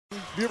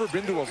you ever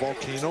been to a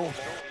volcano?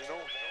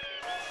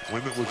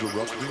 When it was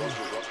erupting? You're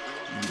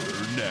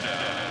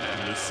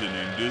now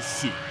listening to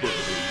Super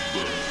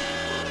Hoopers.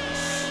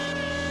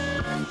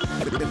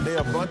 They're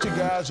a bunch of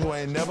guys who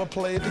ain't never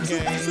played the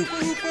game.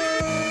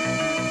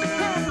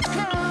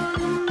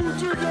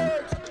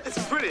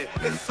 It's pretty.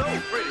 It's so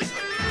pretty.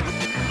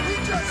 We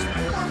just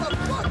won a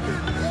fucking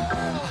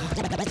war.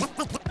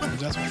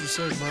 That's what you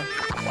said, bro.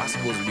 I'm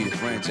supposed to be the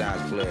franchise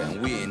player,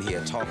 and we're in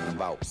here talking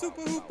about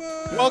Super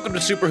Hoopers. Welcome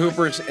to Super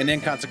Hoopers, an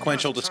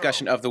inconsequential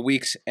discussion of the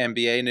week's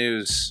NBA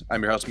news.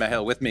 I'm your host, Matt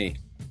Hill. With me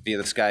via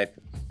the Skype,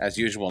 as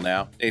usual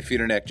now, Dave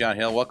Feudernick, John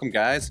Hill. Welcome,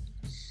 guys.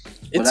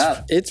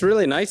 It's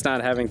really nice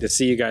not having to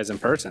see you guys in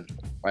person.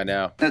 I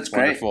know. That's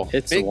wonderful.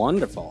 great. It's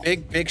wonderful.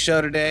 Big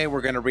show today.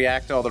 We're going to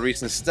react to all the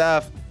recent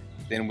stuff.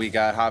 Then we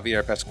got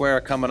Javier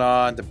Pesquera coming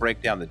on to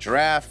break down the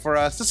draft for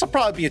us. This will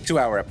probably be a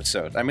 2-hour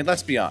episode. I mean,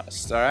 let's be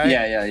honest, all right?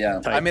 Yeah.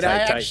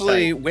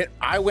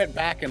 I went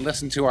back and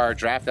listened to our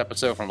draft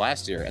episode from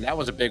last year, and that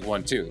was a big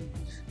one too.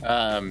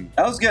 That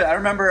was good. I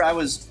remember I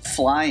was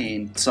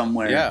flying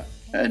somewhere. Yeah.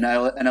 And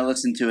I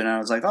listened to it and I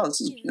was like, oh,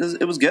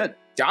 it was good.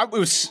 Yeah, it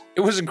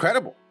was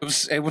incredible. It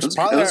was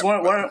probably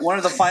one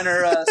of the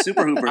finer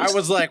Super Hoopers. I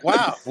was like,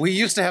 wow, we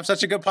used to have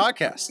such a good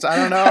podcast. I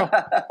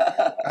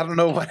don't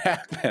know what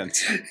happened.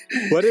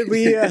 What did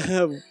we?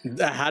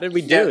 How did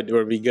we do?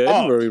 Were we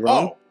good? Were we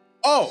wrong?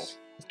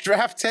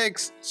 Draft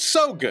takes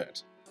so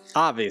good.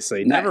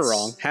 Obviously, Nice. never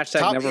wrong.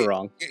 Hashtag never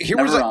wrong.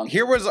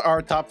 Here was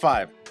our top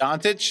 5: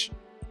 Doncic,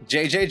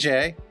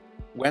 JJJ,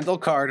 Wendell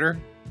Carter,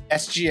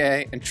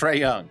 SGA, and Trae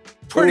Young.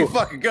 Pretty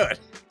fucking good.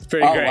 It's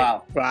pretty great.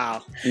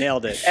 Wow.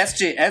 Nailed it.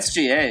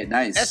 SGA,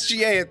 nice.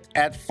 SGA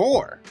at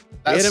 4.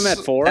 You hit him at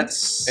 4?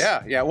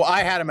 Yeah. Well,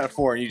 I had him at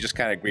 4, and you just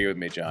kind of agree with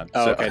me, John.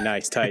 Oh, So- okay,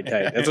 nice, tight.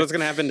 That's what's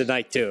gonna happen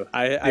tonight too.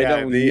 I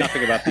know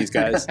nothing about these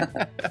guys.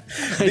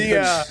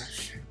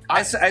 I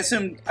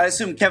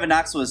assume Kevin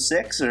Knox was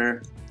 6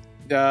 or.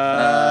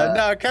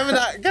 No, Kevin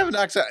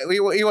Knox. He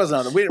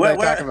wasn't on. We didn't really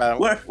talk about him.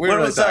 We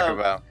didn't really talk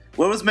about him.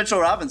 Where was Mitchell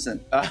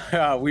Robinson?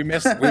 We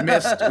missed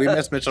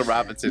Mitchell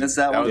Robinson. Missed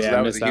that one?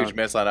 That was a huge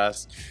miss on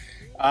us.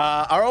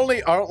 Our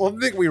only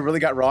thing we really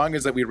got wrong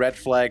is that we red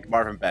flagged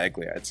Marvin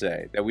Bagley. I'd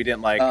say that we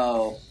didn't like.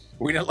 Oh.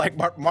 We didn't like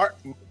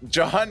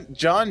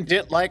John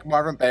didn't like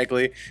Marvin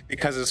Bagley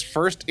because his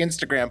first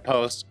Instagram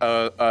post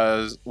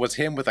was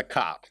him with a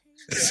cop.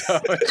 So,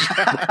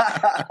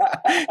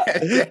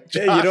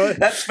 You know what?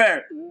 That's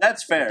fair.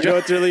 You know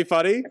what's really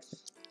funny?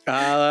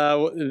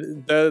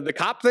 The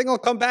cop thing will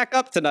come back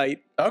up tonight.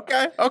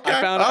 Okay.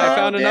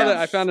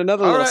 I found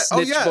another little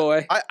snitch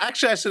boy. I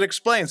should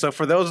explain. So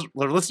for those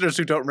listeners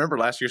who don't remember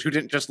who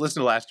didn't just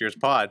listen to last year's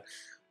pod,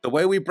 the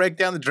way we break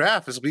down the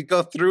draft is we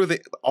go through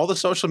all the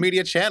social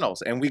media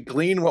channels and we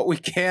glean what we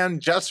can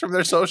just from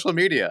their social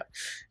media,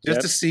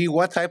 just to see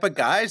what type of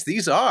guys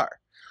these are.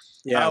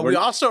 Yeah, we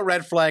also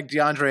red flagged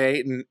DeAndre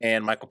Ayton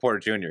and Michael Porter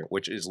Jr.,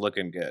 which is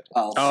looking good.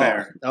 Oh,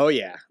 fair. Oh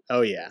yeah.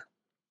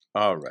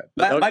 All right.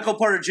 Michael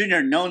Porter Jr.,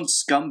 known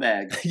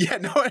scumbag. Yeah,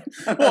 known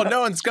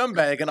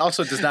scumbag, and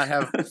also does not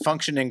have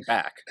functioning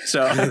back.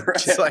 So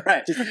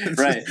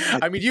Right.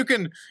 I mean, you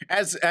can,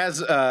 as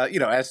I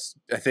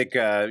think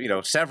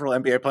several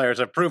NBA players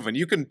have proven,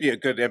 you can be a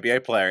good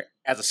NBA player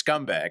as a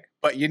scumbag,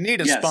 but you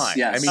need a spine.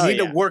 Yes. I mean,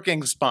 you need a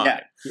working spine.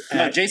 Yeah.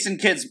 No, Jason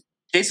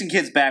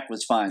Kidd's back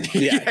was fine.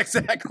 Yeah,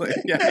 exactly.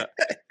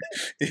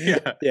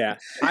 Yeah.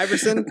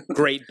 Iverson,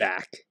 great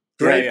back.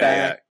 Great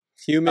back.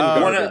 Human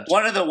garbage.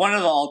 One of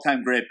the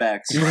all-time great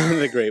backs. One of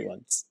the great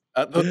ones.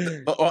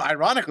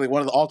 Ironically,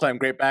 one of the all-time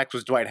great backs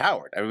was Dwight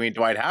Howard. I mean,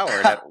 Dwight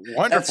Howard had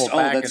wonderful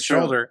back and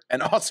shoulder,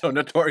 and also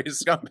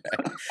notorious scumbag.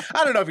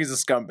 I don't know if he's a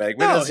scumbag.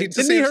 But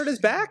Didn't he hurt his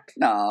back?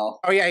 No.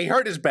 Oh yeah, he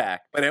hurt his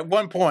back, but at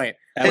one point,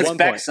 His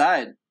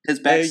backside. His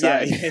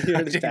backside. Yeah, he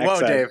hurt his whoa,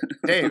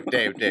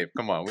 backside. Dave,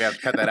 come on, we have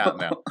to cut that out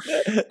now.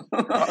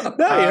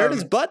 No, he hurt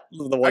his butt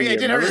the one year. He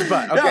did hurt his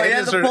butt. Okay, No, he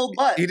had the pulled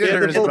butt. He did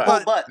hurt his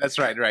butt. butt. That's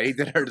right. He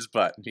did hurt his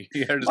butt. He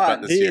hurt his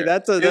butt this year.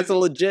 That's a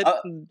legit.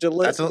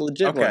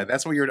 Legit okay, one.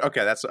 that's what you're.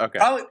 Okay, that's okay.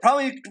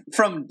 Probably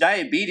from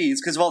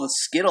diabetes because of all the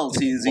Skittles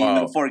he's eaten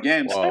in 4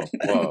 games. Whoa.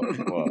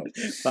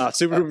 Wow,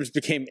 Super Hoopers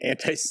became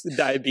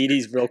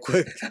anti-diabetes real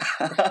quick,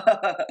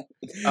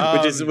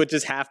 which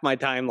is half my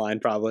timeline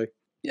probably.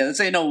 Yeah,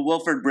 this ain't no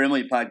Wilford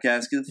Brimley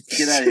podcast.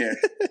 Get out of here.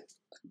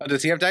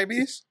 Does he have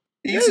diabetes?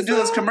 He used to do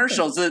those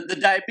commercials, the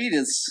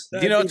diabetes. Do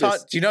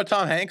you know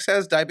Tom Hanks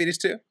has diabetes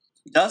too?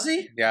 Does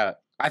he? Yeah.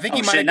 I think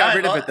he might have got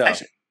rid of it though.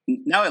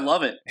 Now I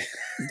love it.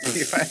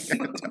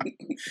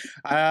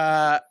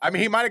 I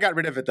mean, he might have got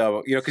rid of it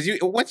though, because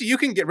once you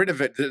can get rid of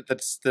it,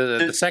 that's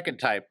the second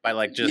type by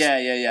like just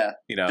yeah.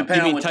 You Depending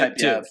on mean what type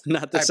 2, you have.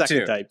 not the Type second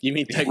 2. type. You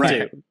mean type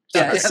Right. 2.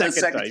 Yeah, The the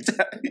second type.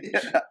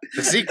 type.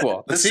 the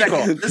sequel. The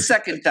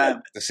second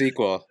time. The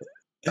sequel.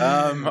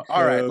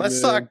 All right, let's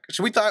talk.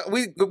 Should we talk?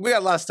 We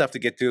got a lot of stuff to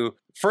get to.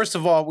 First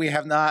of all, we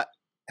have not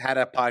had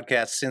a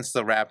podcast since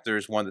the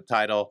Raptors won the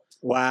title.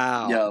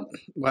 Wow. Yeah.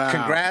 Wow.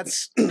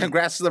 Congrats to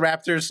the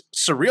Raptors.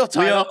 Surreal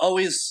title.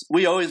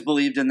 We always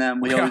believed in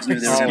them. We always knew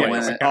they were going to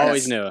win it.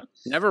 Always knew.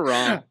 Never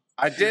wrong.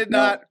 I did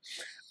not.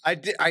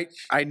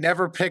 I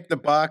never picked the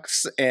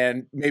Bucks,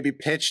 and maybe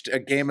pitched a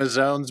Game of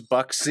Zones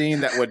Bucks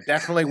scene that would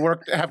definitely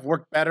have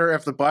worked better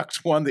if the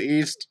Bucks won the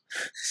East.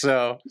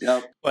 So,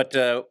 but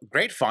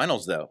great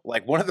finals though.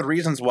 Like one of the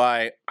reasons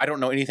why I don't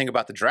know anything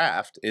about the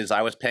draft is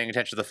I was paying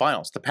attention to the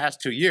finals. The past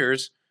 2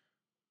 years,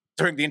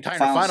 during the entire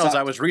finals,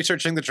 I was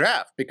researching the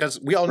draft because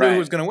we all knew who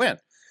was going to win.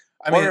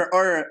 I mean,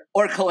 or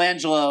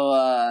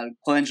Colangelo.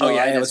 Colangelo. Oh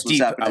yeah, it was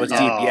deep. I was deep.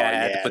 Oh, Yeah, I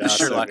had to put the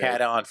Sherlock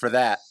hat on for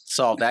that.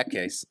 Solve that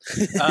case.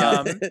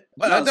 But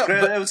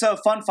it was a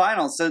fun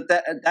final. So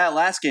that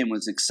last game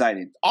was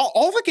exciting.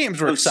 All the games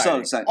were exciting. So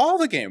exciting. All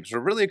the games were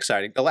really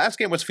exciting. The last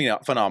game was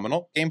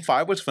phenomenal. Game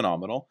 5 was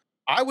phenomenal.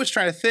 I was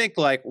trying to think,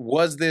 like,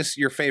 was this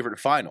your favorite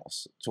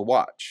finals to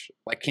watch?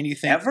 Like, can you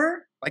think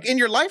ever? Like in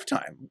your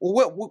lifetime?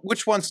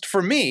 Which ones?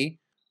 For me,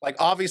 like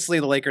obviously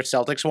the Lakers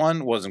Celtics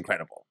one was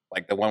incredible.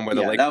 Like the one where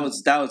the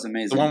Lakers, that was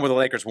amazing. The one where the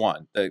Lakers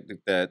won.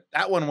 That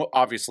one,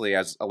 obviously,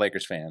 as a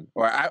Lakers fan,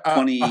 or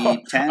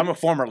 2010. I'm a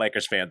former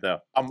Lakers fan though.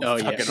 I'm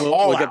fucking we'll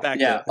all get out. back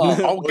yeah, to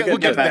it. We'll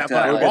get back to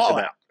that. We're all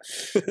out.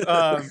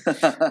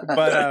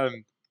 But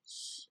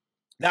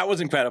that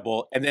was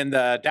incredible. And then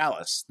the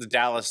Dallas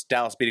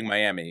beating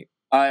Miami.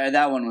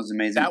 That one was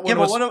amazing. That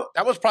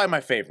was probably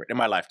my favorite in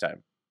my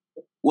lifetime.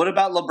 What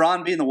about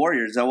LeBron beating the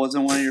Warriors? That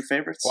wasn't one of your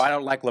favorites? Well, I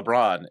don't like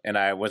LeBron, and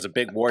I was a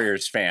big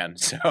Warriors fan,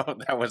 so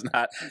that was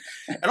not.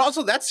 And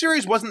also, that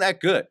series wasn't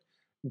that good.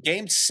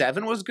 Game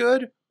 7 was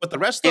good, but the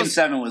rest of those Game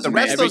 7 was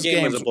amazing. Every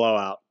game was a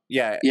blowout.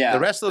 Yeah. The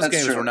rest of those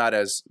games were not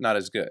as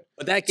good.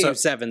 But that Game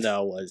 7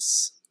 though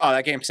was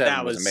that Game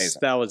 7 was amazing.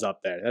 That was up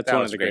there. That's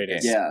one of the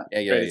greatest.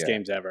 Greatest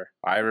games ever.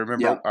 I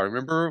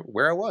remember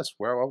where I watched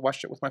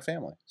it with my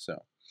family. So,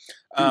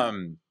 I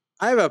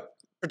have a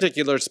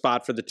particular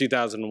spot for the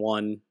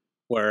 2001.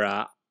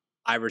 Where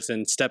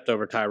Iverson stepped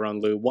over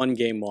Tyronn Lue, won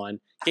Game 1.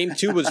 Game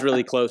 2 was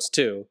really close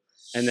too,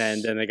 and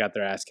then they got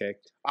their ass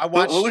kicked.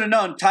 Who would have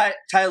known Ty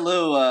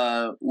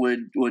Lue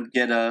would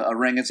get a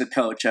ring as a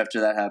coach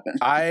after that happened?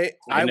 I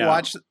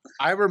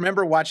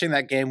remember watching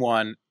that Game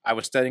 1. I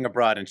was studying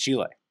abroad in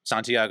Chile,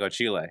 Santiago,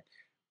 Chile,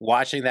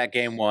 watching that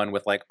Game 1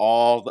 with like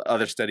all the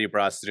other study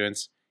abroad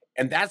students,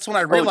 and that's when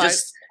I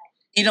realized.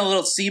 Eating a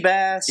little sea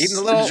bass,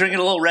 drinking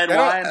a little red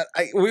wine.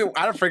 I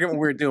don't forget what we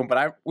were doing,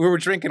 but we were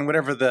drinking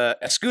whatever the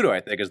Escudo, I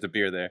think, is the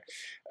beer there,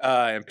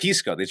 and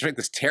Pisco. They drink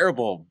this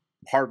terrible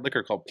hard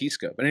liquor called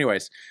Pisco. But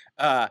anyways,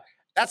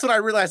 that's when I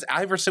realized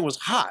Iverson was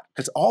hot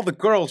because all the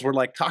girls were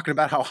like talking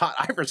about how hot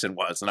Iverson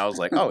was, and I was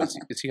like, "Oh, is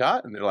he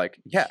hot?" And they're like,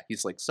 "Yeah,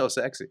 he's like so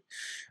sexy."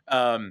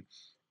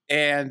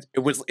 And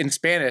it was in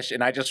Spanish,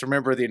 and I just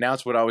remember the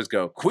announcement would always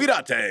go,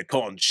 "Cuídate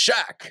con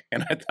Shaq,"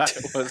 and I thought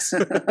it was,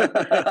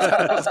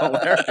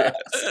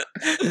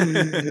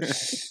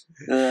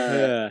 hilarious.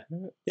 No,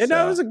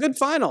 it was a good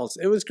finals.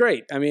 It was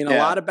great. I mean, a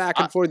lot of back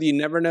and forth. You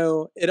never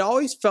know. It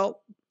always felt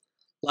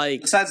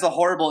like, besides the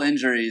horrible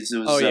injuries, it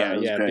was.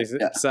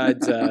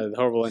 Besides the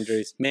horrible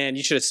injuries, man,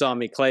 you should have saw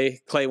me. Clay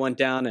went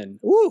down, and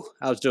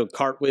I was doing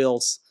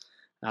cartwheels.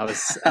 I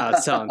was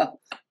telling.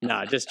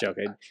 No, just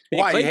joking.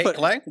 Why, you hate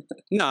Clay?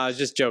 No, I was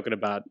just joking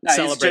about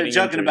celebrating. He's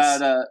joking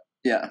injuries.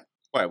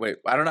 about Wait.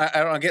 I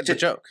don't get the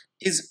joke.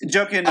 He's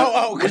joking.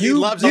 Because he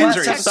loves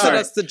injuries. Texted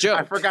us the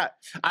joke. I forgot.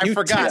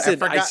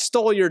 I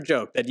stole your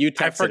joke that you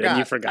texted and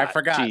you forgot. I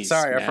forgot. Jeez,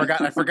 sorry, man.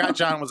 I forgot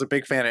John was a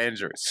big fan of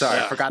injuries. Sorry,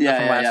 I forgot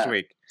that from last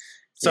week.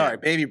 Sorry,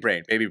 baby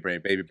brain.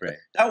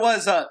 That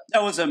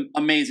was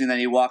amazing that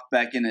he walked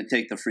back in and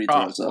take the free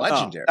throws.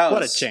 Legendary.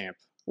 What a champ.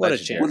 What a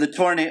champ. With a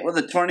torn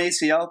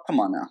ACL?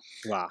 Come on now.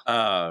 Wow.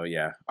 Oh,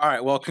 yeah. All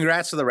right. Well,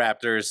 congrats to the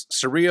Raptors.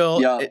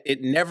 Surreal. Yeah. It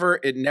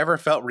never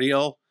felt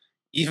real,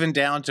 even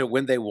down to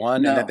when they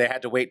won and then they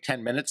had to wait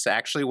 10 minutes to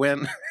actually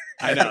win.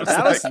 I know.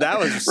 That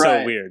was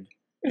so weird.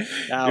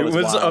 It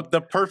was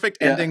the perfect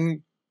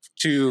ending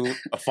to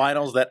a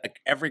finals that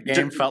every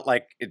game felt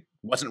like it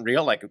wasn't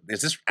real. Like,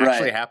 is this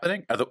actually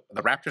happening? Are the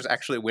Raptors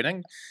actually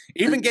winning?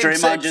 Even Game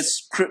Draymond 6.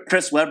 just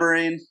Chris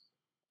Webbering.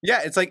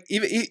 Yeah, it's like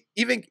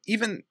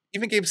even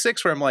Game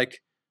 6 where I'm like,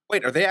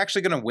 wait, are they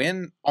actually going to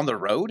win on the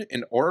road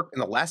in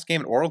the last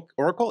game in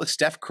Oracle? Is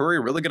Steph Curry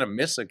really going to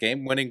miss a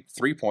game-winning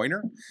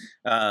 3-pointer?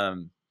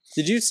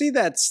 Did you see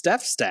that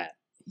Steph stat?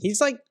 He's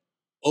like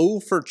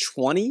 0 for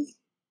 20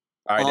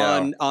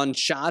 on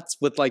shots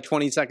with like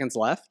 20 seconds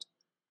left.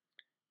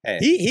 Hey,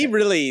 he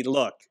really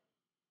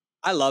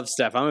I love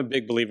Steph. I'm a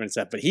big believer in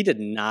Steph, but he did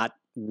not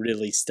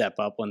really step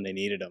up when they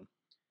needed him.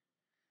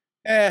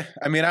 I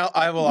mean,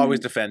 I will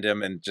always defend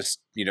him and just,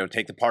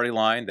 take the party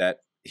line that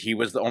he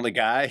was the only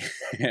guy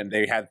and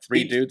they had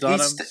 3 dudes on him.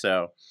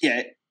 So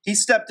yeah, he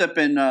stepped up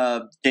in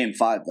Game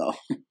 5 though.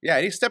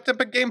 Yeah, he stepped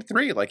up in Game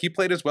 3. Like he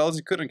played as well as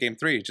he could in Game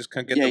 3. He just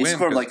couldn't get the win. Yeah, he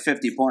scored like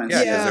 50 points.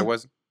 Yeah, because there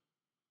was.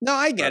 No,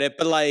 I get it,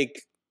 but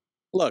like,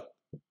 look,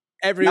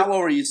 not what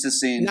we're used to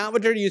seeing. Not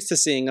what you're used to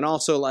seeing, and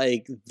also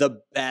like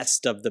the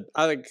best of the.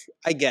 I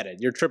get it.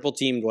 You're triple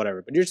teamed,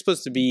 whatever, but you're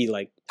supposed to be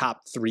like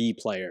top 3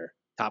 player,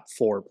 top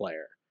 4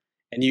 player.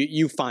 And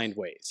you find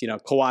ways.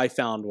 Kawhi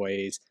found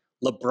ways.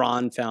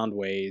 LeBron found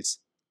ways.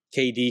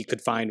 KD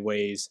could find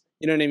ways.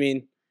 You know what I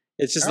mean?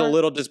 It's just a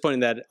little disappointing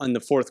that in the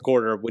fourth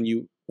quarter, when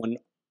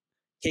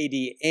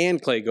KD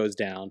and Clay goes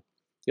down,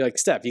 you're like,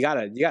 Steph, you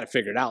gotta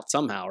figure it out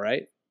somehow,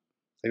 right?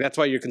 Like that's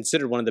why you're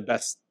considered one of the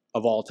best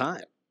of all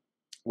time.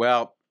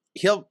 Well,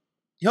 he'll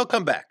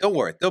come back. Don't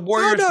worry. The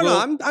Warriors No,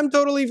 will. I'm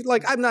totally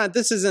like I'm not.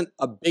 This isn't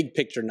a big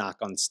picture knock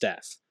on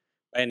Steph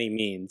by any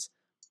means,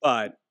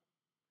 but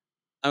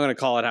I'm gonna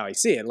call it how I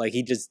see it. Like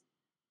he just,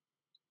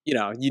 you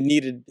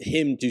needed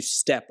him to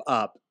step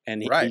up,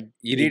 and Right.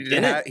 he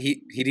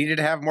needed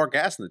to have more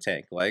gas in the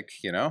tank. Like,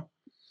 he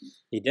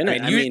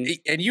didn't.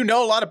 and you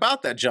know a lot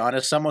about that, John,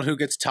 as someone who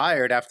gets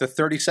tired after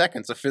 30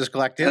 seconds of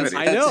physical activity.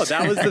 I know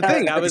that was the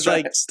thing. I was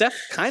like, Steph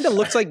kind of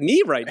looks like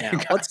me right now.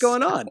 What's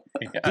going on?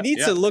 He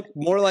needs to look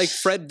more like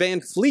Fred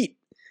Van Fleet.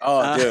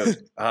 Oh, dude.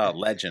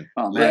 Legend.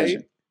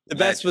 Legend. The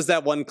best was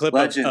that one clip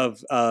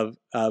of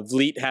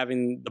Vliet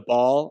having the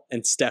ball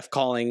and Steph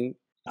calling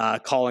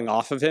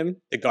off of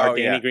him to guard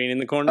Danny Green in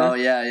the corner. Oh,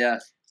 yeah.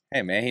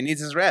 Hey, man, he needs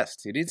his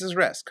rest.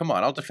 Come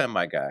on, I'll defend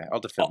my guy.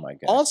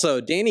 Also,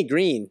 Danny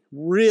Green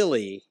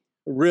really,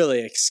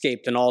 really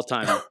escaped an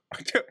all-time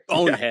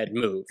bonehead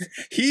move.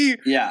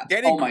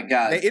 Oh, my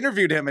God. They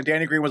interviewed him, and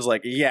Danny Green was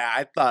like, yeah,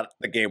 I thought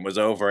the game was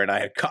over, and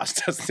I had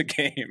cost us the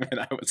game. And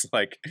I was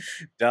like,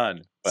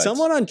 done. But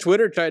Someone on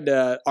Twitter tried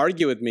to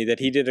argue with me that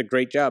he did a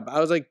great job.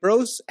 I was like,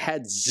 Bros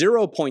had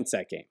 0 points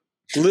that game.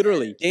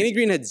 Literally, Danny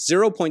Green had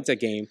 0 points that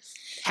game.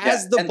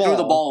 Has the ball, threw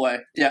the ball away.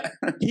 Yeah,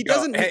 he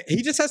doesn't.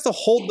 He just has to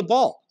hold the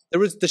ball.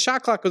 The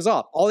shot clock was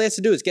off. All he has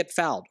to do is get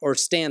fouled or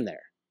stand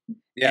there.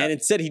 Yeah. And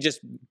instead, he just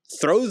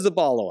throws the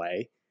ball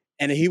away,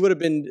 and he would have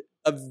been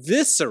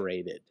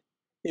eviscerated.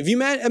 If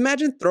you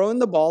imagine throwing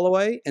the ball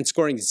away and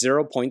scoring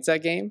 0 points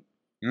that game.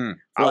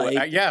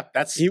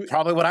 That's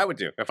probably what I would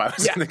do if I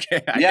was in the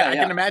game. I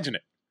can imagine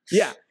it.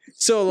 Yeah.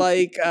 So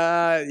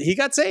he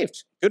got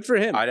saved. Good for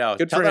him. I know.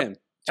 Good for him.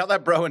 Tell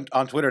that bro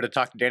on Twitter to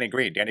talk to Danny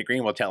Green. Danny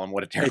Green will tell him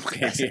what a terrible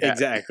game he had.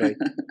 Exactly.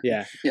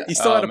 Yeah. He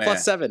still had a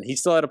 +7. He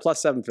still had a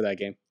 +7 for that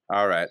game.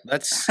 All right.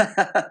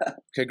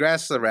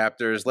 Congrats to the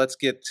Raptors. Let's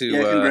get to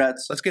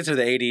congrats. Let's get to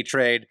the AD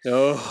trade.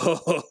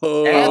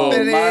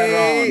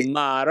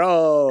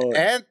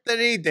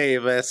 Anthony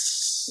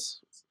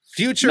Davis.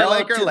 Future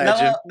Laker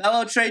legend.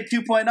 Melo trade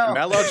 2.0.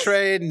 Melo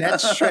trade,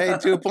 Nets trade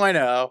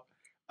 2.0.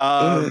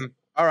 All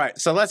right.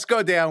 So let's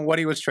go down what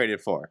he was traded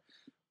for.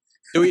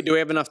 Do we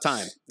have enough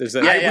time?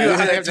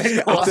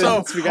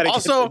 Also,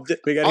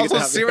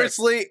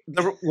 seriously,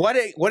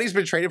 what he's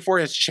been traded for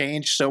has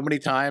changed so many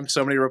times,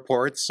 so many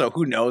reports. So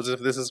who knows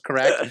if this is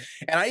correct?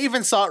 And I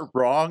even saw it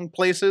wrong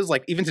places.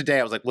 Like even today,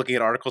 I was like looking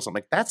at articles. I'm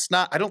like, that's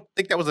not. I don't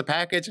think that was a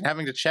package, and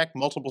having to check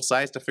multiple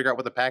sites to figure out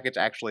what the package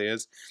actually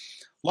is.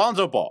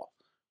 Lonzo Ball,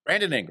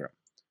 Brandon Ingram,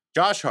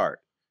 Josh Hart,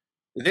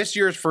 this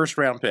year's first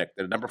round pick,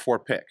 the number 4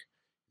 pick,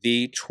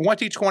 the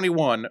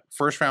 2021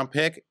 first round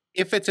pick.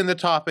 If it's in the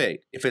top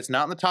 8. If it's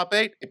not in the top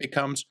 8, it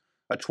becomes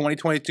a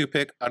 2022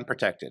 pick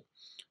unprotected.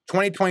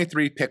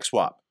 2023 pick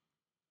swap.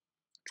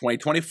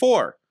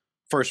 2024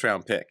 first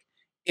round pick.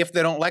 If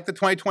they don't like the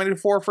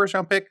 2024 first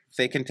round pick,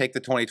 they can take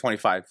the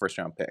 2025 first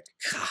round pick.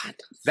 God.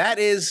 That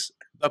is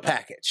the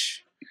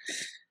package.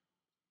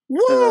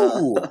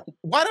 Woo!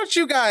 Why don't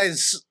you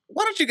guys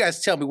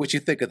tell me what you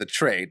think of the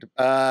trade?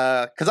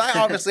 Because I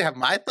obviously have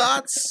my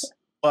thoughts.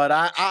 But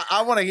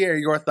I want to hear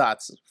your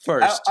thoughts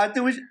first. I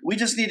think we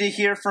just need to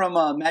hear from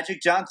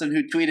Magic Johnson,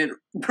 who tweeted,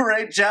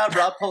 "Great job,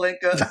 Rob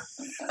Pelinka."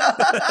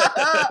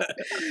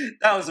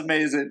 That was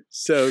amazing.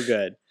 So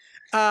good.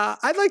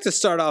 I'd like to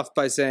start off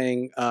by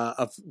saying,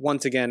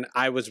 once again,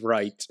 I was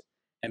right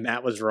and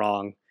Matt was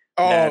wrong.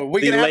 Oh,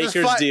 we can have this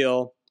fight.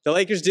 The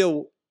Lakers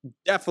deal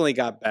definitely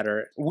got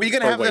better. We're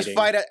gonna have this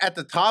fight at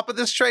the top of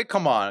this trade.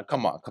 Come on,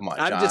 John.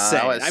 I'm just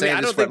saying. I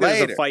don't think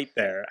there's a fight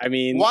there. I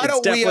mean, it's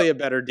definitely a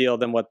better deal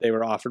than what they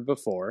were offered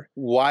before.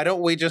 Why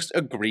don't we just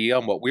agree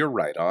on what we were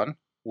right on,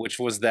 which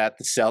was that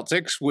the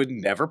Celtics would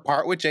never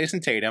part with Jason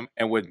Tatum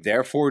and would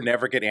therefore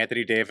never get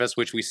Anthony Davis,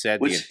 which we said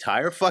the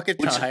entire fucking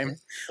time.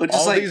 Which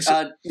is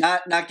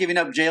not giving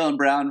up Jaylen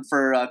Brown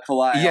for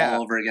Kawhi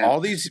all over again. All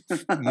these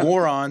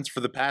morons for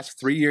the past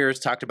 3 years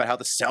talked about how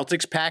the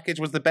Celtics package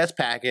was the best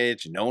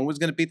package. No one was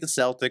going to beat the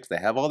Celtics. They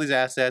have all these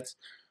assets.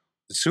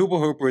 The Super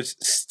Hoopers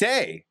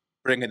stay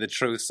bringing the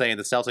truth, saying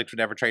the Celtics would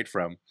never trade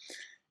from.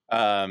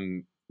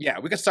 We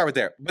can start with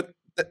there. But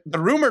the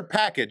rumored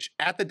package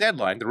at the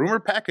deadline, the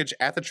rumored package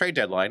at the trade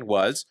deadline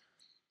was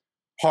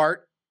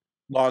Hart,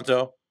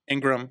 Lonzo,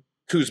 Ingram,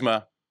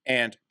 Kuzma,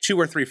 and 2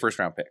 or 3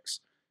 first-round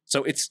picks.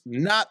 So it's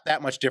not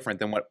that much different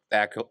than what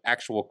the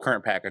actual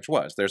current package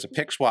was. There's a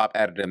pick swap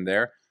added in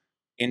there,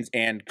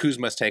 and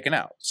Kuzma's taken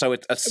out. So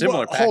it's a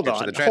similar package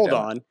to the trade deadline.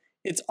 Hold on.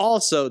 It's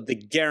also the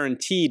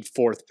guaranteed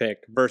 4th pick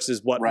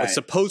versus what was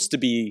supposed to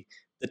be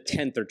the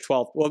 10th or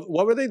 12th. Well,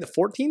 what were they? The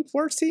 14th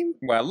worst team?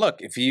 Well, look,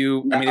 if they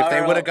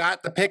would have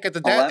got the pick at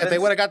the if they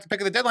would have got the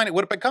pick at the deadline, it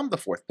would have become the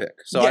 4th pick.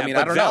 So I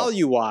don't know.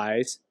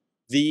 Value-wise,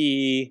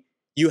 you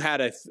had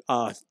a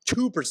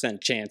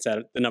 2% chance at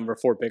the number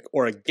 4 pick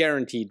or a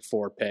guaranteed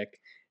 4 pick,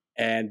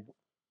 and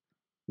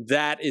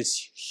that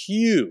is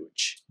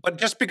huge. But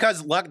just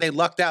because they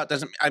lucked out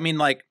doesn't. But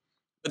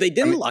they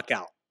didn't luck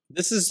out.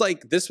 This was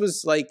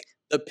like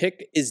the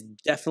pick is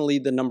definitely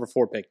the number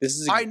 4 pick. This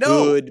is a I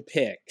know. good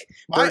pick.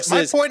 My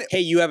Versus, point- hey,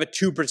 you have a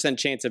 2%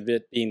 chance of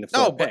it being the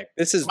 4th but pick.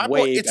 This is My way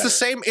point, it's better. the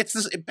same.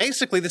 It's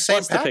basically the same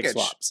Plus the package. pick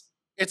swaps.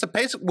 It's a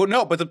basic. Well,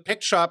 no, but the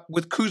pick swap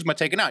with Kuzma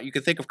taken out. You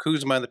could think of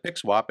Kuzma and the pick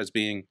swap as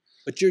being.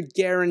 But you're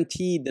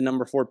guaranteed the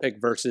number 4 pick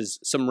versus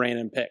some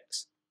random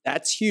picks.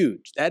 That's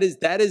huge. That is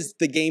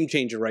the game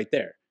changer right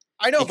there.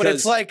 I know, but Because-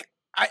 it's like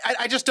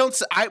I just don't.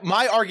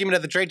 My argument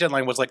at the trade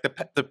deadline was like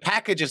the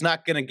package is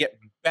not going to get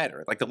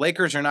better. Like the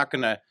Lakers are not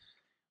going to.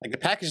 Like the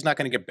package is not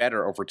going to get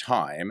better over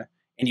time,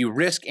 and you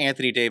risk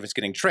Anthony Davis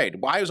getting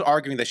traded. Well, I was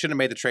arguing they shouldn't have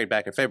made the trade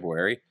back in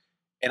February,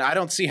 and I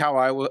don't see how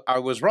I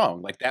was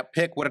wrong. Like that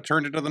pick would have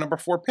turned into the number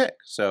 4 pick.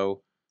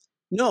 So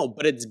No,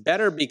 but it's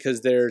better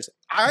because there's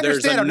I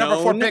understand a a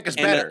number 4 known pick is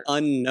and an better.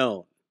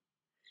 unknown.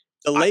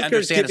 The I Lakers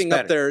understand it's giving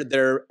up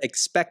their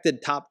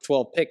expected top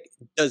 12 pick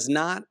does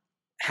not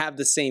have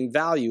the same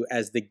value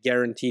as the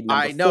guaranteed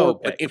number 4 I know,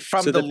 pick. but if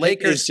from So the pick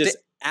Lakers is just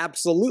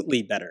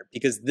absolutely better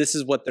because this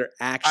is what they're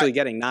actually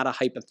getting, not a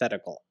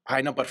hypothetical.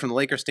 I know, but from the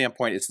Lakers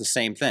standpoint, it's the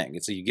same thing.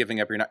 It's you giving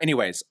up your.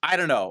 Anyways, I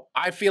don't know.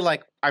 I feel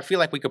like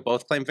we could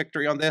both claim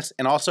victory on this,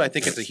 and also I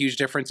think it's a huge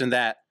difference in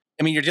that.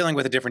 I mean, you're dealing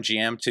with a different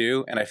GM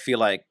too, and I feel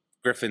like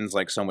Griffin's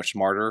like so much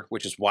smarter,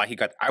 which is why he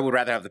got. I would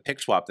rather have the pick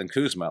swap than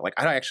Kuzma. Like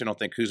I actually don't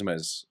think Kuzma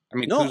is. I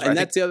mean, No, Kuzma, and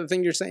that's the other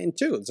thing you're saying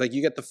too. It's like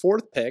you get the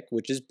 4th pick,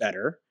 which is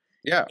better,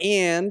 yeah.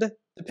 and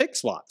the pick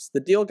swaps.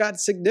 The deal got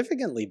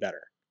significantly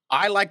better.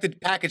 I like the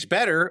package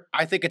better.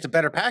 I think it's a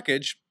better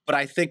package, but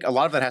I think a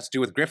lot of that has to do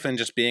with Griffin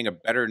just being a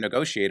better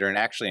negotiator and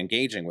actually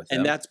engaging with him.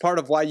 And that's part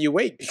of why you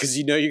wait, because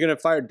you know you're going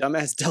to fire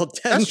dumbass Del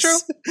Tense. That's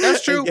true.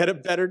 That's true. And get a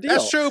better deal.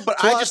 That's true, but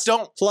I just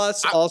don't.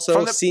 Plus, I- also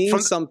from the- seeing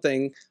from the-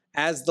 something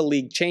as the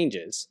league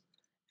changes,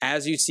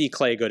 as you see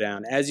Clay go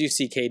down, as you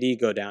see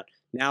KD go down,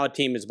 now a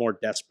team is more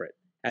desperate.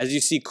 As you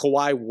see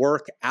Kawhi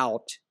work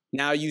out,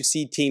 now you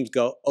see teams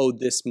go, oh,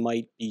 this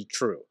might be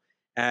true.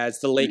 As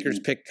the Lakers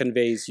pick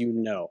conveys, you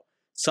know.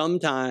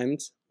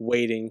 Sometimes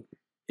waiting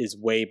is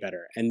way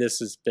better. And this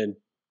has been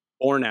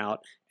borne out.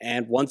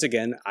 And once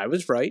again, I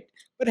was right.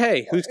 But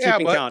hey, who's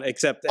keeping count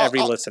except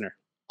every listener?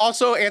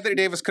 Also, Anthony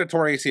Davis could have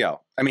tore ACL.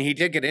 I mean, he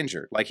did get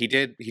injured. Like he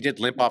did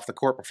limp off the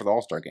court before the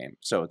All-Star game.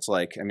 So it's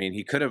like, I mean,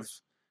 he could have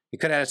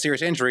had a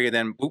serious injury, and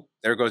then boop,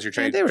 there goes your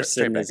trade. They were trade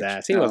sitting his package.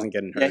 ass. He wasn't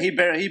getting hurt. Yeah, he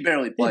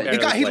barely played.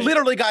 He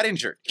literally got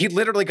injured. He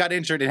literally got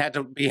injured and had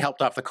to be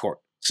helped off the court.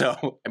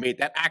 So I mean,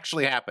 that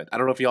actually happened. I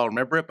don't know if y'all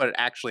remember it, but it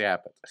actually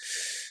happened.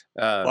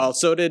 Well,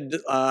 so did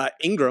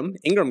Ingram.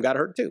 Ingram got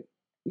hurt too.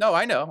 No,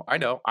 I know.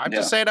 I'm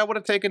just saying I would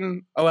have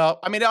taken. Oh well,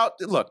 I mean,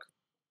 look.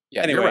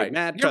 Yeah, Anyway, you're right.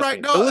 Matt, you're trust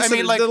right. me. No, I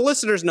mean, like the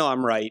listeners know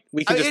I'm right.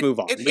 We can just move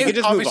on. We can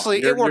just obviously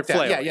move on. it worked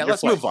out. Yeah.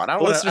 Let's move on. I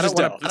don't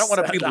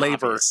want to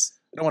belabor. Obvious.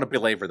 I don't want to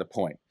belabor the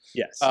point.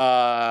 Yes.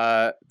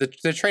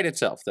 The trade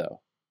itself, though.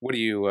 What do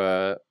you?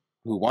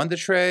 Who won the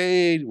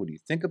trade? What do you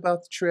think about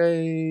the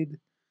trade?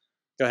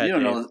 Go ahead. You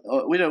don't Dave.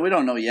 know. We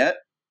don't know yet.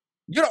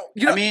 You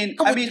don't. I mean,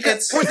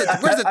 it's where's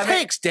the I mean,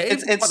 takes,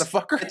 Dave? it's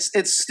Motherfucker.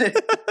 It's.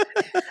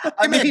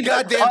 I mean, a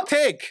goddamn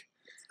take.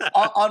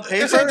 On paper,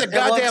 This ain't the it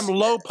goddamn looks-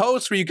 low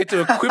post where you get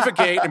to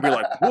equivocate and be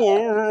like,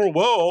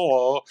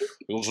 well,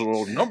 there's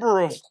a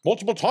number of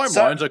multiple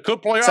timelines that could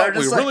play out.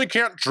 We really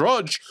can't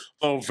judge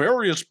the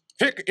various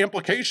pick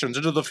implications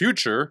into the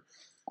future.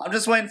 I'm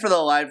just waiting for the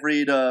live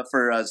read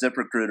for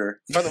ZipRecruiter.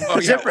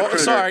 ZipRecruiter.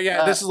 Sorry,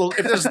 yeah. If this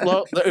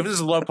is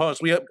a low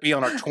post, we'll be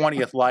on our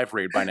 20th live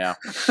read by now.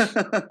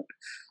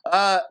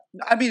 I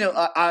mean,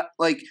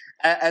 like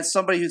as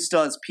somebody who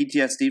still has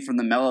PTSD from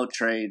the Melo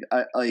trade,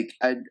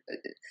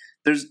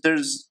 there's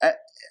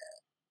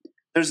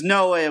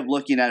no way of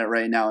looking at it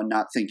right now and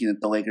not thinking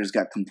that the Lakers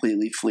got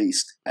completely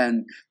fleeced.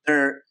 And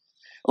they're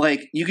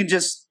like, you can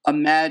just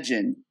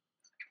imagine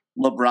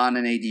LeBron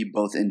and AD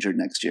both injured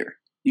next year.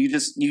 You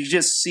just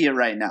see it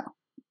right now.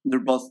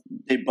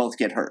 They both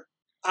get hurt.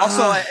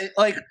 Also,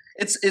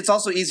 it's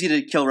also easy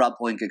to kill Rob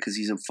Pelinka because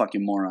he's a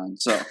fucking moron.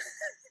 So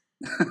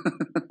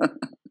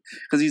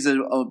because he's a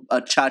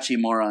Chachi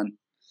moron.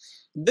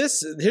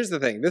 Here's the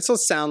thing. This will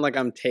sound like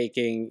I'm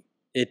taking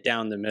it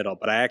down the middle,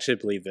 but I actually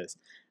believe this.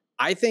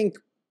 I think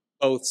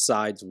both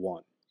sides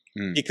won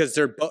because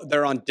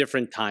they're on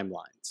different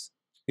timelines.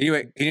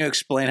 Can you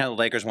explain how the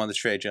Lakers won the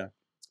trade, John?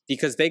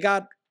 Because they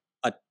got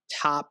a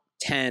top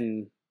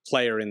 10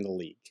 player in the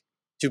league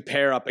to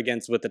pair up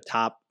against with the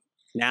top,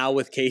 now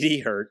with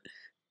KD hurt,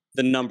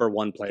 the number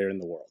 1 player in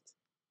the world.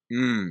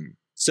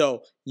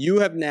 So you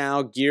have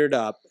now geared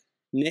up.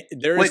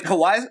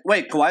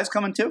 Kawhi's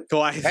coming too?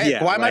 Kawhi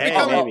might be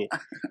coming.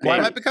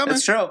 Kawhi might be coming.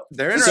 That's true.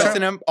 They're interested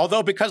in him.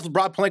 Although because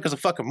Rob Pelinka's a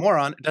fucking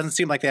moron, it doesn't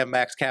seem like they have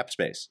max cap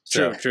space.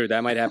 So. True.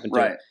 That might happen too.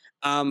 Right.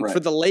 For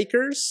the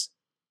Lakers,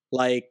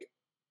 honestly,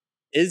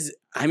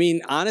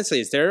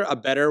 is there a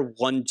better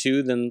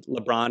 1-2 than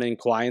LeBron and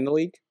Kawhi in the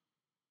league?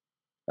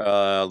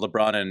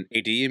 LeBron and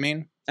AD, you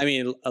mean? I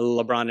mean,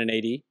 LeBron and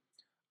AD.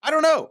 I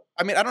don't know.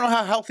 I mean, I don't know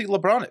how healthy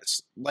LeBron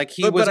is. Like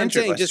he was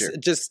injured last year.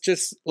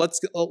 Just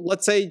let's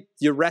say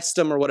you rest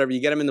him or whatever,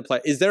 you get him in the play.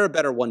 Is there a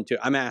better 1-2?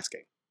 I'm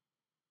asking.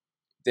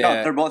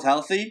 No, they're both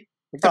healthy.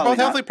 If they're Probably both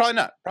not. healthy, probably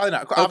not. Probably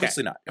not.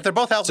 Obviously not. If they're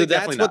both healthy, So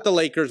that's definitely what not. the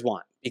Lakers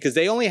want because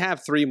they only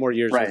have 3 more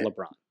years Right. with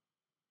LeBron.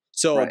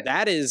 So Right.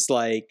 that is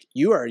like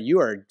you are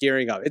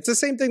gearing up. It's the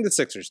same thing the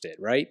Sixers did,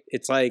 right?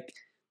 It's like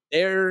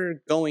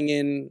they're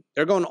going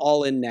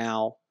all in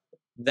now.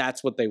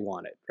 That's what they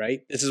wanted,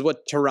 right? This is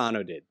what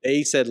Toronto did.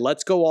 They said,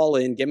 "Let's go all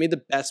in. Get me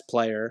the best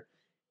player."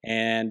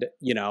 And,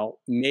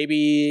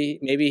 maybe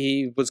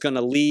he was going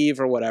to leave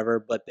or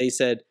whatever, but they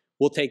said,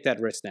 "We'll take that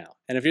risk now."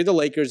 And if you're the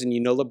Lakers and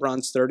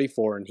LeBron's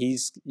 34 and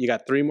you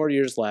got 3 more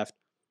years left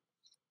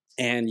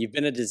and you've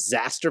been a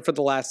disaster for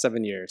the last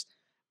 7 years,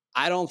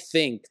 I don't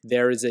think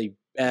there is a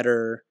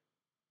better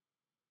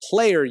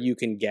player you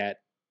can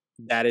get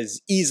that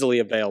is easily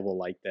available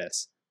like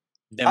this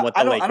than what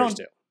the Lakers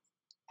do.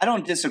 I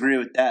don't disagree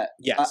with that.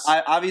 Yes.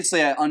 I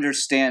obviously I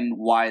understand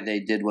why they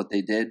did what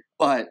they did,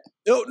 but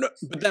No,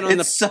 but then on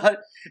it's such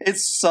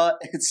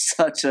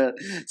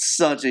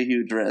a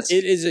huge risk.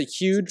 it is a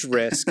huge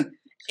risk.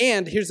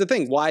 And here's the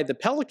thing: why the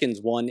Pelicans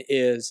won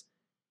is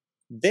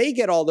they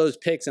get all those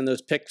picks and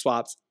those pick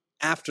swaps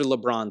after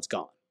LeBron's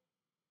gone.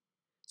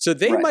 So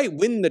they Right. might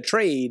win the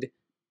trade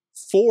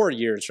 4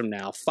 years from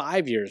now,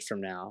 5 years from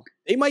now.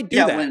 They might do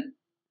that.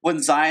 When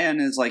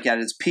Zion is like at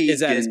his peak,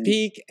 Is at his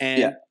peak, and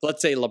yeah.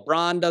 let's say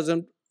LeBron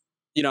doesn't,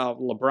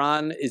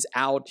 LeBron is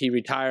out, he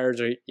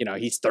retires, or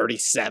he's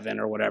 37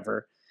 or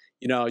whatever.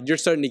 You're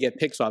starting to get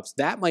pick swaps.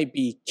 That might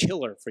be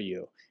killer for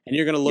you, and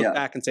you're going to look Yeah.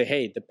 back and say,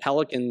 "Hey, the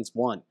Pelicans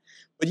won."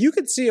 But you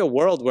could see a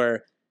world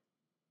where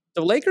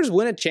the Lakers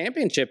win a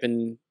championship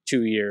in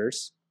 2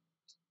 years,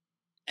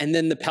 and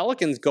then the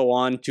Pelicans go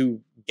on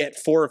to get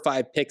 4 or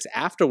 5 picks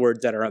afterwards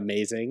that are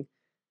amazing.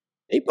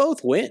 They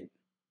both win,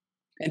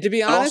 and to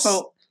be honest,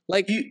 also,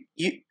 like you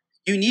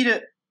need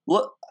a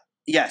look.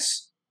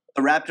 Yes,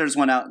 the Raptors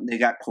went out and they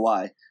got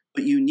Kawhi,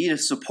 but you need a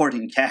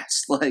supporting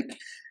cast. Where's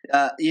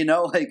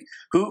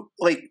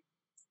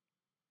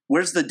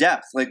the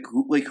depth?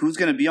 Who's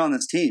going to be on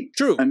this team?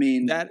 True. I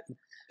mean, that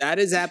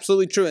is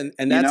absolutely true,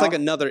 and that's like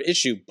another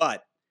issue.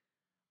 But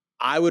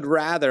I would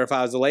rather, if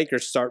I was the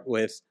Lakers, start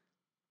with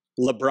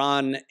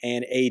LeBron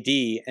and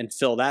AD and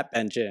fill that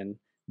bench in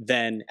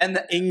than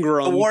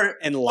Ingram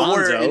and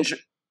Lonzo.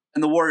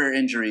 The Warrior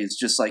injuries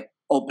just like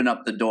open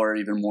up the door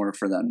even more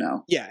for them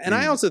now. Yeah, and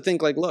I also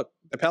think look,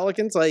 the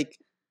Pelicans,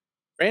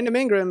 Brandon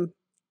Ingram,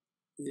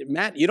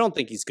 Matt, you don't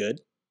think he's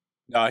good.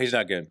 No, he's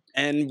not good.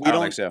 And we I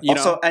don't think so.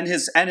 Also, and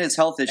his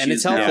health issues. And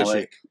his health now,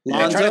 issue. They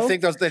try to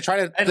think those. They try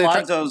to. And they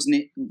try- Lonzo's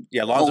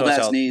Lonzo has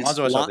health. knees.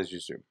 Lonzo has health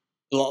issues too.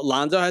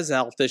 Lonzo has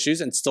health issues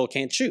and still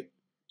can't shoot.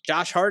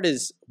 Josh Hart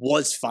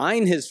was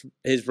fine his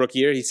rookie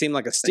year. He seemed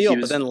like a steal,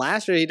 but then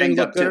last year he didn't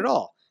look good at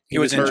all. He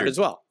was hurt injured as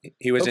well.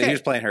 He was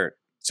playing hurt.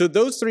 So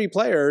those 3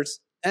 players,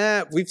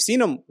 we've seen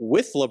them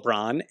with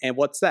LeBron, and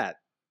what's that?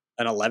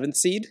 An 11th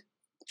seed?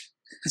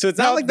 So it's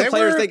not like the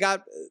players they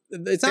got.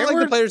 It's not like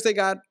the players they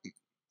got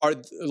are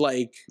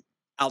like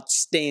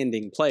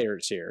outstanding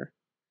players here.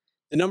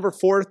 The number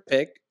 4th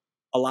pick,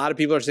 a lot of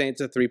people are saying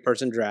it's a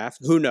 3-person draft.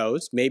 Who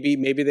knows? Maybe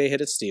they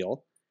hit a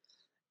steal.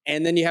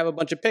 And then you have a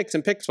bunch of picks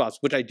and pick swaps,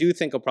 which I do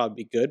think will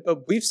probably be good.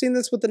 But we've seen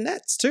this with the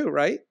Nets too,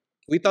 right?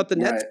 We thought the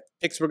Nets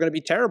picks were going to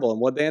be terrible,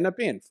 and what they end up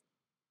being,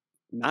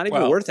 not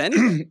even worth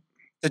anything.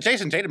 The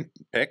Jason Tatum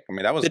pick. I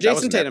mean, that was the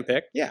Jason Tatum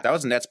pick. Yeah, that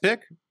was a Nets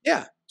pick.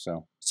 Yeah.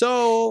 So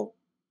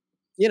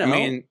I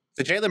mean,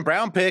 the Jaylen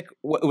Brown pick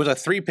was a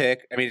 3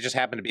 pick. I mean, it just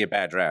happened to be a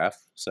bad draft.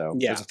 So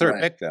it was a 3rd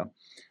pick though.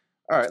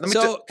 All right, let me.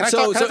 Can I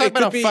talk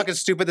about how fucking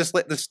stupid this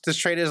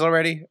trade is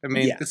already? I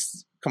mean,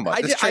 come on.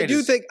 I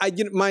do think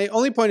my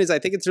only point is I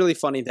think it's really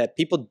funny that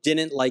people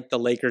didn't like the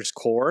Lakers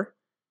core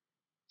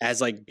as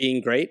like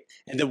being great,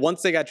 and then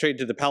once they got traded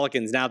to the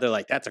Pelicans, now they're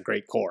like, that's a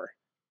great core,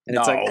 and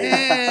it's like,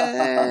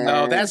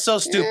 no, that's so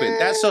stupid.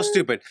 That's so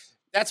stupid.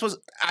 That's what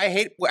I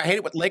hate. I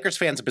hate what Lakers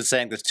fans have been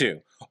saying this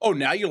too. Oh,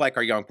 now you like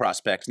our young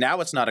prospects.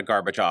 Now it's not a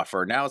garbage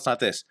offer. Now it's not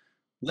this.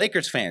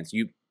 Lakers fans,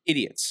 you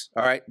idiots.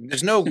 All right.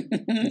 There's no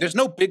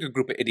bigger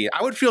group of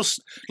idiots.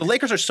 The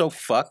Lakers are so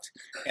fucked,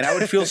 and I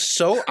would feel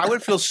so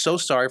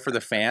sorry for the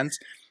fans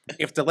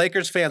if the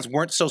Lakers fans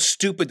weren't so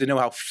stupid to know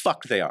how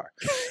fucked they are.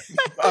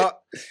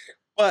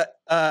 But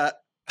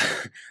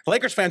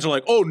Lakers fans are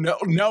like, oh no,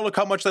 now look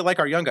how much they like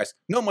our young guys.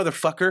 No,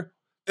 motherfucker.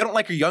 They don't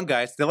like your young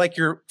guys. They like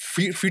your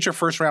future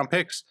first-round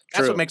picks.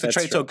 That's what makes the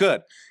trade so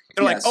good.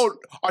 They're like, oh,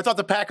 I thought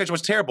the package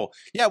was terrible.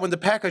 Yeah, when the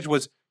package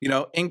was,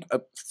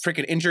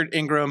 freaking injured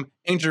Ingram,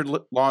 injured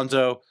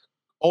Lonzo,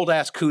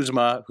 old-ass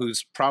Kuzma,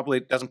 who's probably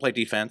doesn't play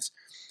defense.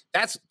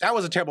 That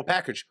was a terrible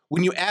package.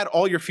 When you add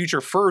all your future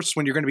firsts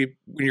when you're going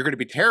to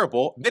be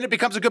terrible, then it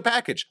becomes a good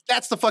package.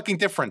 That's the fucking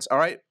difference, all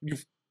right? You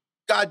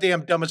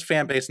goddamn dumbest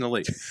fan base in the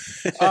league.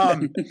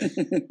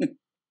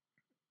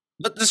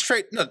 But this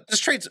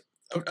trade's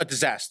a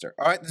disaster.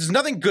 All right, there's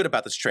nothing good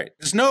about this trade.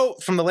 There's no,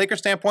 from the Lakers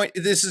standpoint,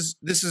 it's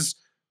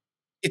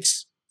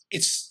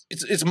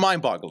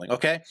mind-boggling.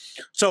 Okay,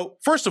 so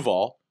first of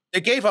all,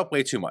 they gave up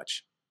way too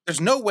much. There's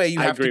no way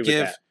you have to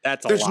give.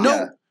 That's a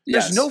lot.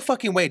 There's no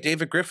fucking way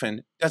David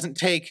Griffin doesn't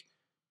take,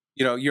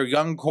 your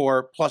young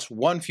core plus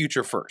 1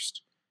 future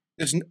first.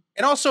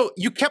 And also,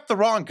 you kept the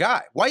wrong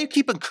guy. Why are you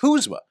keeping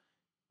Kuzma?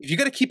 If you're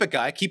going to keep a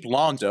guy, keep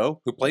Londo,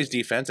 who plays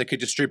defense and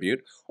could distribute,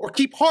 or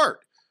keep Hart,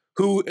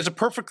 who is a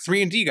perfect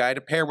 3-and-D guy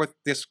to pair with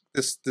this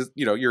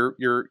your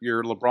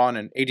LeBron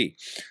and AD.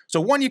 So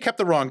 1, you kept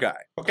the wrong guy.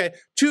 Okay.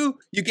 2,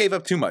 you gave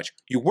up too much.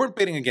 You weren't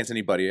bidding against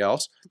anybody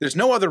else. There's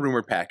no other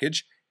rumored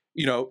package.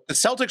 The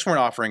Celtics weren't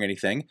offering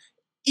anything.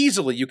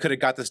 Easily, you could have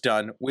got this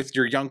done with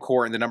your young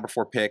core and the number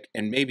 4 pick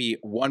and maybe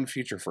 1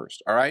 future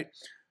first. All right.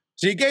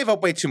 So you gave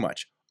up way too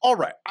much. All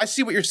right. I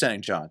see what you're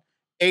saying, John.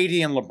 AD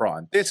and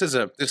LeBron. This is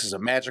a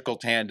magical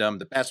tandem,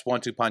 the best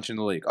 1-2 punch in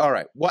the league. All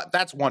right,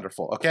 that's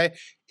wonderful. Okay,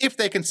 if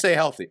they can stay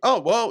healthy. Oh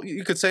well,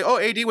 you could say,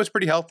 AD was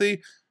pretty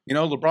healthy.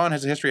 LeBron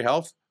has a history of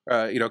health.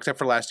 Except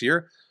for last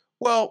year.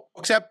 Well,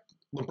 except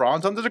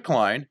LeBron's on the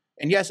decline,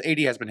 and yes, AD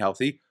has been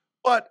healthy,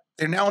 but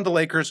they're now in the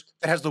Lakers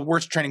that has the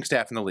worst training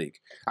staff in the league.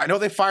 I know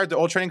they fired the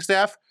old training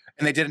staff,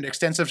 and they did an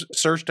extensive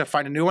search to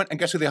find a new one. And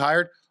guess who they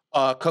hired?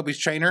 Kobe's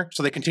trainer.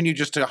 So they continue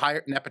just to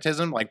hire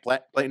nepotism, like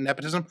blatant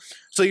nepotism.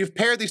 So you've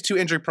paired these 2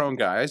 injury-prone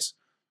guys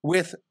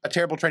with a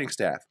terrible training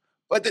staff.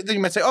 But then you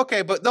might say,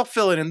 okay, but they'll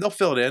fill it in. They'll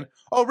fill it in.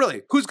 Oh,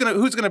 really? Who's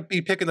gonna be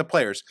picking the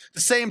players?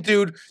 The same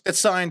dude that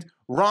signed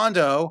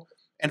Rondo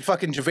and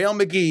fucking JaVale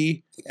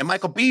McGee and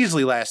Michael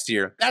Beasley last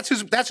year. That's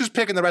who's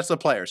picking the rest of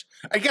the players.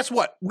 And guess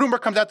what? Rumor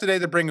comes out today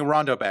they're bringing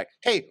Rondo back.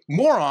 Hey,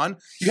 moron!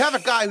 You have a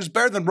guy who's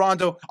better than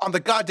Rondo on the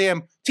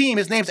goddamn team.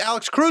 His name's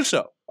Alex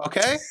Caruso.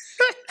 Okay.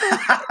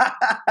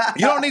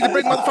 You don't need to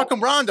bring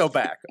motherfucking Rondo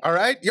back, all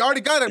right? You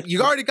already got him.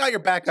 You already got your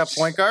backup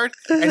point guard,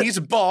 and he's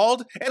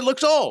bald and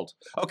looks old,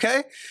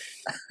 okay?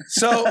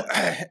 So,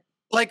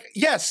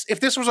 yes, if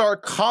this was our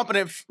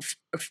competent,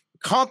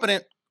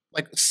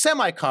 like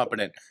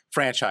semi-competent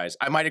franchise,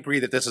 I might agree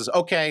that this is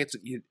okay.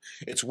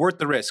 It's worth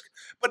the risk,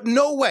 but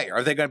no way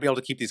are they going to be able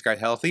to keep these guys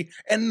healthy,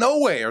 and no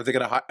way are they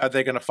going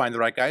to find the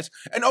right guys.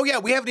 And oh yeah,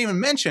 we haven't even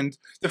mentioned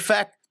the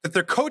fact that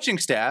their coaching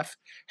staff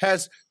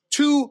has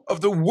 2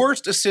 of the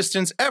worst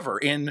assistants ever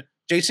in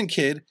Jason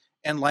Kidd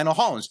and Lionel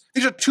Hollins.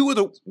 These are 2 of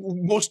the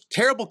most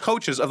terrible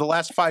coaches of the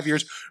last 5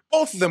 years.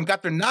 Both of them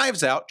got their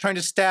knives out trying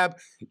to stab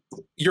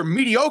your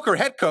mediocre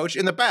head coach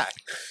in the back.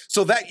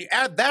 So that you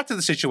add that to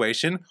the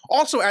situation.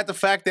 Also add the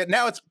fact that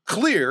now it's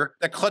clear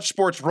that Clutch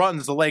Sports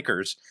runs the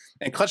Lakers,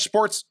 and Clutch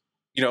Sports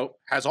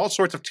has all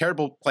sorts of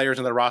terrible players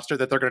in their roster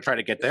that they're going to try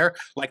to get there,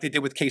 like they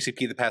did with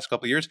KCP the past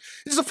couple of years.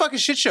 This is a fucking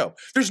shit show.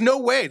 There's no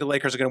way the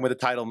Lakers are going to win the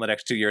title in the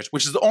next 2 years,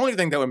 which is the only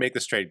thing that would make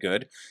this trade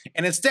good.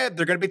 And instead,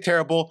 they're going to be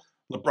terrible.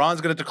 LeBron's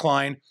going to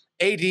decline.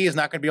 AD is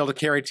not going to be able to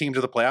carry teams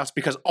to the playoffs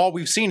because all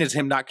we've seen is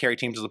him not carry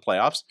teams to the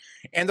playoffs.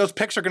 And those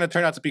picks are going to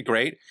turn out to be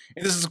great.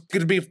 And this is going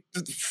to be a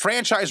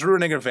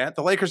franchise-ruining event.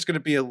 The Lakers are going to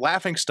be a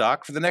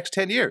laughingstock for the next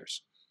 10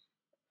 years.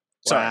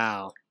 Sorry.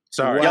 Wow.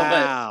 Sorry.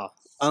 Wow.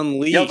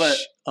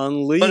 Unleash.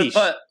 Unleash.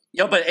 But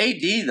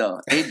AD though.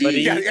 AD.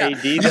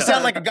 AD. You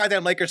sound like a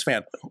goddamn Lakers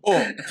fan.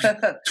 Oh,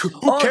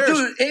 who cares?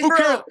 Dude,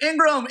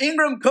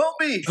 Ingram,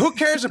 Kobe. Who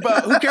cares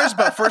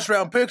about first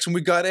round picks when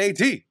we got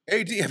AD?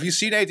 Have you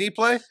seen AD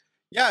play?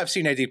 Yeah, I've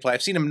seen AD play.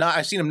 I've seen him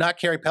not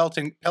carry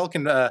Pelicans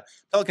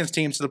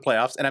teams to the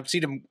playoffs, and I've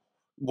seen him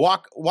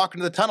walk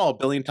into the tunnel a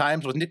billion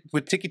times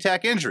with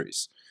ticky-tack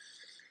injuries.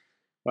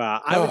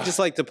 Wow, I would just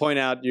like to point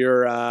out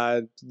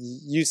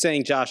you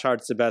saying Josh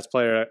Hart's the best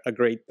player, a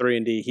great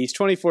 3-and-D. He's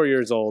 24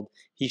 years old.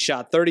 He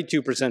shot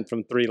 32%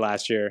 from 3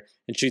 last year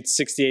and shoots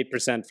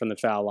 68% from the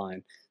foul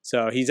line.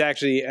 So he's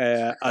actually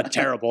a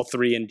terrible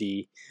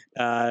 3-and-D.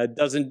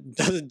 Doesn't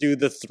do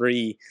the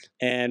 3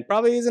 and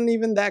probably isn't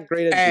even that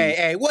great at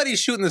Hey, what he's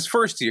shooting this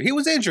first year? He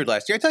was injured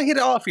last year. I tell you, he hit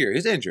it off year.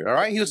 He's injured, all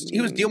right? He was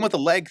dealing with the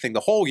leg thing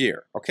the whole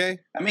year, okay?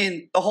 I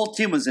mean, the whole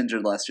team was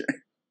injured last year.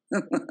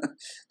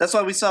 That's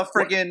why we saw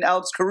friggin'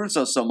 Alex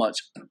Caruso so much.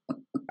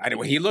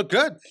 Anyway, he looked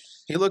good.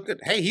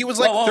 Hey, he was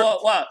like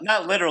whoa.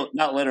 Not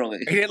literally.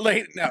 He didn't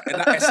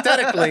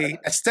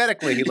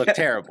aesthetically, he looked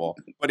terrible.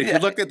 But if you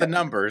looked at the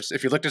numbers,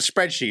 if you looked at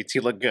spreadsheets, he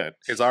looked good.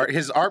 He was like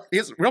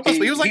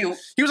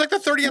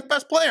the 30th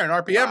best player in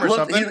RPM or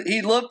something.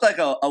 He looked like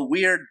a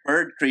weird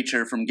bird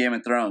creature from Game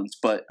of Thrones,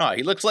 but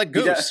he looks like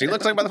Goose. He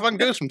looks like motherfucking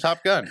Goose from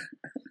Top Gun.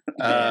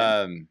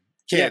 Kyle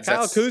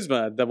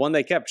Kuzma, the one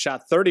they kept,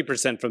 shot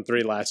 30% from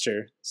 3 last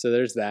year. So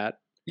there's that.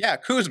 Yeah,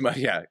 Kuzma.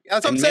 Yeah,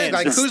 that's what I'm saying.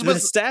 Like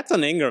Kuzma's the stats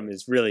on Ingram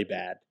is really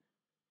bad.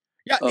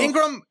 Yeah,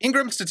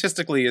 Ingram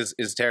statistically is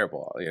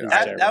terrible. You know?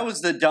 That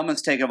was the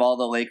dumbest take of all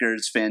the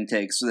Lakers fan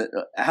takes.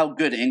 How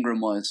good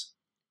Ingram was.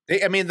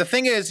 The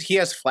thing is, he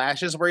has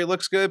flashes where he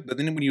looks good, but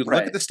then when you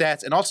look at the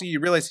stats, and also you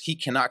realize he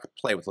cannot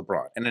play with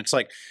LeBron. And it's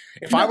like,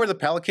 if I were the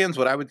Pelicans,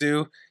 what I would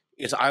do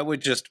is I would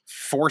just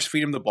force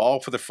feed him the ball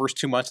for the first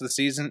 2 months of the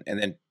season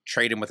and then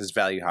trade him with his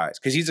value highs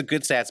because he's a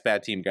good stats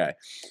bad team guy.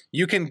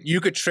 You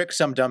could trick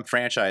some dumb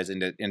franchise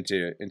into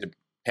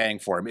paying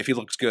for him if he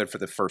looks good for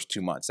the first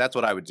 2 months. That's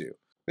what I would do.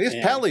 These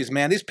Pellies,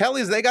 man,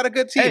 they got a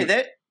good team.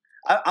 Hey,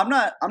 I'm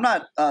not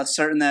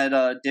certain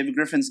that David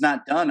Griffin's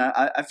not done.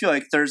 I feel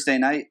like Thursday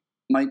night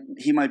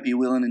he might be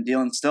wheeling and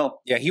dealing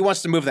still. Yeah, he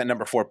wants to move that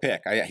number 4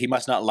 pick. He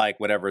must not like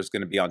whatever is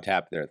going to be on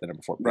tap there at the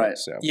number 4 pick. Right.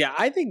 So yeah,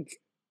 I think.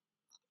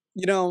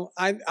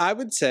 I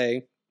would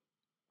say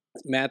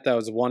Matt, that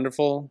was a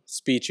wonderful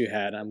speech you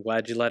had. I'm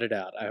glad you let it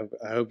out.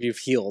 I hope you've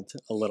healed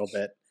a little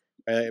bit,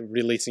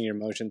 releasing your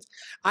emotions.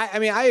 I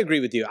mean, I agree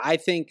with you. I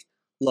think,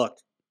 look,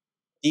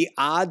 the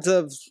odds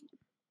of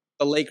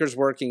the Lakers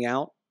working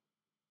out,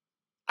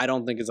 I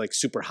don't think is like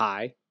super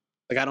high.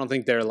 Like, I don't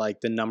think they're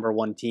like the number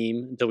one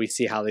team until we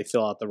see how they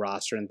fill out the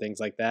roster and things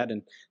like that.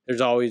 And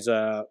there's always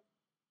a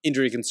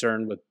injury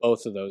concern with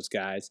both of those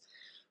guys.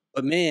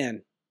 But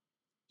man,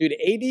 dude,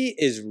 AD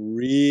is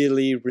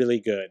really, really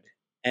good.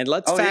 And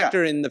let's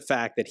factor in the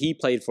fact that he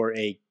played for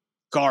a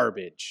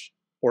garbage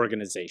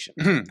organization.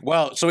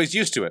 Well, so he's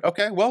used to it.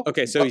 Okay, well.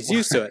 Okay, so he's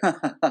used to it.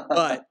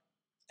 But,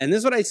 and this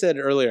is what I said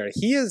earlier,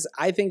 he is,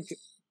 I think,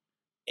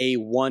 a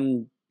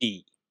 1B.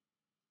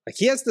 Like,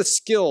 he has the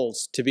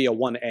skills to be a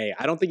 1A.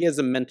 I don't think he has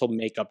the mental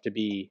makeup to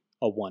be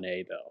a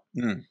 1A, though.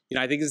 You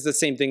know, I think it's the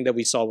same thing that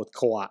we saw with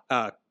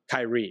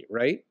Kyrie,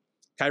 right?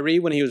 Kyrie,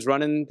 when he was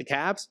running the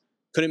Cavs,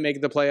 couldn't make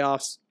the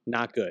playoffs,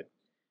 not good.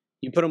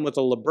 You put him with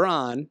a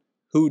LeBron,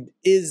 who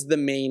is the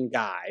main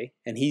guy,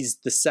 and he's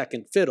the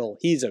second fiddle.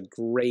 He's a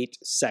great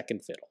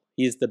second fiddle.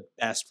 He's the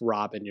best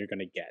Robin you're going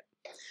to get.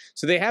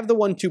 So they have the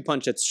 1-2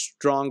 punch that's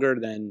stronger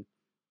than,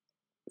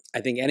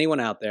 I think,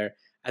 anyone out there.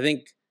 I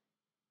think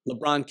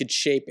LeBron could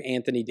shape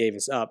Anthony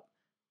Davis up.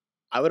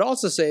 I would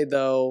also say,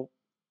 though,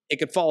 it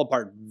could fall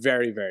apart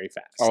very, very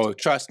fast. Oh,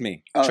 trust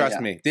me. Trust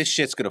me. This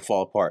shit's going to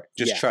fall apart.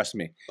 Just trust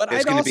me. But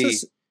there's going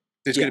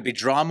to be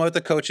drama with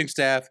the coaching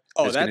staff.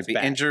 There's going to be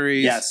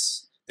injuries.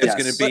 Yes. There's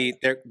going to be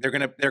they're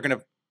going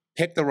to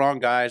pick the wrong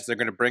guys. They're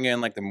going to bring in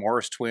like the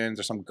Morris twins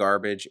or some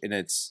garbage, and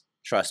it's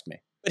trust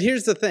me. But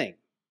here's the thing: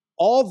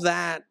 all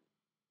that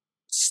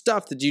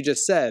stuff that you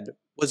just said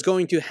was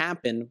going to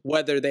happen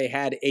whether they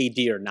had AD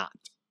or not.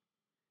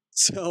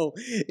 So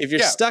if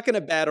you're stuck in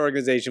a bad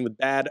organization with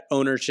bad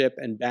ownership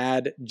and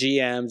bad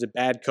GMs and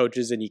bad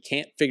coaches, and you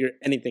can't figure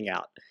anything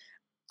out,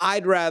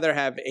 I'd rather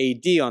have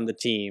AD on the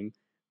team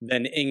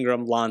than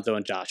Ingram, Lonzo,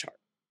 and Josh Hart.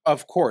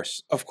 Of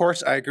course,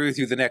 I agree with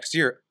you. The next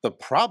year, the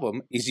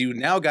problem is you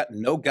now got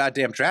no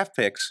goddamn draft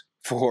picks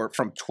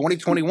from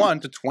 2021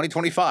 to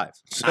 2025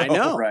 So, I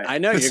know.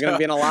 You're going to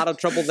be in a lot of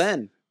trouble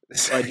then.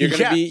 But you're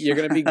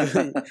going to be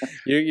good.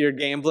 You're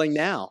gambling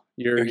now.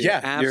 You're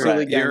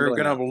absolutely gambling. You're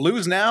going to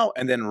lose now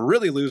and then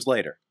really lose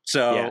later.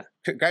 So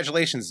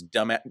congratulations,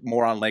 dumb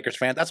moron Lakers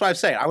fan. That's what I'm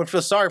saying. I would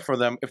feel sorry for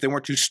them if they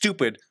weren't too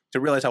stupid to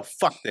realize how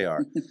fucked they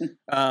are.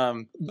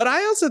 But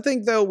I also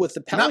think, though, with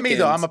the Pelicans, not me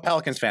though. I'm a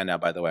Pelicans fan now.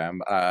 By the way, I'm.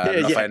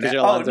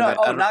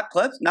 Not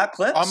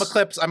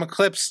Clips. I'm a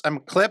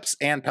Clips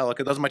and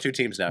Pelicans. Those are my two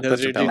teams now.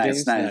 Those are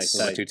nice. Those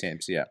are my two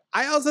teams. Yeah.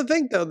 I also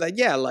think though that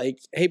like,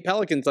 hey,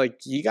 Pelicans, like,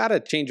 you got to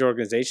change your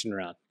organization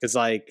around because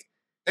like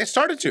they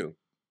started to.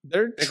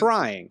 They're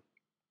trying.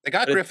 They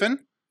got Griffin.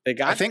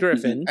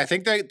 Griffin. I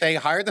think they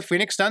hired the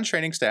Phoenix Suns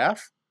training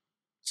staff.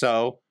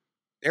 So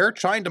they're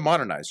trying to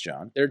modernize,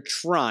 John. They're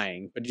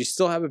trying, but you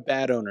still have a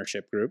bad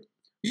ownership group.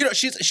 You know,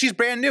 she's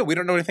brand new. We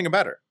don't know anything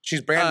about her.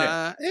 She's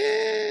brand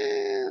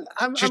new.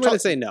 I'm going to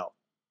say no.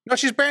 No,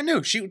 she's brand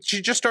new. She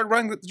just started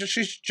running.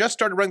 She's just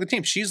started running the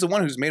team. She's the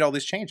one who's made all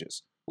these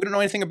changes. We don't know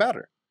anything about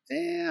her.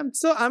 I'm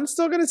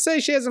still going to say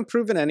she hasn't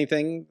proven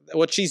anything.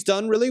 What she's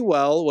done really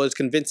well was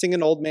convincing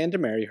an old man to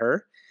marry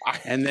her.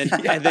 And then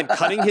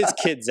cutting his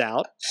kids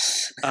out.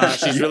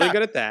 She's really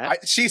good at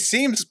that. She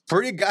seems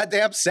pretty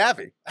goddamn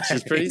savvy.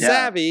 She's pretty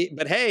savvy.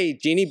 But hey,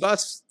 Jeannie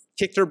Buss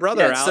kicked her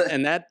brother out,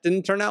 and that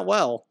didn't turn out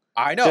well.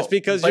 I know. Just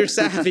because you're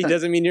savvy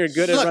doesn't mean you're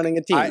good at running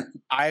a team.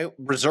 I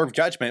reserve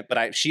judgment,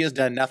 but she has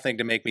done nothing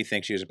to make me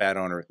think she was a bad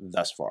owner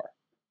thus far.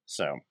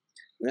 So.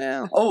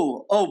 Yeah.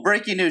 Oh!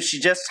 Breaking news! She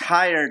just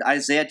hired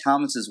Isaiah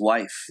Thomas's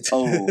wife.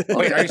 Oh,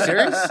 wait, are you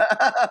serious?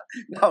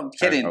 No, I'm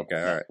kidding.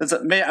 Okay, all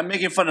right. I'm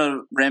making fun of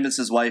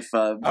Rambus's wife.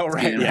 Right.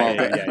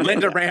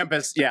 Linda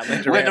Rambus. Yeah,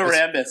 Linda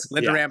Rambus.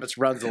 Linda Rambus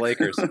runs the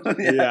Lakers.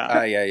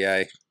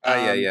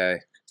 Yeah.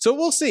 So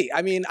we'll see.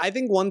 I mean, I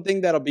think one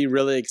thing that'll be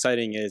really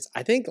exciting is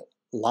I think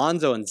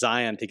Lonzo and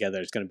Zion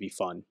together is going to be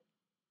fun.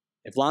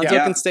 If Lonzo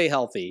can stay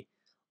healthy,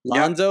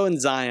 Lonzo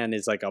and Zion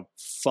is like a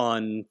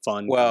fun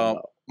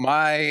combo.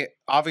 My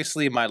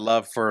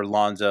love for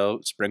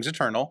Lonzo springs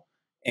eternal,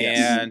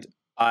 and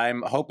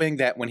I'm hoping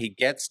that when he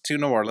gets to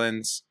New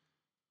Orleans,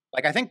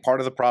 like I think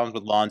part of the problems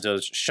with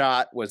Lonzo's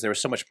shot was there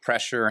was so much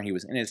pressure and he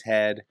was in his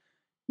head.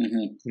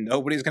 Mm-hmm.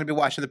 Nobody's going to be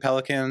watching the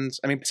Pelicans.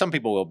 I mean, some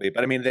people will be,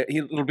 but I mean,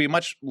 it'll be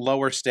much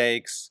lower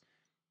stakes.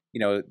 You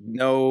know,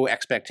 no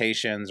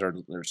expectations or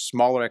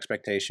smaller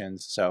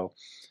expectations. So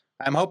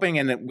I'm hoping,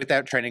 and with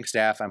that training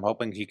staff, I'm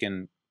hoping he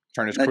can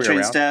turn his career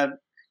around. Staff.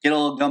 Get a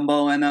little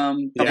gumbo in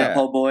them, couple of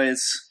po'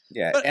 boys.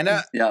 Yeah, and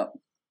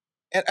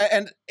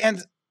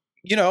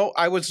you know,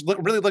 I was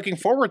really looking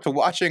forward to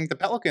watching the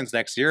Pelicans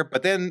next year,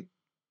 but then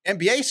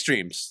NBA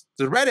streams,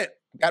 the Reddit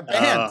got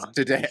banned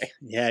today.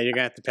 Yeah, you're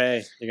gonna have to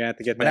pay. You're gonna have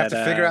to get. I'm gonna have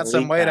to figure out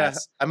some way to.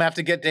 I'm gonna have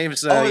to get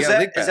Dave's. Is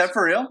that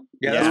for real?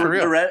 Yeah, that's for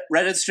real. The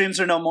Reddit streams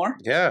are no more.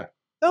 Yeah,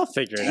 they'll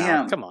figure it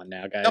out. Come on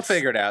now, guys. They'll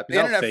figure it out. The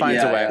internet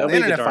finds a way. The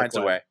internet finds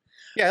a way.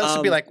 Yeah, this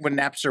would be like when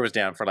Napster was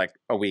down for like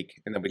a week,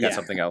 and then we got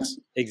something else.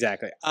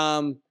 Exactly.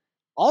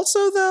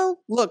 Also, though,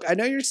 look, I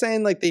know you're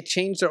saying like they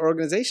changed their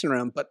organization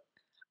around, but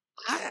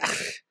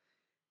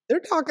they're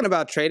talking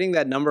about trading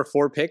that number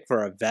 4 pick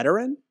for a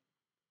veteran.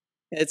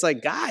 It's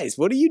like, guys,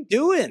 what are you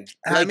doing?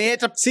 Like, I mean,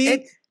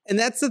 and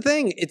that's the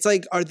thing. It's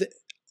like, are the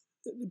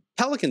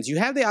Pelicans? You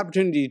have the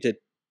opportunity to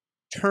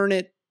turn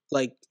it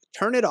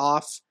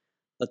off.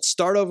 Let's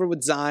start over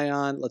with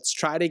Zion. Let's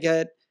try to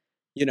get,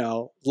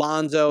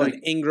 Lonzo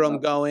and Ingram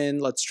going.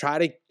 Let's try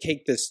to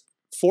take this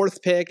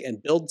 4th pick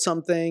and build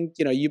something.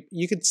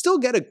 You could still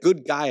get a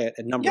good guy at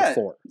number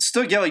 4.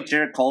 Still get like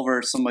Jared Culver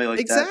or somebody like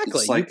that.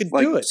 Exactly. Like, you could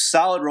do it.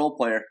 Solid role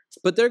player.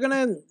 But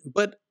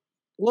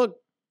look,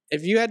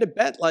 if you had to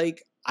bet,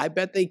 I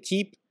bet they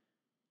keep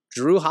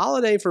Drew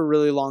Holiday for a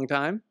really long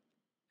time.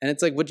 And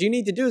it's like, what you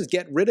need to do is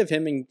get rid of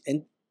him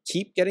and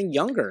keep getting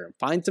younger,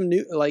 find some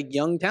new,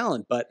 young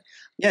talent. But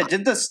yeah,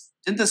 did the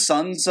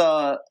Suns,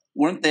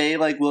 weren't they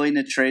willing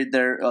to trade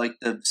their,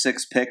 the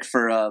 6th pick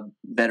for a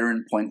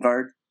veteran point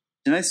guard?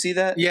 Did I see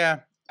that?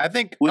 Yeah, I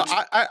think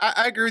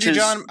I agree with you,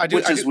 John.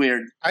 Which is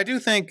weird. I do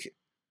think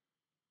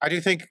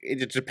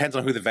it depends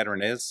on who the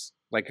veteran is.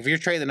 Like, if you're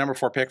trading the number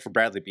 4 pick for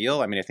Bradley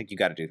Beal, I mean, I think you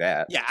got to do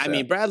that. Yeah, I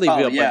mean, Bradley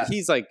Beal, but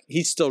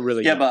he's still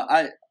really young.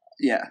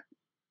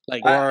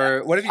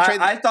 Or what if you trade?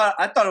 I thought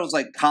it was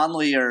like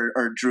Conley or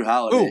Drew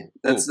Holiday.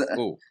 That's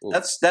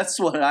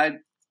what I.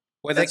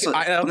 When they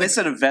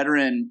said a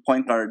veteran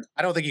point guard,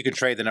 I don't think you could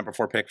trade the number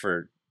 4 pick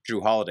for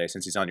Drew Holiday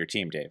since he's on your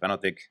team, Dave.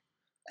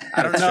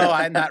 I don't know.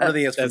 I'm not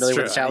really as familiar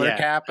with the salary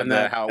cap and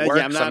how it works.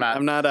 Yeah,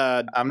 I'm not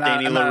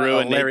Danny LaRue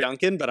and Nate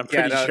Duncan, but I'm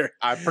pretty sure.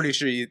 I'm pretty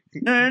sure you.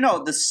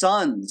 No. The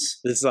Suns.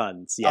 The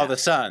Suns. Yeah. Oh, the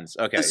Suns.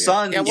 Okay. The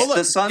Suns. Yeah, well, look,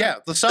 the Suns. Yeah,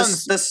 the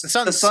Suns.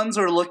 The Suns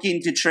are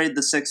looking to trade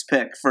the 6th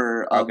pick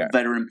for a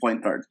veteran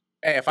point guard.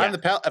 Hey, if I'm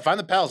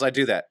the Pels, I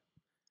do that.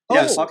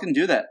 Yeah, fucking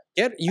do that.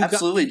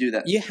 Absolutely do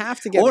that. You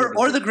have to get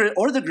or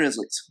the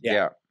Grizzlies.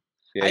 Yeah.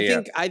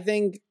 I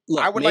think.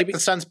 Look, I would like the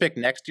Suns pick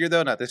next year,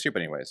 though, not this year.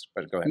 But anyways,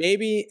 but go ahead.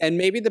 Maybe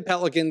the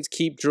Pelicans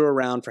keep Drew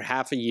around for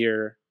half a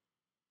year,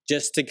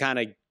 just to kind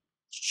of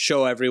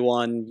show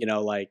everyone,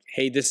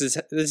 hey, this is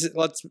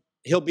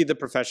he'll be the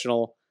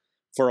professional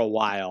for a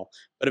while,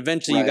 but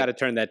eventually you got to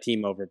turn that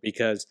team over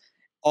because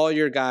all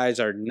your guys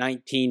are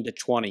 19 to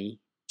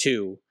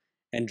 22,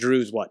 and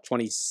Drew's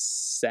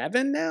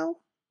 27 now.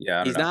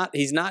 Yeah,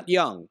 he's not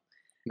young.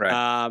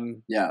 Right.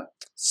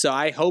 So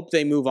I hope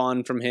they move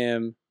on from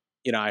him.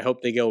 I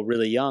hope they go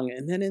really young,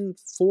 and then in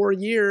 4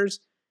 years,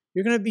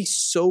 you're going to be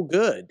so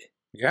good.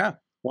 Yeah.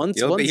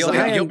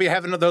 You'll be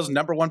having those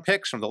number 1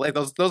 picks from the late.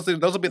 Those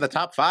will be the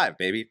top 5,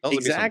 baby.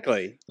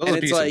 Exactly. Those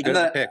will be some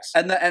good picks.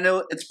 And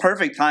it's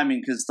perfect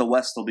timing because the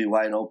West will be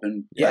wide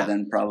open by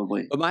then,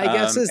 probably. But my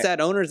guess is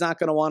that owner's not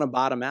going to want to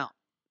bottom out.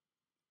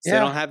 So they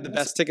don't have the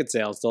best ticket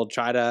sales. They'll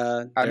try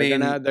to.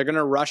 They're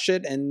gonna rush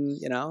it, and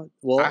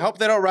I hope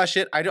they don't rush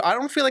it. I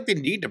don't feel like they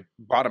need to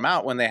bottom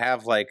out when they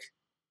have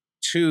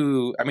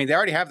 2. I mean, they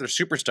already have their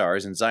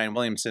superstars in Zion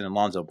Williamson and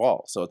Lonzo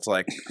Ball. So it's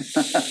like,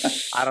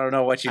 I don't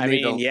know what you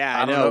need.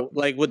 I know.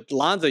 Like with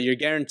Lonzo, you're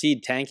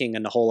guaranteed tanking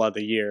in the whole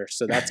other year.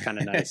 So that's kind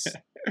of nice.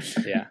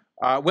 Yeah.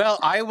 Well,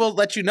 I will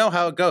let you know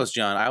how it goes,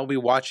 John. I will be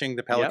watching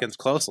the Pelicans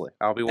closely.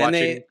 I'll be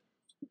watching.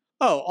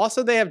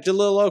 Also they have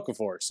Jahlil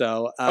Okafor.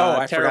 So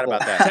I forgot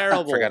about that.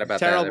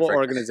 Terrible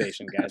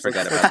organization, guys. I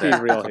forgot about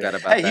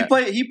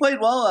that. He played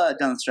well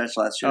down the stretch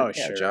last year. Oh,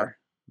 sure.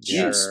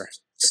 John. Sure.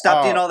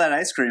 Stop eating all that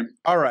ice cream.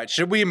 All right.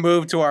 Should we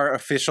move to our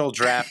official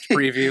draft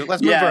preview?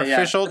 Let's move to our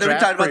official draft. We've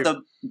been talking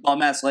about the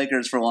bum-ass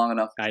Lakers for long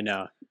enough. I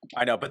know.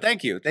 But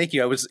thank you.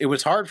 It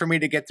was hard for me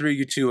to get through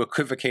you two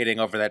equivocating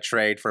over that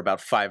trade for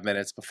about 5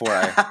 minutes before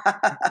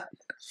I.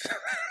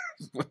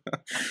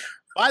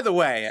 By the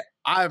way,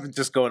 I'm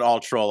just going all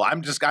troll. I'm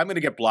going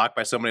to get blocked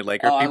by so many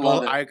Laker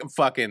people.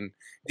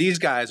 These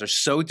guys are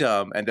so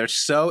dumb and they're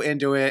so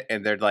into it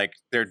and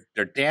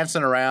they're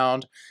dancing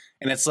around.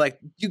 And it's like,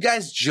 you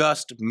guys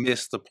just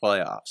missed the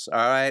playoffs, all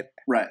right?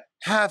 Right.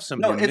 Have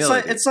some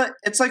humility. It's like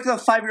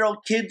the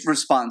 5-year-old kid's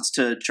response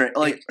to trade.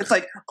 It's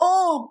like,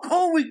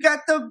 oh, we got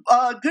the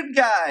good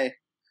guy.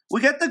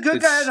 We got the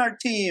good guy on our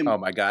team. Oh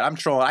my God, I'm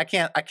trolling. I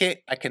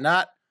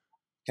cannot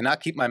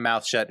keep my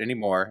mouth shut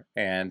anymore,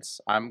 and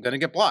I'm gonna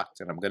get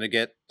blocked, and I'm gonna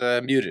get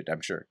muted.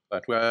 I'm sure,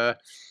 but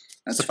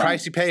that's the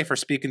price you pay for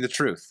speaking the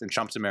truth in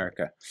Trump's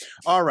America.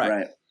 All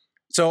right.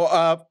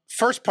 So,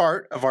 first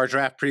part of our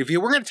draft preview,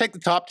 we're going to take the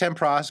top 10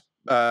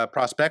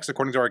 prospects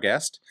according to our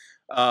guest,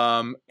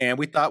 and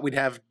we thought we'd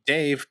have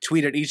Dave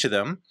tweet at each of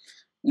them.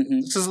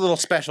 Mm-hmm. This is a little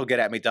special get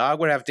at me, dog.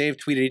 We're going to have Dave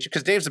tweet at each,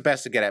 because Dave's the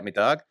best to get at me,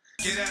 dog.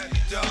 Get at me,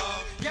 dog.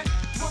 Get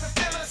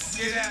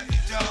at me,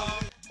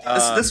 dog.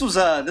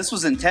 This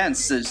was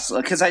intense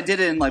because I did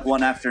it in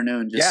one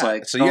afternoon. So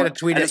you got to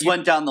tweet. I just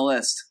went down the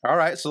list. All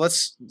right, so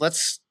let's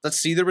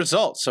see the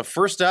results. So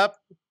first up,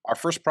 our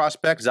first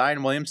prospect,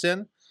 Zion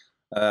Williamson.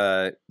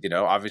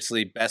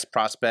 Obviously best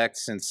prospect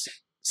since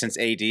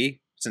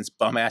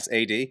bum ass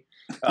AD.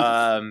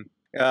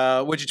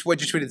 What'd you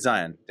tweet at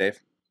Zion, Dave?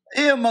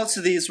 Yeah, most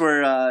of these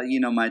were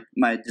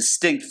my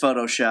distinct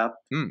Photoshop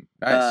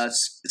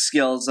nice.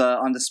 skills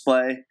on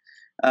display.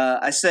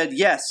 I said,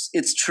 yes,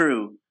 it's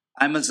true.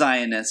 I'm a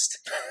Zionist.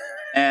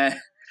 And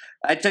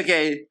I took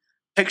a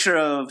picture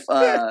of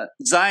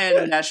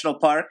Zion National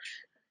Park,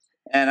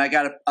 and I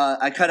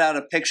cut out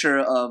a picture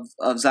of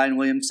Zion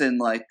Williamson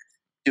like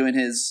doing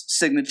his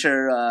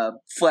signature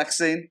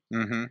flexing,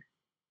 Mm-hmm.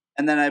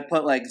 and then I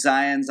put like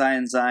Zion,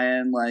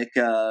 like,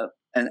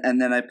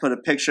 and then I put a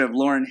picture of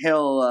Lauryn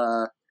Hill,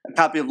 a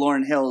copy of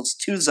Lauryn Hill's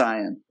To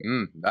Zion.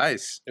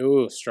 Nice.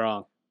 Ooh,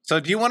 strong. So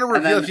do you want to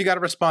reveal if you got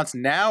a response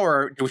now,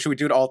 or should we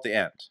do it all at the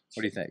end?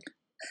 What do you think?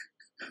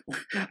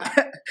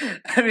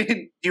 I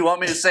mean, do you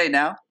want me to say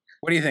now?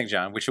 What do you think,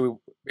 John? Should we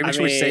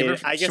Should we save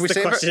it? I guess should we the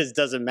save question is,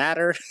 does it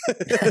matter?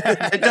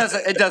 It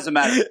doesn't. It doesn't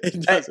matter.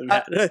 It doesn't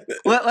matter.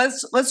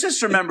 Let's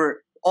just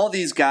remember, all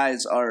these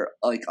guys are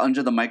like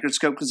under the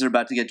microscope because they're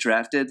about to get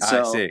drafted.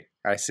 So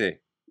I see.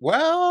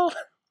 Well,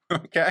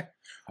 okay.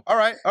 All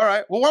right.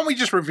 Well, why don't we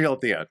just reveal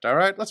at the end? All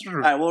right. All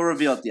right, we'll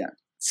reveal at the end.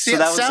 See, So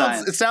that was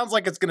Zion. it sounds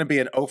like it's going to be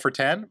an 0 for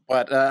 10,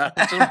 but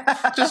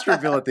just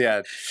reveal at the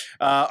end.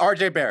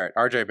 RJ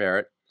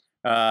Barrett,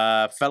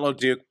 fellow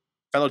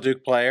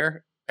Duke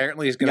player.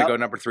 Apparently, he's going to go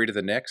number 3 to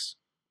the Knicks.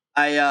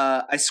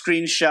 I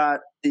screenshot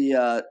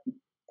the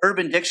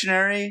Urban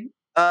Dictionary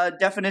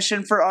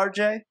definition for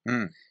RJ,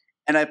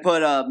 and I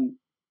put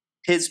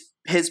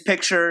his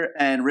picture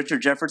and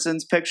Richard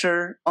Jefferson's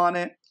picture on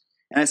it,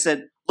 and I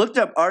said, looked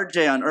up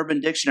RJ on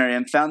Urban Dictionary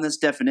and found this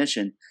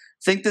definition.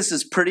 Think this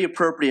is pretty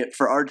appropriate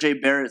for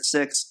RJ Barrett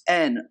 6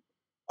 and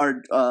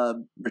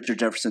Richard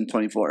Jefferson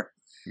 24.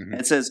 Mm-hmm.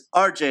 It says,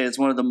 RJ is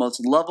one of the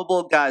most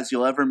lovable guys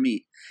you'll ever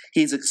meet.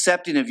 He's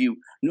accepting of you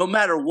no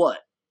matter what.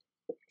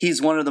 He's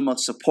one of the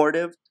most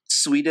supportive,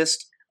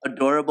 sweetest,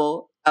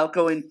 adorable,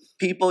 outgoing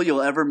people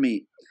you'll ever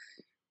meet.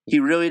 He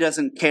really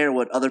doesn't care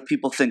what other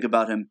people think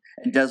about him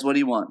and does what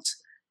he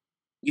wants.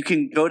 You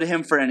can go to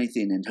him for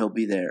anything and he'll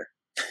be there.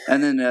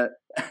 And then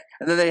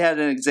they had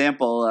an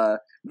example.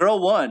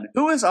 Girl 1,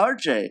 who is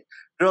RJ?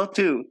 Girl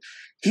 2,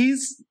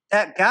 he's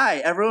that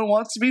guy everyone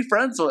wants to be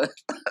friends with.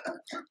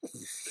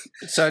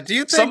 So do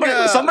you think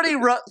somebody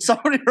wrote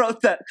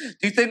that?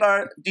 Do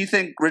you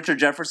think Richard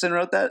Jefferson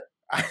wrote that?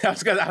 I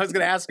was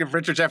gonna ask if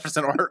Richard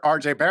Jefferson or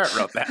RJ Barrett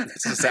wrote that.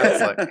 This is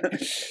sounds like.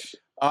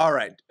 All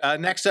right.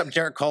 Next up,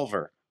 Jarrett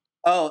Culver.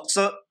 Oh,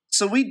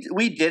 so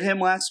we did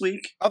him last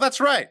week. Oh, that's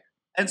right.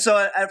 And so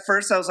at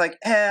first I was like,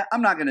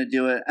 I'm not gonna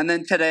do it. And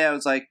then today I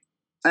was like,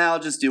 I'll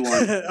just do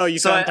one. Oh, you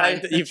found time?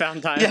 You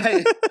found time?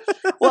 Yeah.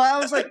 Well, I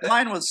was like,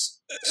 mine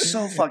was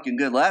so fucking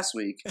good last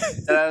week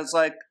that I was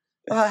like,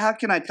 how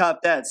can I top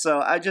that? So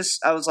I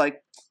was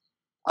like,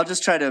 I'll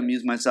just try to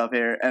amuse myself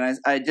here. And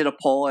I did a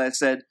poll. I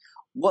said,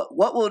 what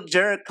will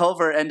Jarrett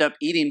Culver end up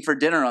eating for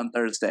dinner on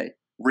Thursday?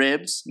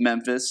 Ribs,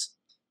 Memphis.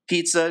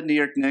 Pizza, New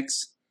York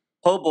Knicks.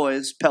 Po'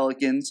 boys,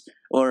 Pelicans.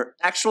 Or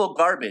actual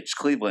garbage,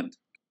 Cleveland.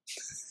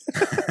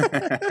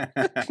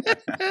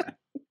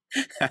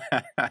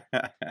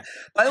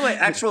 By the way,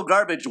 actual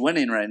garbage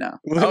winning right now.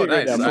 Oh,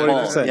 nice.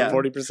 40%. Yeah.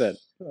 40%.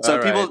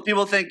 So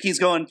people think he's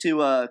going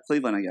to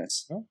Cleveland, I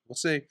guess. Well, we'll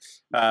see.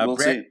 We'll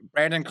see.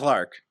 Brandon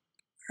Clark.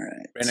 All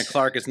right. Brandon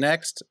Clark is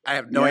next. I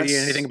have no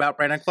idea anything about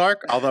Brandon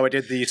Clark, although I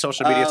did the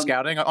social media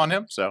scouting on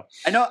him. So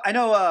I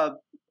know.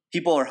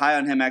 People are high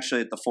on him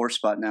actually at the 4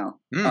 spot now.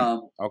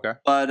 Okay.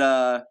 But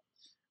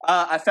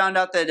I found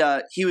out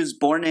that he was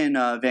born in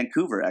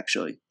Vancouver.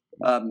 Actually,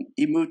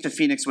 he moved to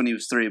Phoenix when he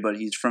was 3, but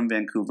he's from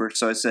Vancouver.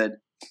 So I said,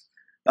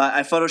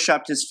 I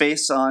photoshopped his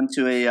face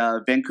onto a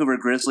Vancouver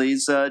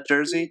Grizzlies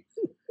jersey.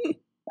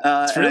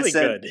 It's really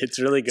good. It's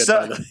really good.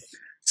 By the way.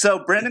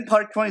 So Brandon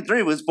Clark,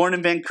 23, was born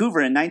in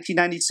Vancouver in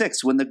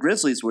 1996 when the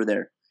Grizzlies were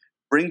there.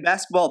 Bring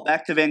basketball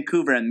back to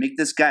Vancouver and make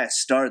this guy a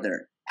star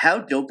there. How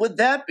dope would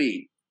that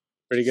be?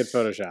 Pretty good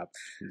Photoshop.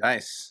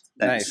 Nice.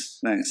 Nice.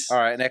 All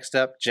right, next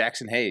up,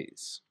 Jackson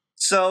Hayes.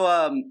 So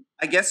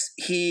I guess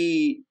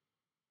he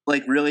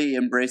like really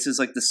embraces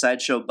like the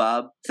Sideshow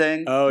Bob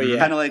thing. Oh yeah.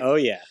 Kind of like. Oh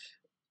yeah.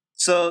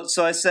 So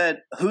I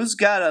said, who's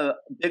got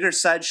bigger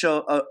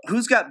Sideshow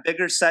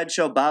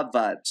Bob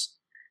vibes?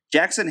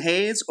 Jackson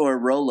Hayes or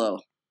Rolo?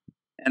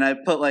 And I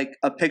put like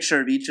a picture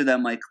of each of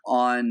them like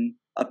on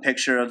a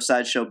picture of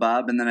Sideshow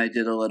Bob, and then I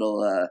did a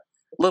little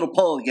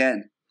poll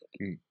again.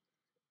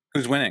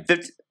 Who's winning?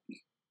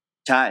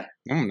 Tie.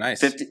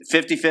 Nice.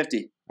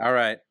 50-50. All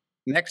right.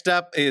 Next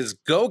up is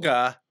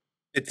Goga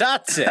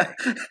Itatse.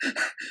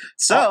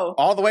 So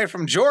all the way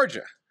from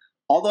Georgia.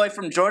 All the way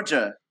from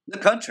Georgia, the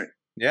country.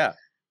 Yeah.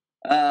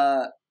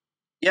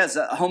 Yes,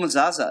 home of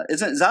Zaza.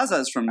 Isn't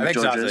Zaza's from I think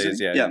Georgia? Zaza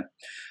is,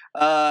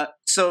 yeah.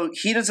 So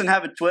he doesn't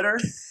have a Twitter,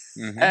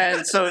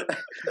 and so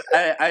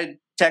I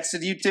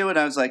texted you two, and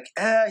I was like,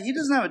 he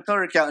doesn't have a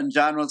Twitter account, and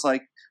John was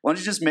like, why don't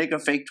you just make a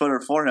fake Twitter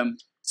for him?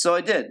 So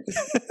I did.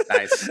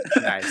 Nice.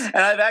 And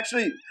I've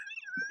actually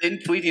been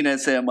tweeting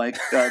at him like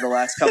the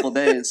last couple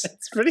days.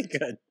 It's pretty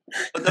good.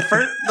 But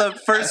the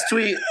first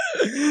tweet,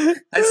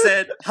 I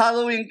said,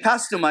 Halloween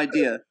costume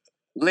idea.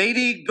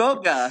 Lady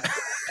Goga.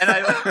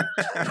 And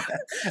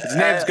his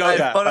name's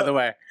Goga, by the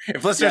way.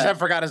 If listeners have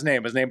forgot his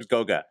name is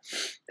Goga.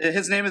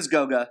 His name is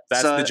Goga.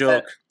 That's the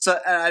joke.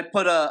 I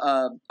put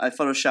I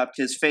photoshopped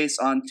his face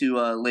onto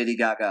Lady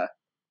Gaga.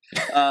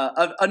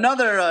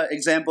 Another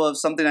example of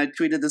something I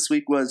tweeted this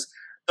week was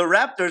the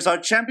Raptors are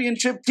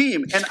championship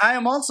team, and I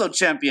am also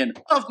champion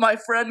of my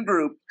friend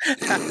group.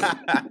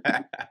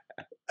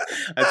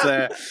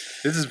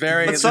 This is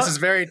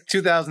very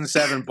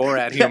 2007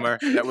 Borat humor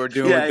that we're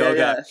doing with Goga.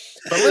 Yeah.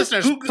 But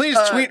listeners,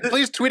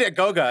 please tweet at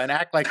Goga and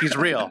act like he's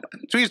real.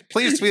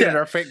 Please tweet at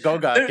our fake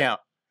Goga account.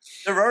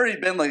 There have already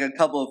been like a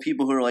couple of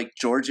people who are like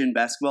Georgian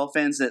basketball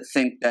fans that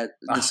think that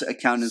this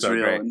account is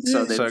real, and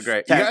so they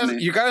great. tagged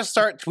me. You guys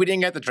start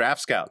tweeting at the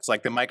draft scouts,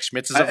 like the Mike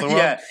Schmitzes of the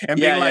world, and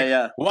being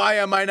like, "Why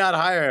am I not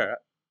higher?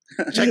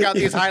 Check out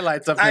these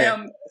highlights of me."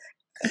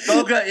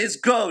 Goga is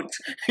GOAT.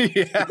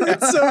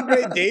 It's so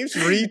great. Dave's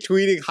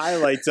retweeting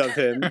highlights of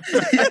him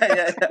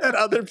that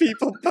other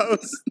people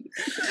post.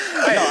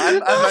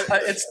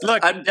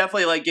 I'm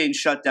definitely like getting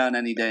shut down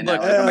any day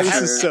now.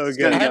 This is so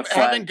good.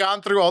 Having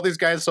gone through all these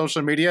guys'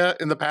 social media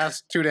in the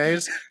past 2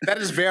 days, that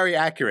is very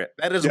accurate.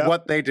 That is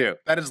what they do.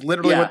 That is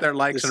literally what their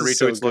likes and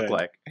retweets look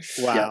like.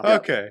 Wow.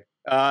 Okay.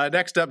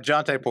 Next up,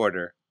 Jonte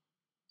Porter.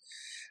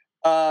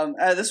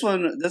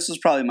 This is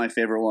probably my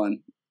favorite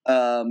one.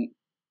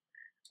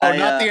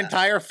 Not the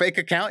entire fake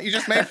account you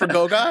just made for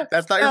Goga?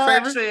 That's not your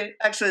favorite?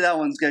 Actually, that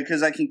one's good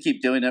because I can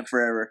keep doing it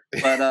forever.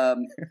 But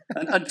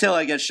until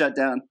I get shut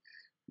down.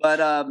 But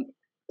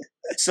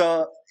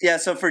so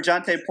for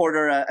Jonte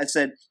Porter, I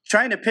said,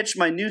 trying to pitch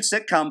my new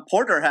sitcom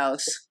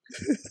Porterhouse.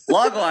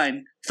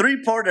 Logline: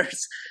 3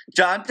 Porters,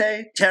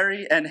 Jonte,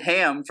 Terry, and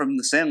Ham from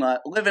The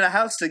Sandlot live in a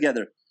house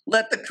together.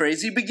 Let the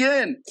crazy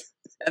begin.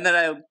 And then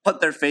I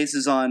put their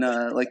faces on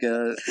like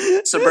a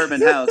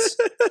suburban house.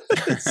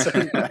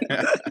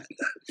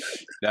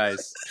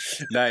 Nice.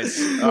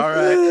 All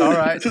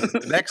right.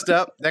 Next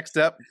up,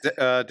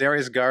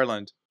 Darius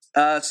Garland.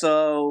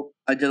 So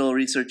I did a little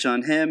research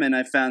on him, and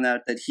I found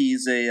out that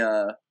he's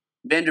a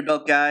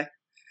Vanderbilt guy.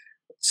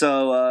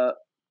 So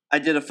I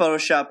did a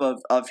Photoshop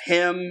of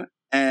him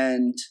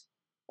and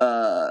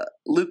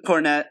Luke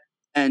Cornett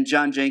and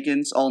John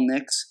Jenkins, all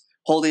Knicks,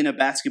 holding a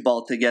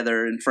basketball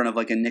together in front of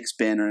like a Knicks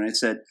banner. And I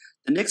said,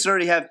 the Knicks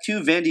already have 2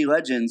 Vandy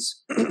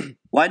legends.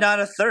 Why not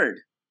a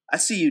third? I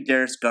see you,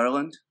 Darius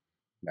Garland.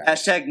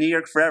 Nice. # New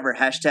York Forever. #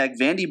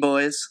 Vandy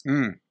Boys.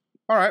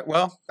 All right.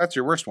 Well, that's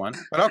your worst one,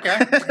 but okay.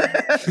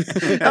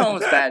 That one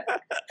was bad.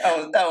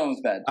 That one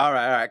was bad. All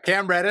right.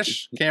 Cam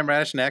Reddish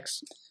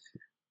next.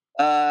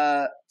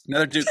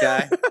 Another Duke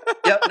guy.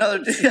 Yep, another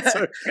Duke.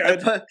 So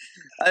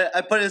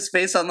I put his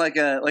face on like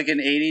an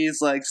 80s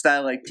like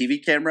style like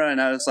TV camera,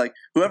 and I was like,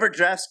 whoever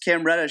drafts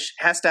Cam Reddish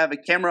has to have a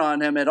camera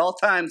on him at all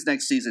times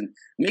next season.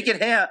 Make it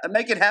happen.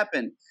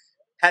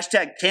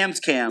 #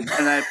 Cam's Cam,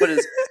 and I put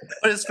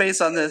his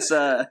face on this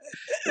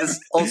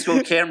old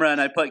school camera,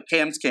 and I put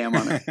Cam's Cam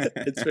on it.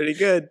 It's pretty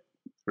good.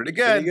 Pretty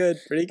good.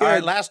 All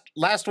right,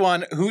 last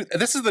one.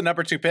 This is the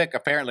number 2 pick,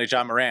 apparently,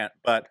 John Morant.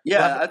 But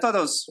I thought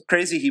that was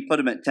crazy. He put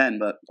him at 10,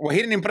 but he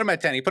didn't even put him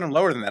at 10. He put him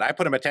lower than that. I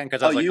put him at 10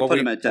 because I was like,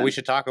 we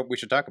should talk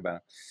about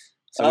him.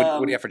 So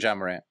what do you have for John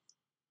Morant?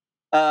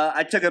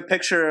 I took a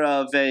picture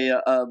of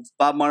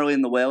Bob Marley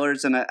and the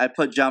Wailers, and I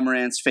put John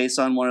Morant's face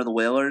on one of the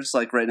Wailers,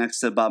 like right next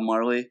to Bob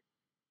Marley,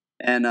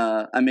 and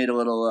I made a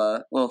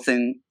little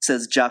thing that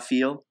says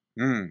Jaffiel.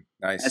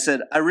 Nice. I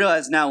said, I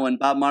realize now when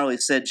Bob Marley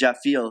said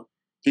Jaffiel,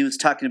 he was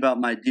talking about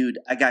my dude.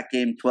 I got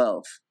game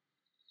 12.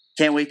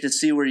 Can't wait to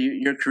see where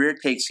your career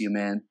takes you,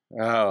 man.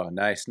 Oh,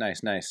 nice.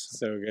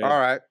 So good. All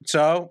right.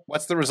 So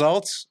what's the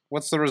results?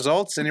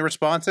 Any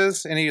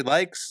responses? Any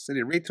likes?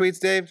 Any retweets,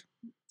 Dave?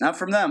 Not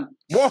from them.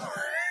 Whoa.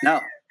 No.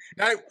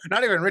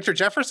 Not even Richard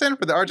Jefferson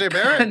for the RJ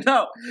Barrett?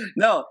 No.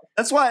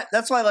 That's why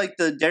like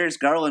the Darius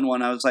Garland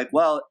one, I was like,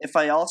 well, if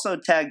I also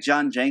tag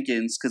John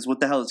Jenkins, because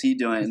what the hell is he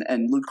doing?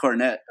 And Luke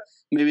Cornett,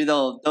 maybe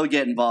they'll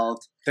get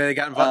involved. They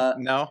got involved?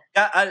 No?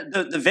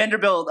 The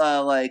Vanderbilt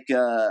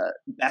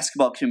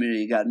basketball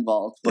community got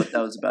involved, but that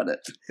was about it.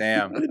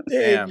 Damn.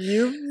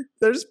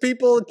 There's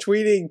people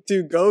tweeting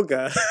to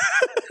Goga.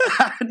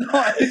 I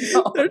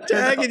know. They're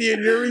tagging you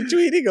and you're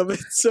retweeting them.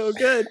 It's so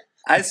good.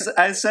 I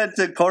said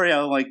to Corey,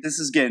 I'm like, this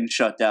is getting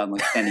shut down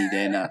like any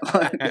day now.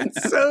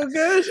 It's so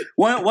good.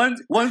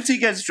 Once he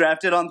gets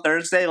drafted on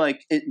Thursday,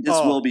 like this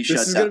will be shut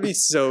down. This is going to be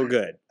so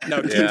good.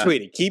 No, keep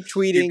tweeting. Keep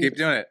tweeting. Keep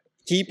doing it.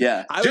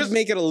 I would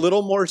make it a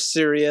little more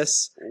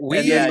serious,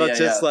 and then let's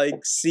just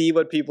like see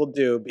what people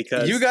do,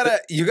 because you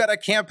gotta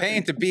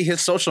campaign to be his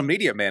social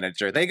media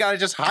manager. They gotta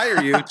just hire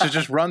you to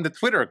just run the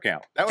Twitter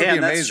account. That would be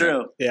amazing. That's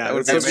true. Yeah, that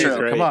would be amazing.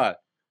 True. Come on.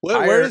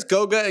 Where is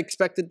Goga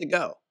expected to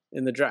go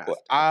in the draft?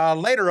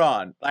 Later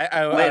on.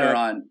 Later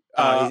on.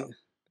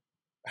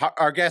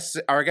 Our guest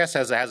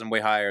has him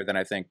way higher than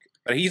I think.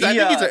 But I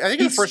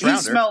think he's a first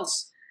rounder.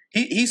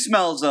 He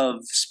smells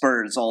of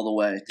Spurs all the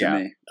way to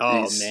me.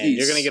 Oh man,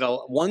 you're gonna get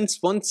once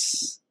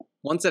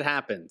it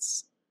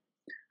happens.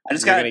 I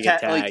just got #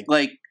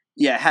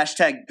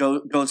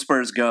 go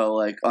Spurs go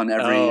like on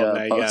every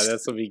post. Yeah,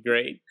 this will be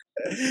great.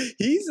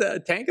 He's a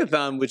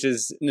Tankathon, which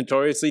is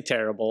notoriously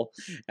terrible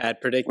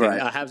at predicting.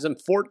 Has him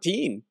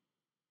 14.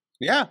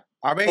 Yeah,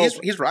 I mean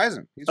he's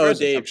rising.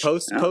 Dave,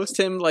 post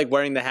him like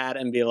wearing the hat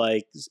and be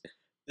like,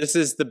 This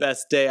is the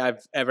best day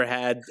I've ever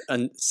had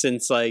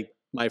since like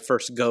my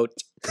first goat.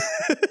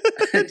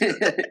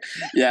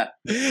 Yeah.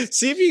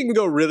 See if you can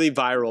go really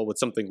viral with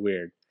something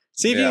weird.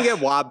 See if you can get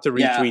Wob to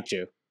retweet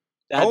you.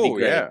 That'd be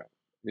great.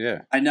 Yeah.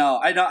 I know.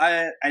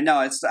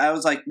 I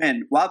was like,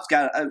 man, Wob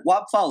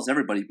follows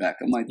everybody back.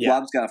 I'm like,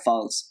 Wob's got to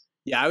follow us.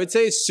 Yeah, I would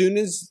say as soon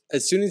as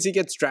he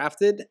gets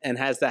drafted and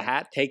has the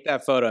hat, take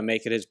that photo and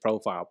make it his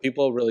profile.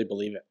 People really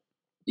believe it.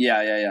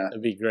 Yeah.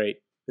 It'd be great.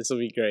 This will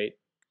be great.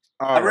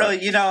 I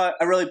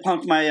really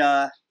pumped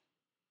my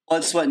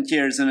blood, sweat, and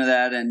tears into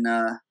that, and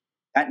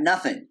got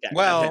nothing.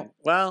 Yeah,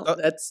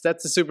 that's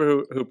the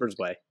Super Hoopers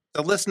way.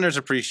 The listeners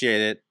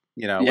appreciate it.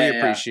 We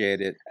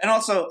appreciate it. And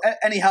also,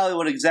 any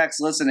Hollywood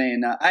execs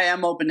listening, I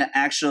am open to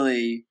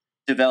actually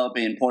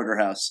developing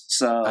Porterhouse.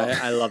 So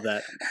I love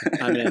that.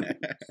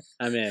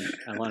 I'm in.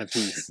 I want a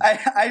piece.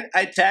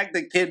 I tagged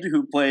the kid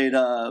who played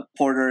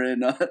Porter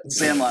in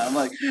Sandlot. I'm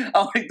like,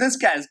 this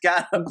guy's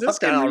got to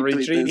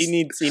retreat.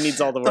 He needs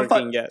all the work he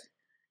can get.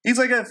 He's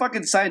like a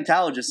fucking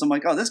Scientologist. I'm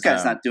like, this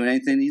guy's not doing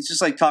anything. He's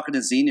just like talking to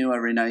Xenu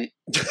every night.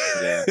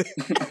 Yeah.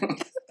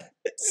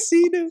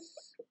 Xenu.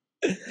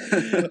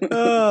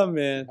 Oh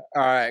man!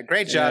 All right,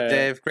 great job,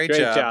 Dave. Great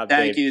job.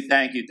 Thank Dave.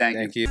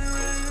 you.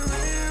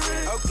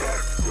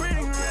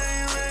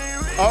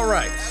 All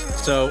right,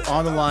 so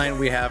on the line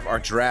we have our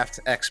draft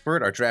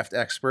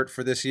expert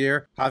for this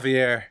year,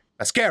 Javier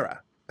Pesquera.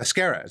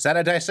 Is that,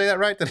 did I say that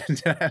right?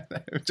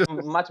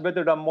 Much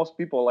better than most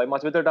people. Like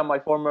much better than my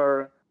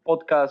former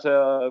podcast,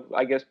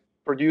 I guess,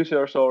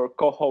 producers or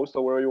co-hosts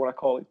or whatever you want to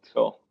call it.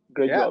 So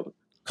great job.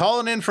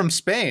 Calling in from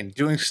Spain,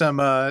 doing some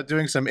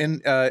in-person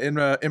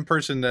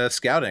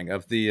scouting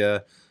of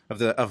the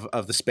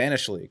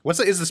Spanish league.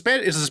 Is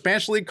the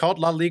Spanish league called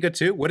La Liga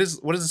too? What is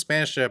the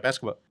Spanish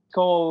basketball? It's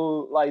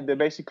called like the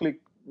basically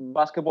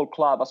basketball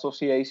club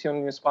association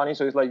in Spanish.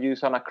 So it's like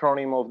use an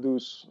acronym of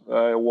those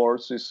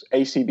words. Is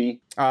ACB.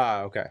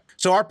 Ah, okay.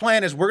 So our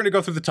plan is we're going to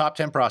go through the top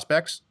 10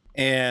 prospects,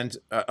 and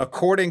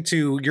according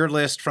to your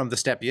list from the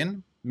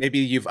Stepien, maybe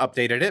you've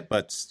updated it,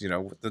 but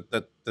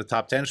the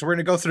top 10. So we're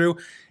going to go through,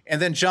 and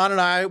then John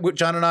and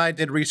I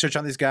did research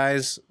on these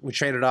guys. We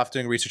traded off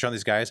doing research on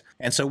these guys,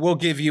 and so we'll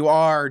give you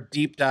our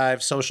deep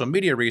dive social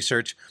media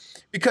research,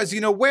 because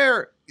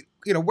where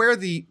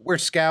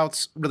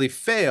scouts really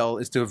fail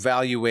is to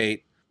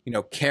evaluate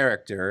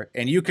character,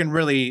 and you can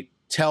really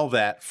tell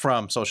that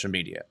from social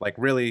media. Like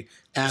really,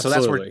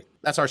 absolutely. So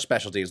that's our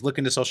specialty, is look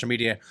into social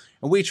media,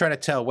 and we try to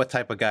tell what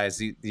type of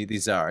guys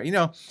these are.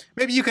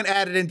 Maybe you can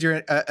add it into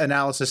your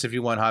analysis if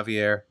you want,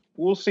 Javier.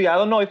 We'll see. I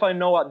don't know if I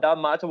know that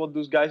much about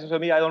those guys. I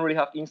don't really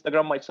have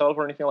Instagram myself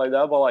or anything like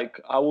that, but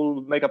like I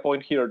will make a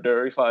point here or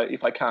there if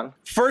I can.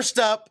 First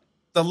up,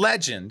 the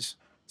legend,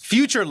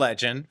 future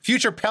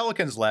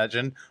Pelicans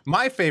legend,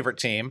 my favorite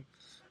team,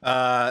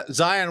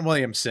 Zion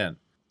Williamson.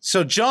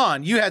 So,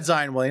 John, you had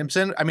Zion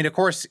Williamson. I mean, of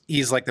course,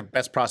 he's like the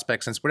best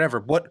prospect since whatever.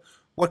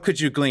 What could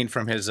you glean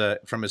from his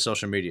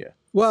social media?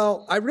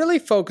 Well, I really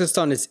focused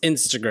on his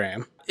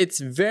Instagram. It's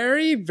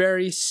very,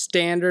 very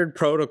standard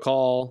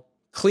protocol,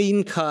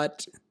 clean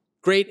cut,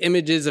 great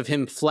images of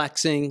him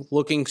flexing,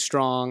 looking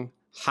strong,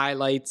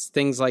 highlights,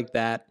 things like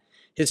that.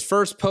 His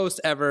first post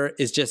ever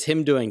is just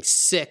him doing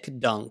sick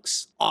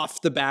dunks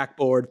off the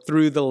backboard,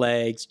 through the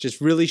legs,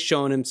 just really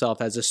showing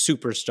himself as a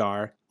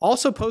superstar.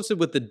 Also posted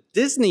with the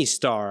Disney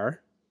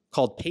star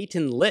called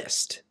Peyton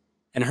List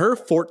and her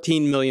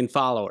 14 million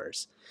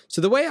followers.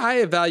 So the way I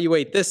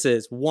evaluate this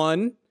is,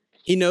 one,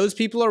 he knows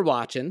people are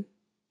watching,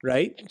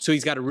 right? So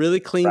he's got a really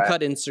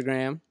clean-cut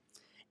Instagram.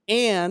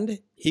 And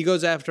he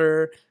goes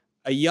after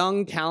a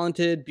young,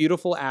 talented,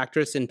 beautiful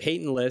actress in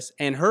Peyton List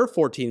and her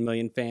 14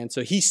 million fans.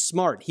 So he's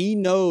smart. He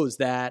knows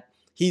that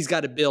he's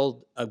got to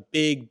build a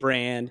big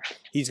brand.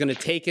 He's going to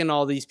take in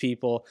all these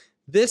people.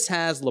 This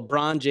has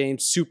LeBron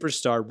James,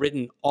 superstar,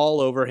 written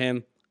all over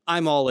him.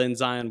 I'm all in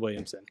Zion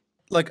Williamson.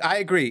 Look, I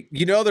agree.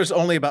 There's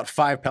only about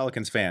 5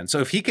 Pelicans fans. So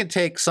if he can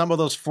take some of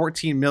those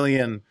 14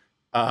 million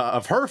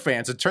of her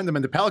fans and turn them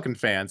into Pelican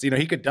fans,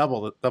 he could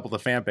double the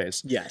fan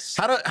base. Yes.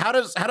 How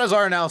does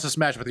our analysis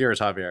match with yours,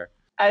 Javier?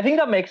 I think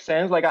that makes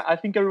sense. Like, I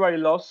think everybody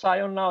loves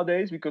Zion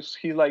nowadays because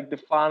he's like the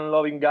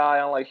fun-loving guy,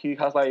 and like he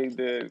has like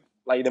the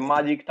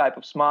magic type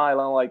of smile,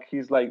 and like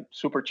he's like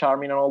super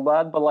charming and all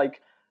that. But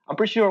like, I'm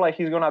pretty sure like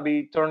he's gonna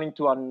be turning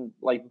to an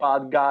like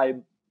bad guy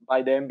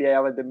by the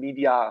NBA and the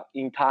media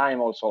in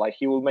time. Also, like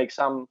he will make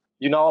some,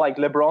 like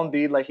LeBron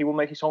did. Like he will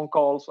make his own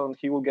calls, and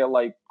he will get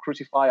like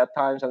crucified at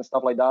times and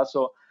stuff like that.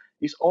 So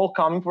it's all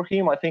coming for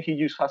him. I think he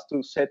just has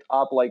to set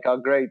up like a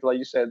great, like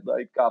you said,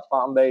 like a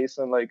fan base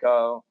and like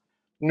a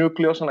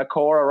nucleus and a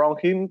core around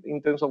him in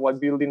terms of like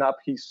building up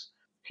his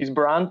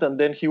brand, and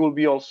then he will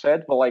be all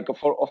set. But like,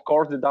 of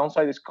course, the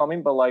downside is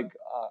coming. But like,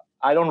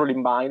 I don't really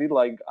mind it.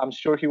 Like, I'm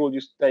sure he will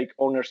just take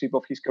ownership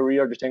of his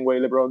career the same way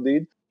LeBron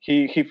did.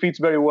 He fits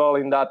very well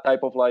in that type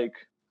of like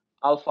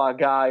alpha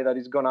guy that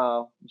is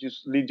gonna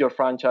just lead your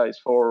franchise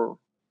for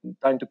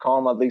time to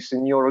come, at least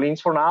in New Orleans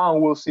for now,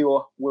 and we'll see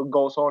what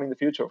goes on in the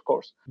future, of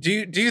course. Do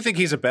you think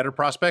he's a better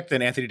prospect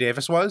than Anthony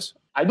Davis was?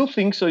 I do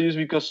think so, just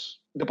because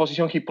the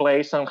position he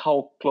plays and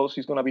how close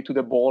he's going to be to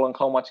the ball and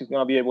how much he's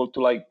going to be able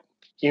to like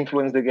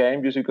influence the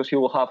game, just because he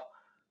will have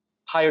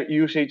higher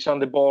usage on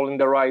the ball in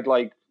the right.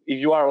 Like if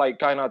you are like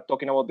kind of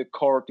talking about the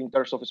court in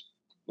terms of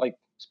like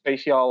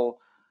spatial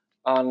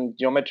and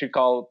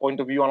geometrical point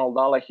of view and all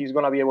that, like he's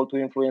going to be able to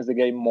influence the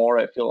game more,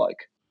 I feel like.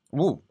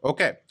 Ooh,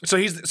 okay.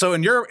 So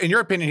in your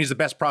opinion, he's the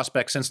best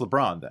prospect since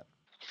LeBron then?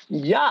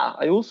 Yeah,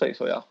 I will say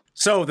so, yeah.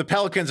 So the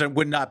Pelicans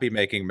would not be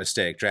making a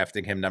mistake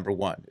drafting him number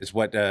one, is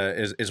what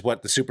the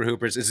Super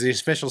Hoopers is the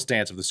official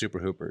stance of the Super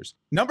Hoopers.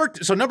 Number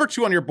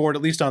two on your board,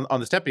 at least on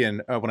the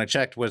Stepien, when I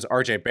checked, was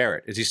RJ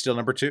Barrett. Is he still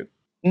number two?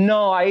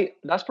 No,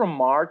 that's from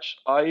March.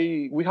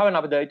 We haven't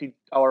updated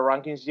our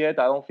rankings yet.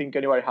 I don't think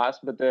anybody has,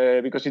 but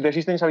because the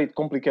system is a bit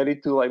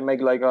complicated to like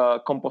make like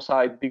a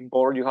composite big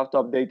board, you have to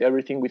update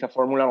everything with a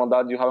formula and all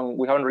that.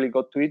 We haven't really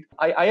got to it.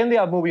 I ended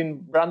up moving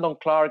Brandon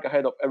Clark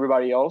ahead of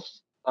everybody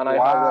else, and I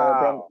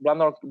have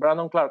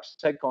Brandon Clark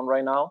second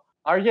right now.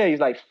 RJ is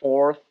like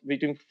fourth.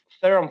 Between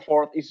third and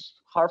fourth, it's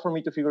hard for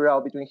me to figure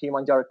out between him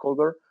and Jared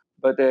Culver.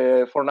 But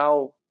for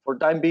now, for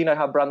time being, I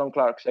have Brandon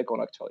Clark second,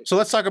 actually. So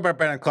let's talk about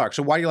Brandon Clark.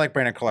 So why do you like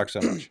Brandon Clark so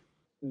much?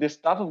 The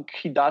stuff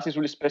he does is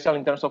really special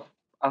in terms of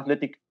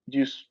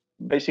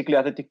basically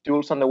athletic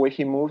tools and the way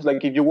he moves.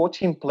 Like if you watch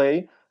him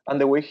play and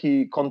the way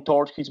he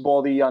contorts his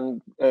body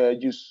and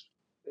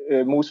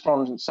moves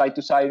from side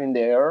to side in the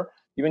air,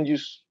 even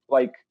just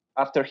like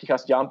after he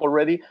has jumped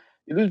already,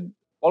 it is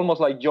almost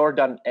like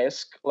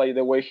Jordan-esque, like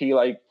the way he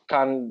like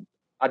can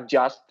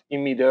adjust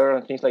in midair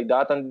and things like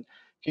that. And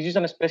he's just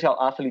a special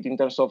athlete in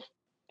terms of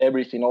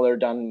everything other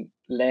than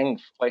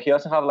length. Like he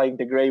doesn't have like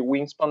the great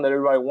wingspan that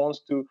everybody wants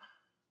to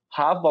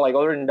have, but like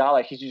other than that,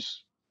 like he's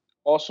just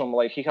awesome.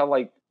 Like he had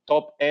like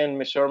top end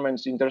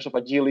measurements in terms of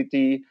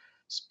agility,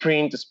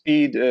 sprint,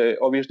 speed,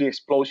 obviously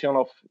explosion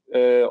of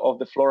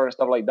the floor and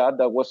stuff like that.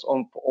 That was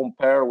on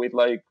par with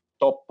like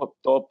top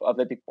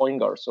athletic point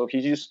guard. So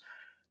he's just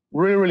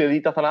really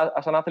elite as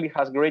an athlete.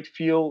 Has great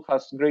feel,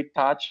 has great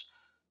touch.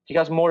 He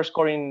has more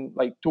scoring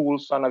like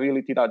tools and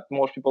ability that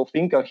most people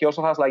think. And he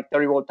also has like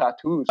terrible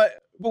tattoos.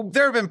 Well,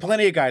 there have been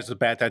plenty of guys with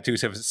bad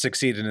tattoos have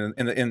succeeded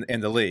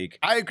in the league.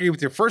 I agree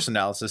with your first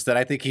analysis that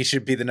I think he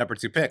should be the number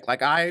two pick.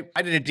 Like I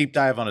did a deep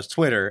dive on his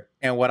Twitter,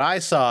 and what I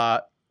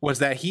saw was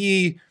that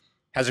he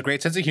has a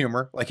great sense of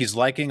humor. Like he's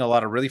liking a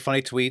lot of really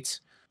funny tweets.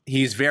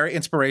 He's very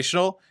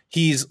inspirational.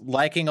 He's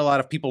liking a lot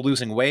of people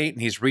losing weight,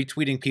 and he's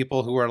retweeting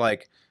people who are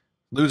like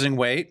losing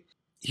weight.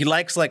 He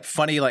likes like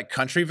funny like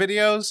country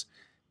videos.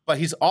 But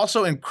he's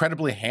also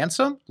incredibly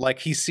handsome. Like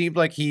he seemed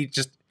like he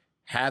just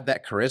had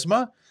that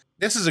charisma.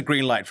 This is a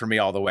green light for me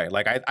all the way.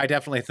 Like I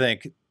definitely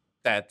think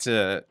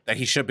that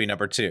he should be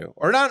number two,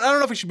 or not. I don't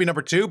know if he should be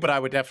number two, but I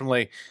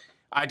definitely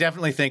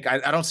think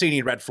I don't see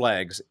any red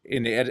flags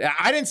in it.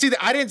 I didn't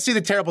see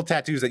the terrible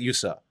tattoos that you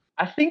saw.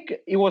 I think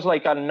it was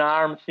like an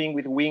arm thing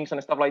with wings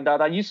and stuff like that.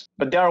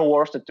 But there are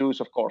worse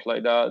tattoos, of course.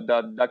 Like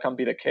that can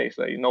be the case.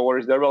 Like no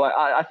worries there. But like,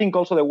 I think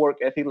also the work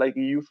ethic. Like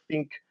you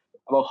think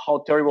about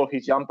how terrible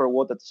his jumper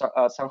was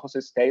at San Jose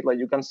State. Like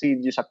you can see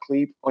just a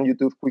clip on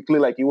YouTube quickly.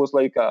 Like it was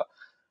like a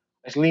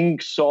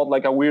slingshot,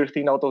 like a weird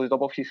thing out of the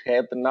top of his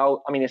head. And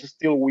now, I mean, it's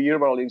still weird,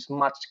 but it's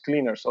much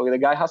cleaner. So the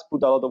guy has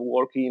put a lot of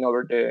work in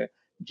over the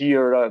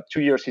 2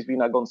 years he's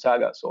been at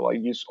Gonzaga. So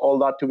like just all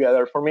that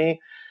together for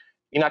me,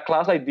 in a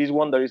class like this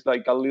one, there is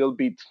like a little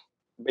bit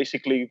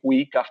basically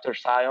weak after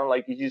Zion.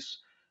 Like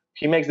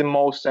he makes the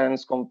most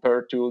sense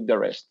compared to the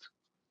rest.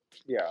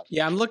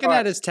 Yeah, I'm looking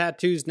at his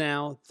tattoos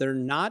now. They're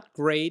not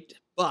great,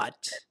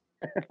 but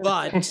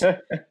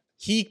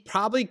he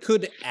probably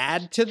could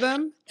add to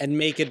them and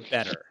make it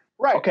better.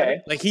 Right.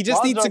 Okay. Like he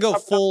just needs to go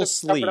full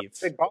sleeve.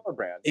 Big baller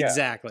brand. Yeah.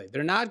 Exactly.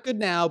 They're not good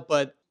now,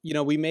 but you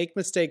know, we make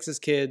mistakes as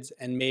kids,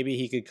 and maybe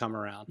he could come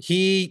around.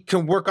 He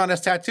can work on his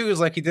tattoos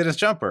like he did his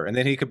jumper, and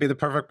then he could be the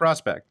perfect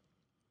prospect.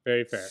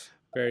 Very fair.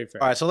 Very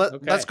fair. All right, so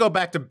let's go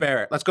back to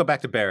Barrett.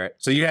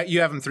 So you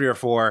have him 3 or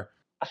 4.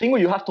 I think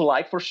what you have to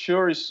like for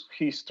sure is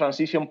his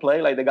transition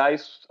play. Like the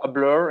guy's a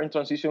blur in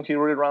transition. He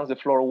really runs the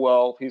floor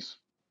well.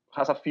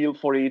 Has a feel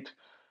for it,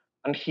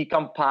 and he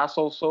can pass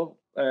also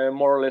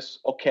more or less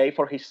okay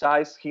for his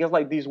size. He has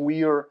like these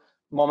weird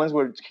moments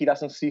where he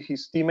doesn't see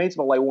his teammates,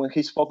 but like when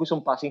he's focused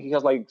on passing, he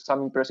has like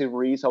some impressive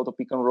reads out of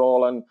pick and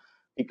roll, and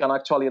he can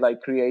actually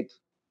like create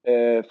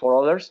for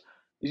others.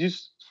 It's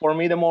just for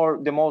me the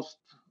most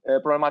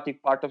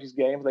problematic part of his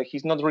game. Like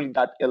he's not really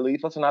that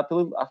elite as an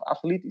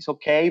athlete. It's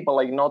okay, but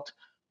like not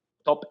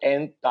top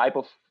end type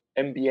of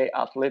NBA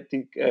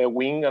athletic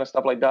wing and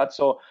stuff like that.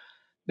 So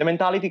the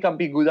mentality can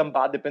be good and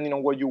bad depending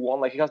on what you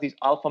want. Like he has this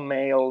alpha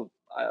male,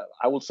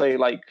 I would say,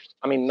 like,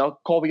 I mean, not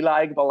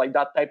Kobe-like, but like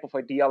that type of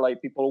idea.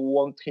 Like people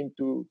want him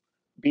to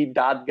be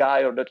that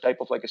guy or that type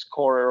of like a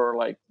scorer or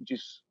like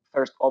just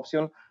first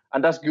option.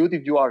 And that's good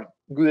if you are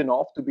good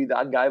enough to be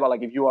that guy. But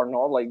like if you are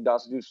not, like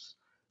that's just,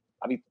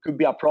 I mean, it could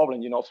be a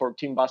problem, for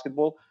team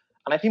basketball.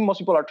 And I think most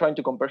people are trying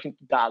to compare him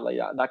to that, like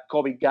that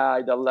Kobe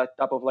guy, that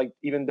type of like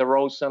even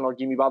DeRozan or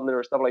Jimmy Butler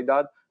or stuff like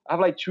that. I have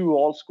like 2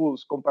 old school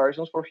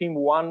comparisons for him.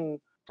 One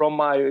from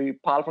my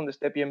pal from the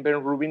Stepien,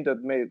 Ben Rubin, that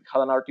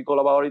had an article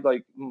about it.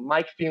 Like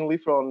Mike Finley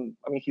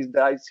his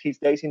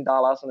days in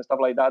Dallas and stuff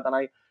like that.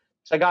 And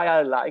it's a guy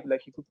I like.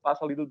 Like he could pass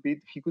a little bit.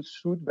 He could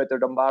shoot better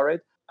than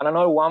Barrett. And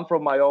another one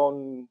from my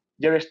own,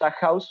 Jerry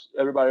Stackhouse.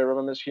 Everybody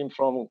remembers him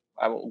from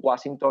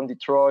Washington,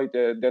 Detroit.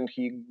 Then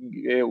he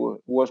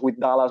was with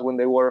Dallas when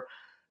they were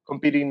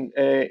competing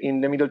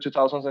in the middle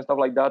 2000s and stuff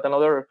like that.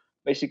 Another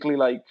basically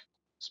like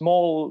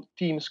small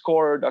team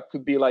scorer that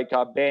could be like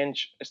a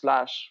bench /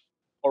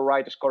 all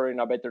right scorer in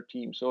a better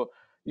team. So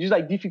it's just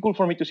like difficult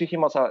for me to see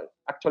him as a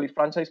actually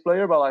franchise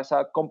player, but as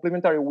a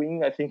complementary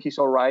wing, I think he's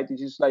all right. It's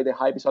just like the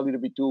hype is a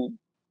little bit too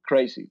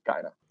crazy,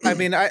 kind of. I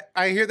mean,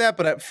 I hear that,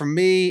 but for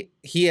me,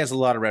 he has a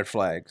lot of red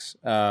flags.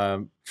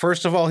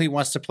 First of all, he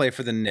wants to play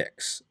for the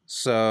Knicks.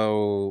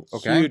 So,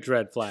 okay. Huge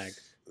red flag.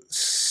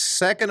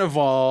 Second of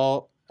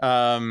all,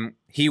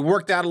 he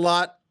worked out a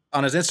lot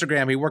on his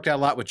Instagram. He worked out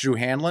a lot with Drew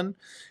Hanlon.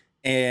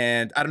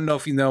 And I don't know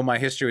if you know my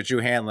history with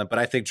Drew Hanlon, but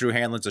I think Drew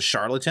Hanlon's a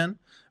charlatan.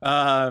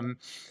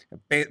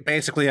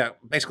 Basically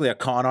a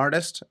con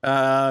artist.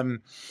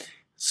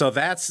 So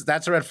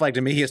that's a red flag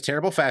to me. He has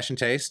terrible fashion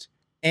taste.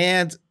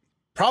 And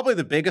probably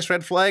the biggest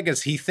red flag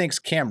is he thinks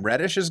Cam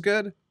Reddish is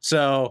good.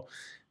 So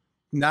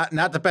not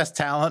the best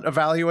talent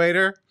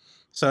evaluator.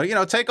 So,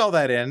 take all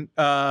that in.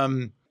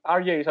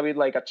 RJ is a bit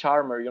like a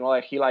charmer,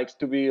 like he likes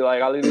to be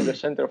like a little the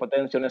center of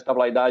attention and stuff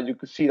like that. You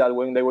could see that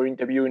when they were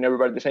interviewing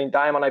everybody at the same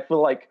time. And I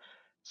feel like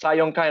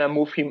Zion kind of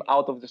moved him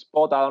out of the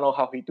spot. I don't know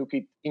how he took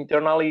it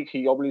internally.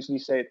 He obviously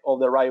said all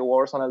the right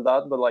words and all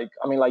that, but like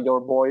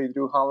your boy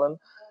Drew Hanlon.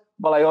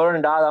 But like other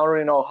than that, I don't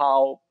really know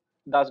how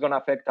that's gonna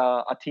affect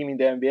a team in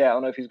the NBA. I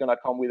don't know if he's gonna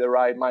come with the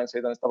right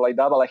mindset and stuff like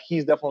that. But like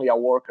he's definitely a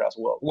worker as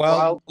well.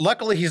 Well,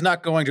 luckily he's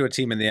not going to a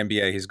team in the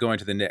NBA. He's going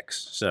to the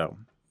Knicks. So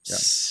yeah.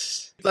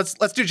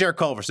 Let's do Jared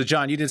Culver. So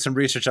John, you did some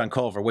research on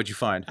Culver. What'd you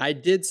find? I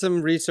did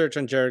some research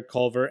on Jared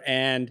Culver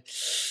and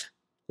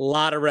a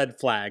lot of red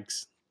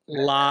flags.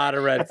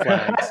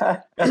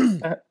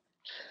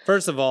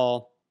 First of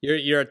all,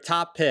 you're a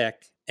top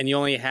pick and you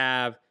only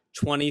have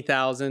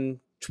 20,000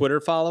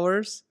 Twitter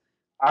followers.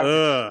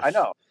 I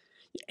know.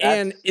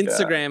 And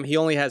Instagram, he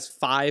only has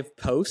 5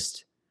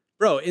 posts.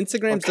 Bro,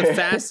 Instagram's the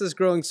fastest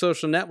growing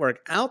social network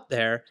out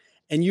there,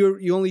 and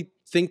you only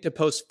think to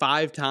post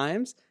 5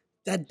 times.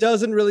 That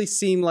doesn't really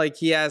seem like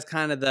he has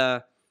kind of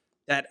that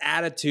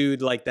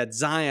attitude like that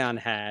Zion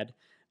had.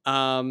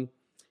 A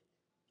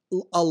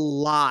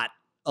lot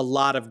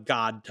of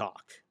God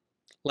talk,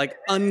 like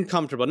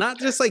uncomfortable. Not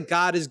just like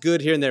God is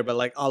good here and there, but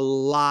like a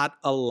lot.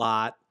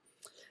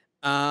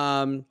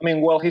 I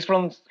mean, well, he's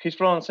from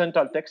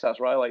Central Texas,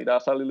 right? Like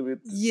that's a little bit.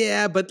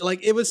 Yeah, but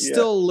like it was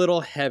still a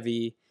little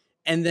heavy.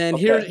 And then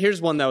here's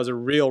one that was a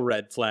real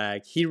red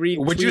flag. He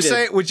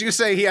retweeted. Would you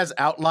say he has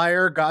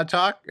outlier God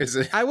talk? Is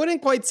it? I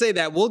wouldn't quite say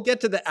that. We'll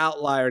get to the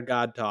outlier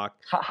God talk.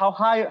 How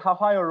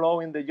high or low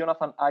in the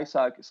Jonathan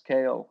Isaac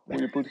scale will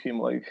you put him?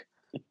 Like,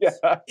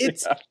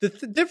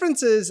 the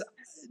difference is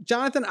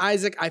Jonathan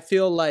Isaac. I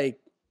feel like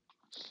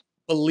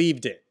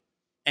believed it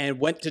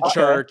and went to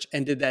church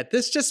and did that.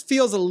 This just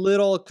feels a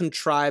little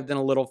contrived and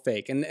a little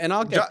fake. And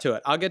I'll get to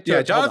it.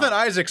 Yeah, Jonathan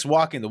Isaac's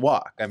walking the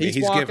walk. I mean,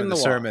 he's giving the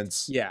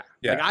sermons. Yeah.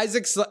 Like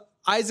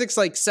Isaac's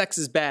like sex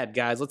is bad,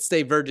 guys. Let's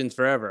stay virgins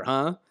forever,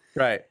 huh?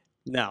 Right.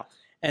 No.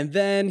 And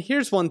then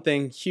here's one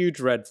thing, huge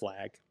red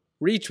flag.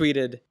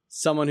 Retweeted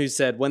someone who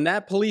said, when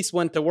that police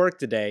went to work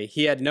today,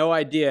 he had no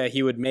idea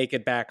he would make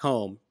it back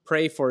home.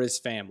 Pray for his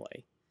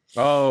family.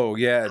 Oh,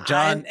 yeah.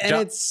 John. I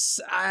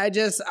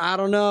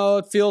don't know.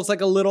 It feels like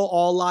a little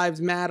all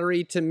lives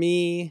mattery to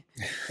me.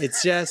 I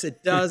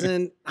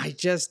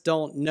just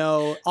don't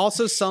know.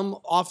 Also, some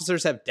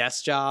officers have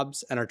desk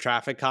jobs and are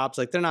traffic cops.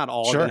 Like they're not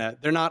all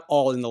they're not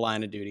all in the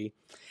line of duty.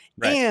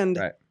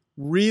 Right,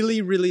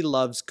 really, really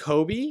loves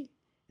Kobe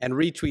and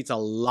retweets a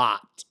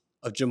lot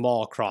of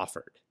Jamal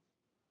Crawford.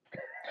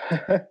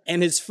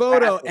 and his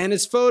photo and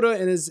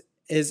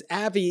his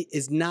Avi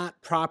is not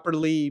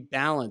properly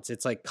balanced.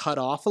 It's like cut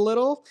off a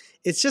little.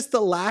 It's just the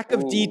lack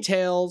of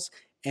details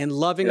and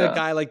loving a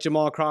guy like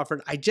Jamal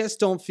Crawford. I just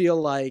don't feel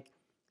like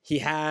he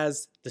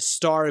has the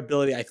star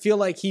ability. I feel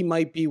like he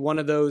might be one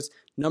of those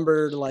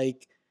number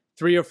like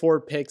 3 or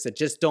 4 picks that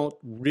just don't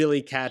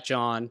really catch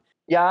on.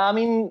 Yeah, I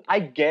mean,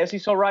 I guess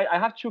he's all right. I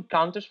have 2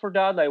 counters for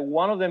that. Like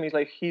one of them is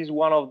like he's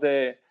one of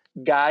the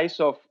guys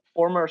of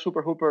former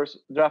Super Hoopers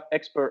draft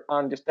expert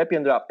and the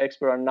Stepien draft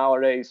expert, and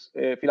nowadays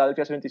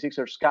Philadelphia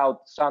 76ers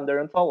scout Sam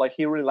Derenthal. Like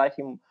he really liked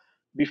him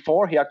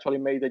before he actually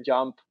made the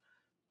jump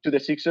to the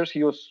Sixers.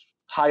 He was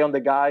high on the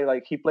guy.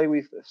 Like he played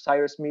with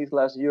Cyrus Smith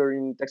last year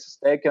in Texas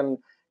Tech, and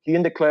he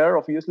didn't declare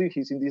obviously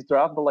he's in this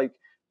draft, but like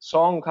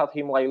Song had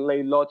him like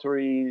late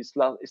lottery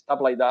stuff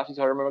like that, if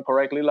I remember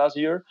correctly, last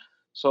year.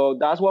 So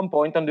that's one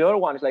point. And the other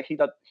one is like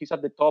he's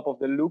at the top of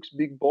the looks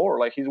big board.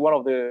 Like he's one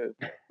of the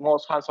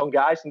most handsome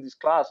guys in this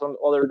class,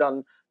 other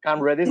than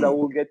Cam Reddish that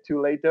we'll get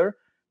to later.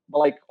 But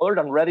like other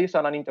than Reddish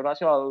and an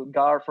international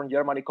guard from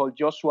Germany called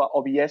Joshua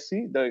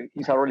Obiesi,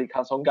 he's a really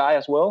handsome guy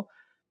as well.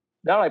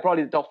 They're like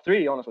probably the top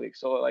 3, honestly.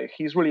 So like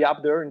he's really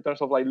up there in terms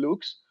of like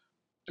looks.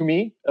 to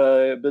me.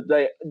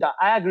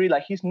 I agree.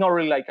 Like he's not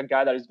really like a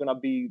guy that is gonna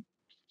be,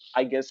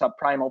 I guess, a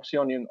prime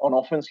option on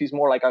offense. He's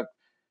more like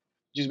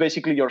just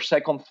basically your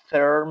second,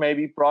 third,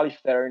 maybe probably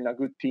third in a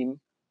good team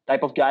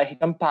type of guy. He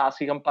can pass.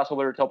 He can pass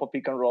over the top of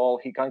pick and roll.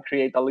 He can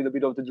create a little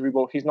bit of the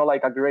dribble. He's not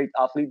like a great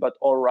athlete, but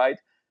all right.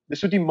 The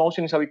shooting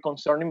motion is a bit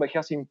concerning, but he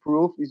has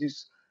improved. It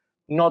is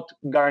not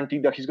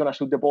guaranteed that he's gonna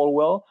shoot the ball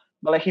well.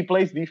 But like he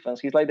plays defense.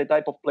 He's like the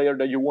type of player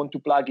that you want to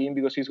plug in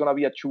because he's gonna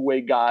be a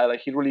two-way guy. Like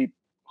he really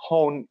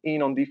honed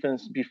in on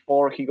defense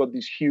before he got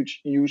this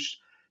huge use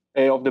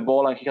of the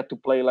ball, and he had to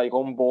play like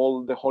on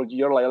ball the whole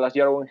year. Like last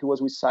year when he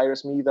was with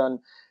Cyrus Smith and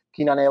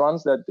Keenan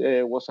Evans, that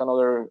was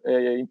another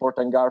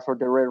important guard for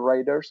the Red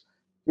Raiders.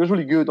 He was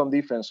really good on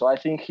defense, so I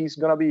think he's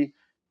gonna be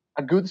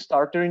a good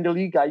starter in the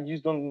league. I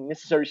just don't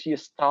necessarily see a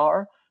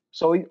star.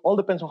 So it all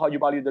depends on how you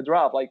value the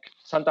draft. Like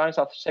sometimes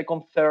a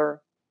second, third,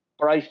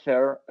 probably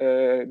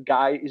third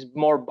guy is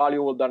more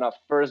valuable than a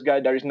first guy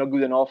that is not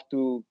good enough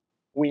to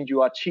win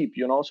you a chip,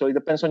 you know? So it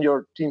depends on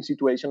your team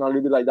situation, a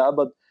little bit like that.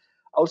 But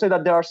I would say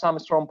that there are some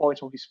strong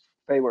points in his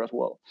favor as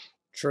well.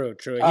 True.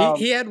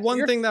 He had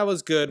one thing that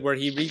was good where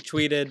he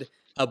retweeted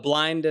a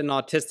blind and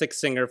autistic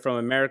singer from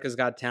America's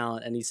Got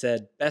Talent, and he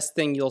said, "Best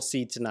thing you'll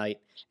see tonight,"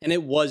 and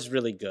it was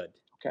really good.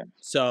 Okay.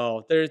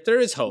 So there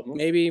is hope.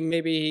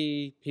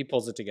 Maybe he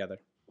pulls it together.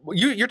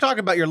 You're talking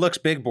about your looks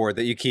big board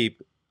that you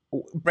keep.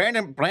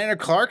 Brandon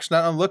Clark's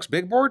not on looks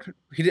big board.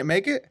 He didn't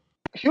make it.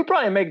 He'll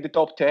probably make the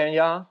top 10.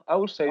 Yeah, I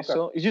would say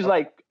so. It's just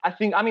like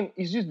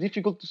it's just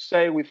difficult to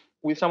say with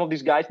some of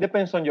these guys.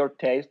 Depends on your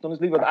taste,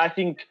 honestly. But I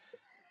think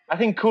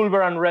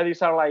Culver and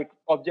Redis are like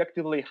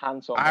objectively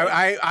handsome.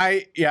 I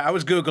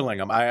was Googling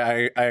them.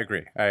 I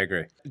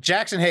agree.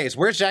 Jackson Hayes.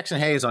 Where's Jackson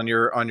Hayes on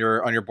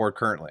your board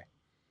currently?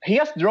 He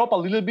has dropped a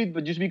little bit,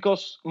 but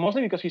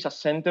mostly because he's a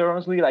center,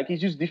 honestly. Like, it's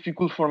just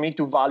difficult for me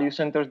to value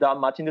centers that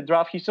much in the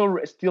draft. He's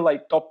still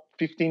like top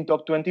 15,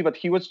 top 20, but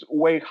he was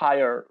way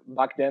higher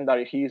back then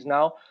than he is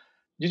now.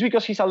 Just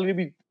because he's a little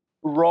bit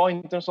raw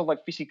in terms of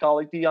like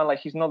physicality, and like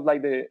he's not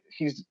like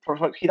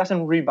he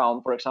doesn't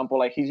rebound, for example.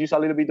 Like, he's just a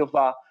little bit of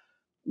a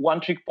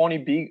one-trick pony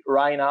big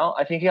right now.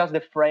 I think he has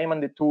the frame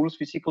and the tools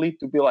physically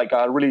to be like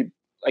a really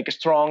like a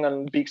strong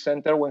and big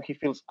center when he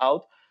feels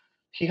out.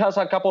 He has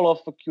a couple of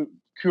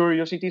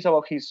curiosities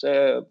about his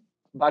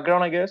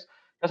background, I guess.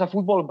 He has a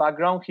football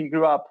background. He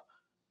grew up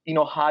in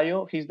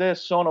Ohio. He's the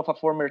son of a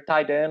former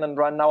tight end and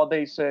right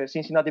nowadays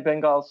Cincinnati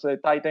Bengals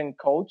tight end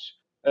coach.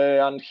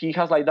 And he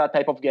has like that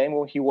type of game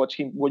when you watch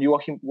him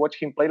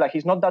play. Like,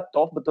 he's not that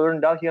tough, but other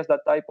than that, he has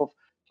that type of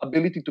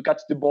ability to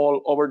catch the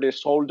ball over the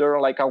shoulder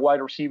like a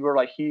wide receiver.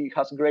 Like, he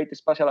has great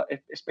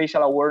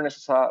spatial awareness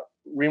as a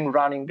rim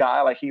running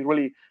guy. Like, he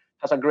really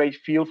has a great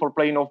feel for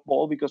playing off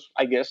ball because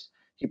I guess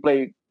he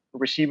played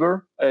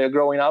receiver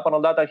growing up and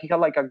all that. He had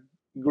like a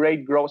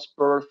great growth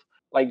spurt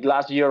like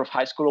last year of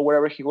high school or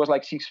wherever. He was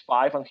like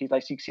 6'5" and he's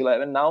like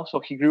 6'11" now. So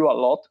he grew a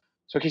lot.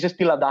 So he's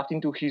still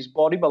adapting to his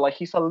body, but like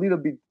he's a little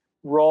bit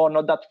raw,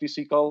 not that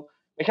physical.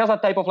 He has a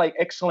type of like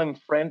excellent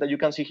frame that you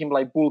can see him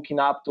like bulking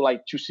up to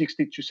like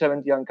 260,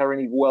 270 and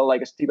carrying it well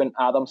like Steven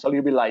Adams, a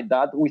little bit like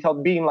that,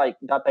 without being like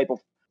that type of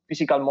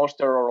physical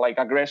monster or like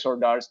aggressor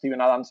that Steven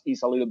Adams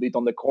is a little bit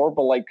on the court.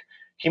 But like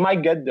he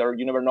might get there.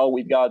 You never know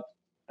with that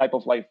type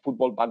of like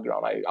football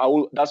background.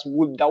 That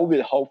would be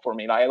the hope for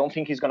me. Like, I don't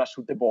think he's gonna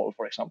shoot the ball,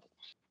 for example.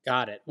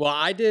 Got it. Well,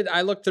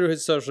 I looked through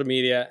his social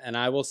media, and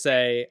I will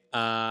say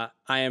I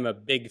am a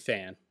big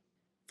fan.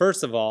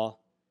 First of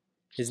all,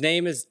 his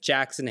name is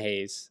Jackson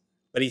Hayes,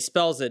 but he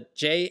spells it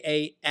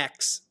Jaxson,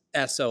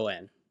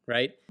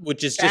 right?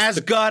 Which is just as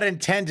God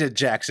intended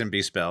Jackson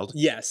be spelled.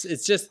 Yes,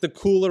 it's just the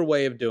cooler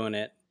way of doing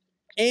it.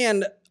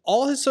 And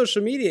all his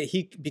social media,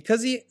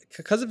 because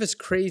of his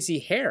crazy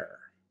hair,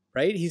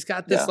 right? He's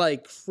got this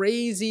like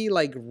crazy,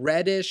 like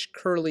reddish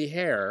curly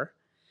hair.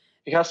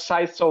 He has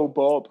Sideshow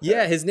Bob.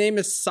 Yeah, his name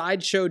is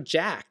Sideshow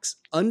Jax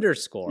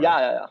 _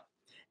 Yeah.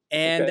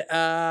 And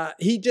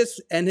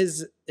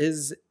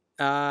his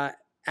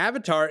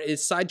avatar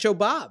is Sideshow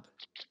Bob.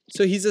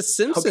 So he's a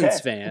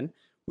Simpsons fan,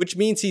 which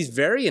means he's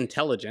very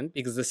intelligent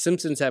because the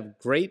Simpsons have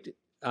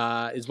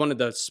is one of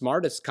the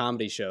smartest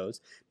comedy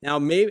shows. Now,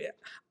 maybe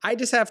I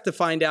just have to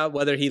find out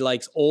whether he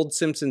likes old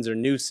Simpsons or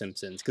new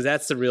Simpsons, because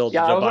that's the real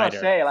divider. I was going to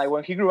say, like,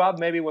 when he grew up,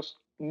 maybe it was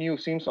new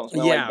Simpsons.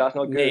 No, yeah, like, that's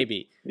not good.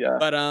 Maybe. Yeah.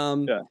 But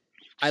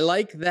I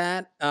like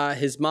that.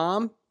 His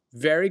mom,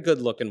 very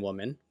good-looking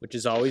woman, which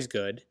is always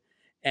good,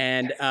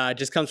 and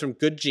just comes from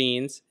good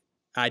genes.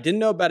 I didn't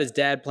know about his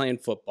dad playing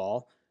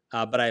football,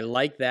 but I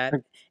like that.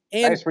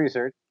 And nice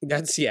research.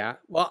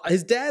 Well,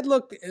 his dad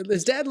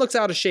looks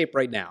out of shape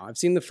right now. I've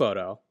seen the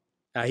photo.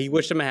 He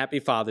wished him a happy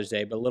Father's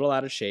Day, but a little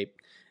out of shape.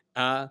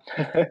 And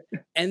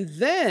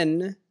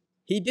then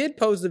he did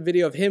post a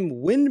video of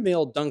him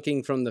windmill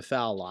dunking from the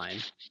foul line,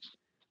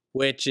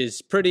 which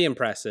is pretty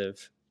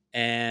impressive.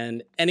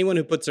 And anyone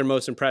who puts their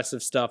most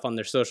impressive stuff on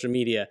their social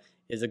media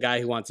is a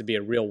guy who wants to be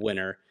a real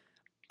winner.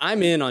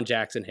 I'm in on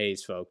Jackson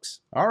Hayes,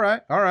 folks. All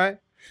right.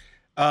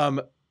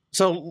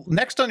 So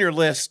next on your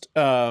list,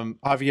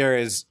 Javier,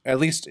 is at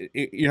least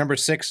your number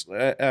 6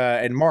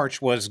 in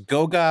March was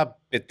Goga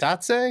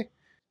Bitadze.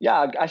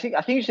 Yeah, I think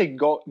you say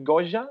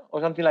Goja or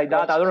something like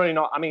that. I don't really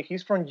know. I mean,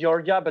 he's from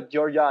Georgia, but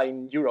Georgia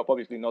in Europe,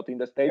 obviously not in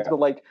the States. But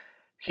like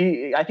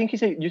I think you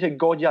say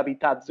Goja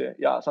Bitadze,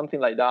 yeah, something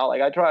like that.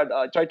 Like I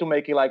tried to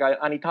make it like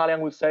an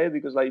Italian would say it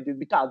because like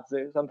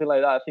Bitadze, something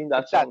like that. I think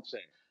that sounds,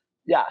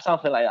 yeah,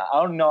 something like that.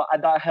 I don't know.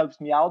 That helps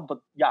me out, but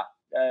yeah.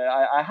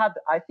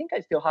 I think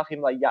I still have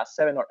him like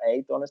 7 or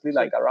 8, honestly,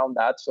 like around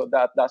that. So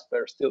that's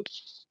fair still.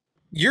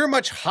 You're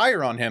much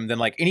higher on him than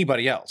like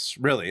anybody else,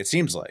 really. It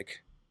seems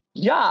like.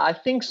 Yeah, I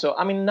think so.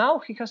 I mean, now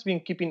he has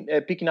been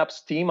picking up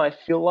steam. I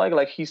feel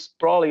like he's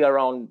probably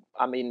around.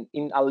 I mean,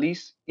 in at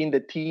least in the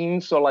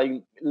teens or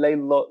like late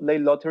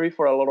lottery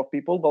for a lot of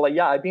people. But like,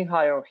 yeah, I've been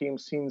higher on him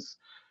since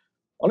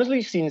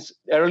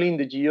early in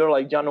the year,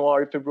 like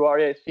January,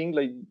 February. I think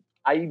like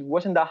I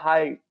wasn't that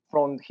high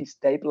from his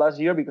tape last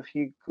year because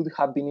he could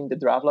have been in the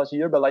draft last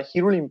year, but like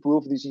he really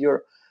improved this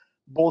year,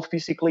 both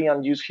physically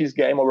and just his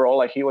game overall.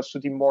 Like he was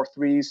shooting more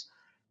threes.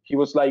 He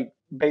was like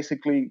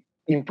basically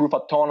improved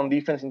a ton on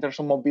defense in terms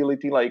of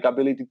mobility, like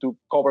ability to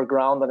cover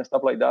ground and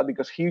stuff like that,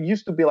 because he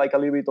used to be like a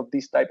little bit of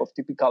this type of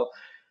typical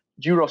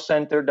Euro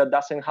center that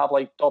doesn't have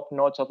like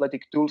top-notch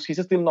athletic tools.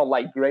 He's still not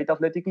like great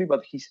athletically,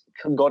 but he's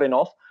got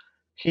enough.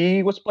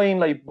 He was playing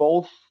like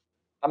both,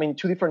 I mean,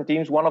 2 different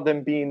teams, one of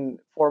them being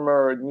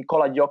former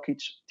Nikola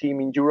Jokic team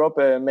in Europe,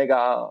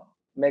 Mega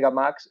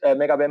Max.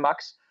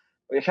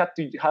 It had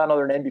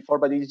another name before,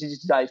 but it's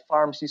just a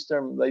farm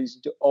system that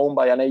is owned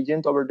by an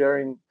agent over there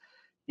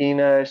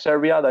in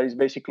Serbia. That is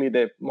basically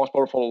the most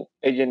powerful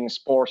agent in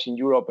sports in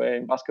Europe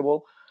in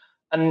basketball.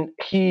 And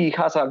he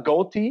has a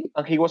goatee,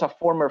 and he was a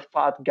former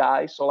fat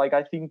guy. So, like,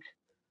 I think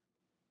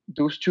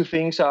those 2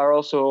 things are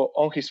also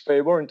on his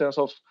favor in terms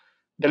of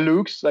the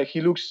looks. Like,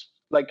 he looks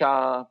like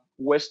a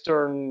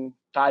Western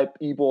type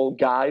evil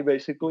guy,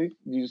 basically.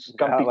 You just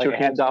can picture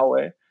him that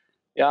way.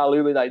 Yeah, a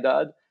little bit like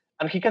that.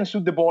 And he can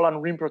shoot the ball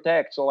and rim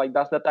protect. So like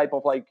that's the type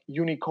of like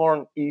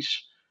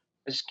unicorn-ish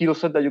skill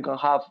set that you can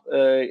have,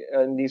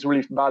 and he's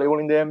really valuable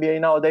in the NBA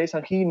nowadays.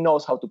 And he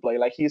knows how to play.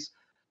 Like he's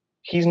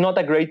not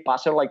a great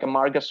passer like a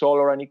Marc Gasol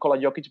or a Nikola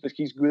Jokic, but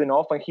he's good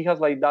enough, and he has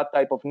like that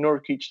type of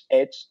Nurkic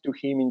edge to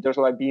him in terms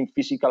of like being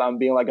physical and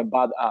being like a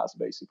badass,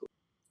 basically.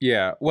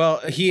 Yeah, well,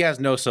 he has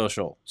no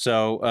social.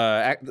 So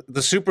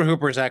the Super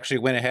Hoopers actually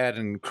went ahead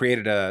and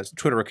created a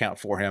Twitter account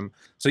for him.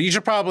 So you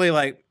should probably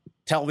like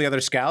tell the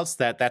other scouts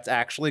that that's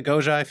actually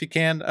Goja if you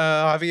can,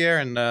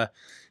 Javier, and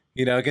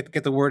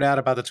get the word out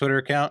about the Twitter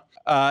account.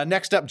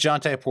 Next up,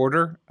 Jonte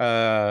Porter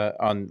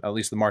on at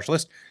least the March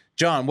list.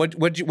 John,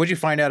 what'd you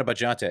find out about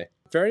Jonte?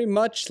 Very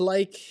much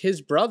like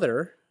his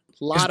brother.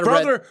 His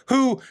brother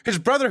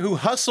who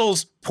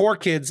hustles poor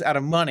kids out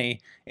of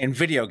money in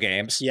video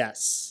games.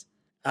 Yes.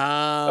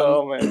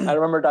 Oh man, I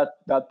remember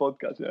that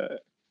podcast. Yeah.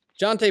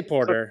 Jonte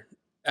Porter,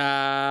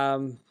 not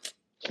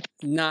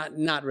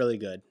really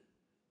good.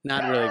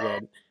 Not really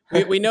good.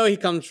 We know he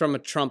comes from a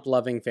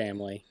Trump-loving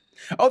family.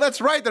 Oh,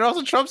 that's right. They're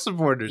also Trump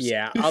supporters.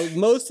 Yeah,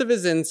 most of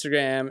his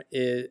Instagram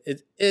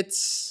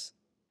it's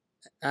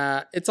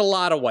a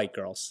lot of white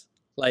girls,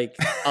 like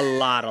a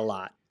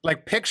lot.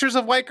 Like pictures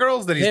of white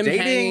girls that he's him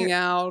dating, hanging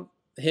out,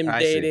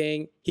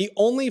 dating. He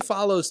only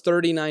follows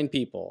 39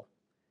 people.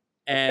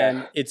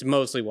 And it's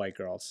mostly white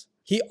girls.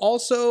 He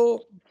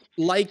also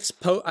likes,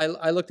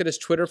 I looked at his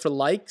Twitter for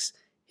likes.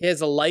 He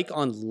has a like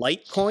on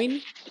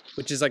Litecoin,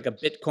 which is like a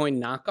Bitcoin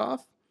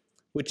knockoff,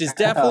 which is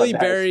definitely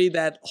very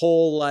that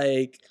whole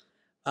like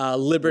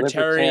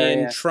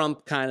libertarian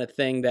Trump kind of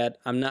thing that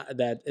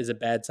that is a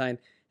bad sign.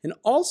 And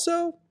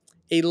also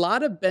a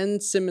lot of Ben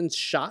Simmons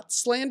shot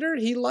slander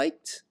he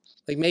liked,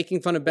 like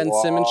making fun of Ben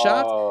Simmons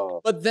shots,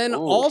 but then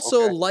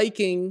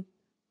liking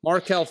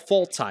Markelle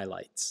Fultz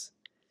highlights.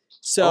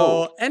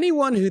 So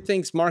anyone who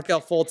thinks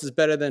Markelle Fultz is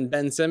better than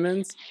Ben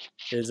Simmons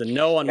is a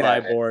no on my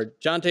board.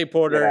 Jonte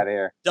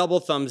Porter, double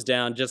thumbs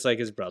down, just like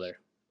his brother.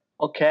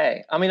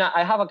 Okay. I mean,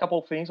 I have a couple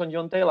of things on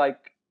Jonte.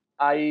 Like,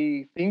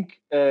 I think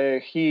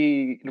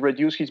he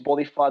reduced his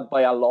body fat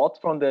by a lot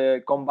from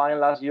the combine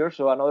last year.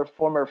 So another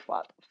former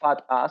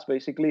fat ass,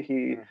 basically,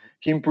 he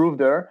improved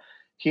there.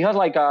 He has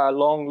like a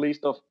long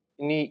list of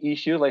knee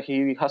issues. Like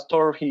he has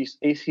torn his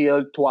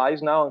ACL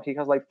twice now, and he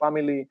has like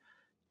family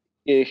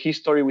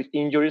history with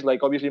injuries,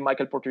 like obviously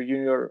Michael Porter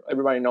Jr.,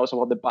 everybody knows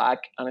about the back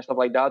and stuff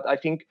like that. I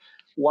think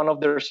one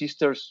of their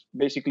sisters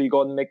basically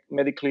got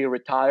medically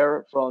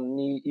retired from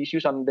knee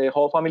issues, and the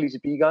whole family is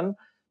vegan,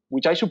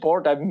 which I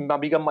support. I'm a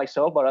vegan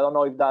myself, but I don't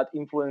know if that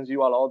influences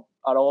you a lot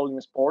at all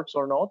in sports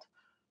or not.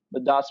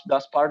 But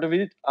that's part of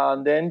it.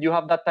 And then you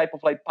have that type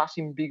of like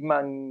passing big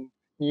man,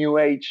 new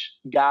age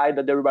guy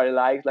that everybody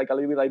likes, like a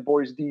little bit like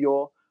Boris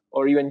Dio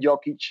or even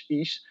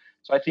Jokic-ish.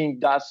 So I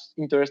think that's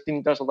interesting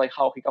in terms of like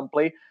how he can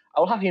play.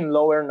 I'll have him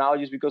lower now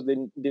just because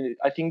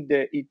I think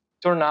it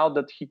turned out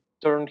that he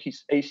turned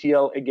his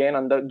ACL again,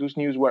 and those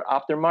news were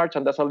after March,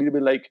 and that's a little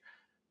bit like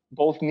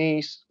both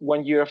knees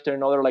 1 year after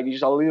another. Like it's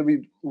just a little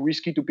bit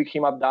risky to pick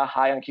him up that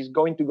high, and he's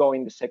going to go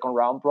in the second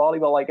round probably.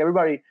 But like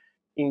everybody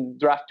in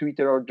draft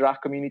Twitter or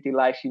draft community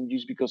likes him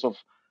just because of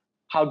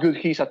how good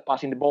he is at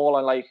passing the ball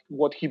and like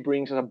what he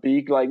brings as a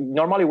big. Like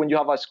normally when you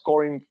have a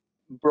scoring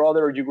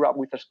brother, or you grew up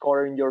with a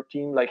scorer in your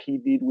team, like he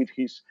did with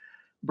his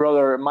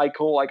brother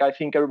Michael. Like I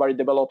think everybody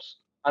develops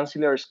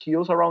ancillary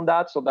skills around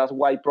that, so that's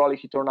why probably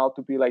he turned out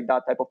to be like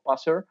that type of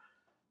passer.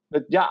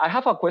 But yeah, I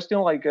have a question.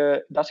 Like,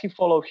 does he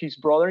follow his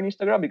brother on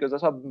Instagram? Because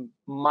that's a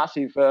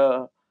massive.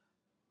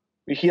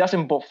 If he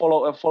doesn't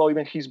follow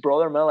even his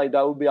brother, man, like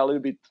that would be a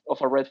little bit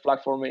of a red flag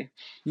for me.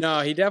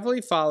 No, he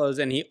definitely follows,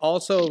 and he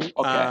also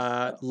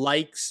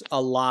likes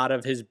a lot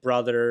of his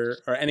brother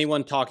or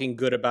anyone talking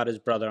good about his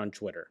brother on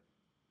Twitter.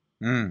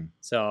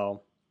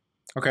 So,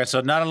 okay,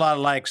 so not a lot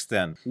of likes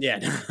then. Yeah.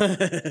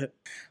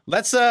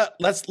 Let's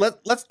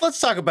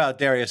talk about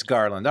Darius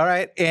Garland. All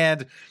right,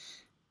 and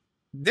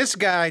this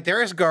guy,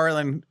 Darius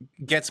Garland,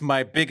 gets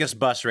my biggest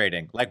bus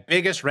rating, like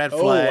biggest red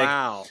flag. Oh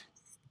wow!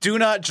 Do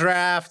not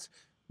draft.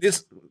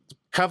 This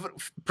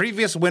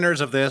previous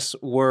winners of this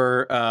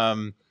were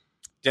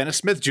Dennis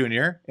Smith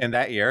Jr. in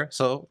that year,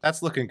 so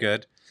that's looking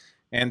good.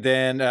 And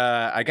then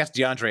I guess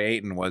DeAndre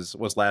Ayton was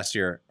last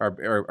year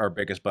our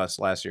biggest bust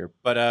last year.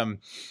 But all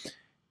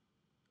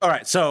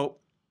right, so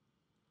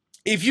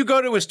if you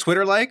go to his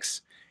Twitter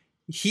likes,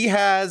 he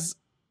has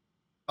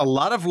a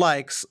lot of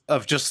likes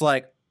of just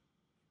like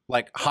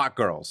hot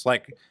girls,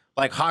 like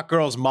hot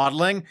girls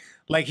modeling.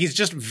 Like he's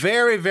just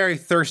very, very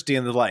thirsty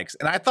in the likes.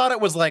 And I thought it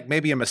was like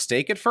maybe a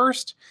mistake at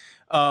first.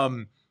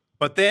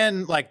 But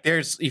then like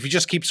if you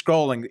just keep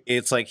scrolling,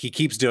 it's like he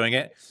keeps doing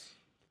it.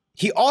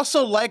 He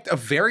also liked a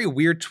very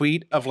weird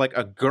tweet of like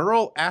a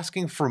girl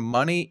asking for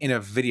money in a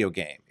video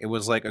game. It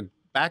was like a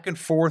back and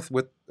forth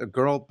with a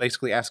girl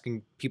basically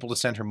asking people to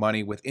send her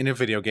money within a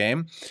video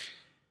game.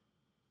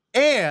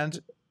 And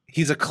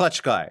he's a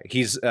clutch guy.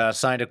 He's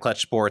signed to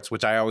Clutch Sports,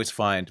 which I always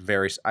find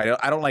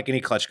I don't like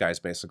any clutch guys,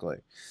 basically.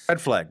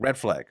 Red flag.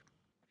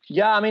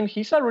 Yeah, I mean,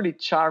 he's a really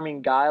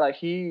charming guy. Like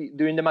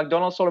during the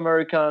McDonald's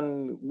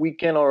All-American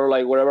weekend or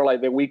like whatever,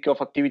 like the week of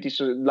activities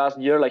last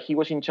year, like he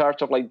was in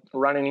charge of like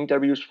running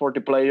interviews for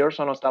the players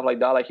and stuff like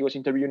that. Like he was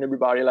interviewing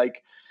everybody.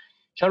 Like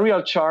he's a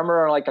real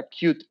charmer and like a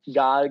cute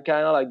guy,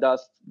 kind of like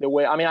that's the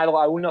way. I mean, I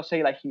would not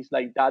say like he's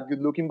like that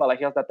good looking, but like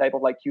he has that type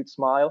of like cute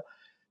smile.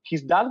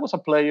 His dad was a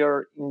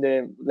player in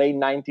the late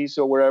 90s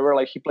or wherever.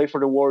 Like he played for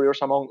the Warriors,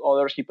 among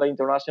others. He played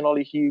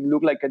internationally. He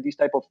looked like this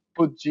type of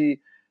pudgy,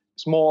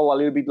 small, a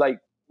little bit like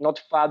not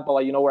fat, but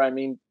like, you know what I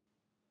mean,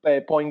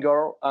 point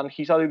guard. And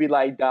he's a little bit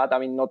like that. I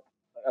mean, not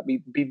a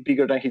bit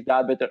bigger than his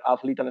dad, better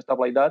athlete and stuff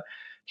like that.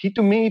 He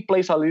to me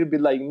plays a little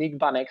bit like Nick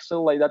Van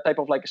Exel, like that type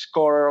of like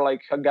scorer,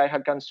 like a guy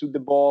who can shoot the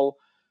ball.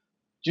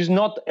 Just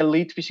not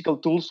elite physical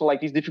tools. So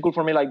like it's difficult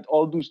for me. Like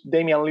all those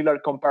Damian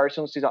Lillard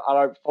comparisons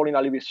are falling a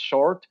little bit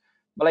short.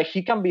 But like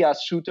he can be a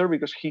shooter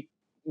because he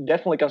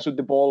definitely can shoot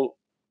the ball,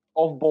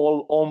 off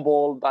ball, on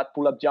ball, that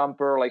pull-up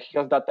jumper. Like he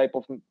has that type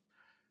of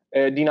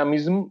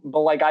dynamism. But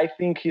like I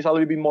think he's a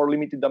little bit more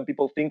limited than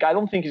people think. I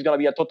don't think he's gonna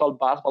be a total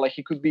bust, but like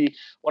he could be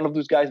one of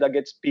those guys that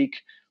gets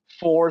picked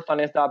fourth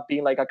and ends up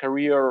being like a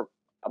career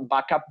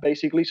backup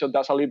basically. So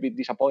that's a little bit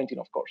disappointing,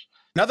 of course.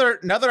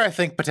 Another I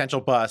think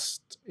potential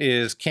bust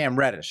is Cam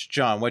Reddish.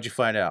 John, what'd you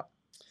find out?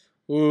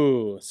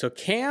 Ooh, so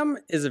Cam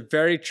is a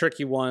very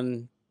tricky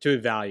one to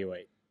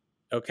evaluate.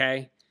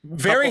 Okay.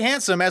 Very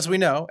handsome, as we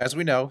know.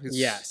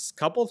 Yes.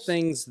 Couple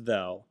things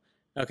though.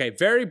 Okay.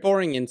 Very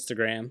boring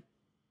Instagram.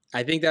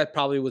 I think that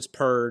probably was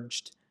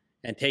purged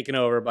and taken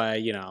over by,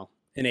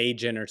 an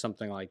agent or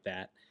something like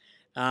that.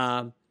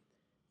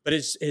 But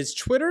his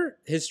Twitter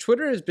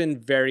has been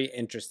very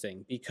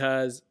interesting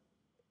because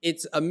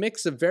it's a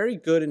mix of very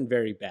good and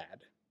very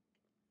bad.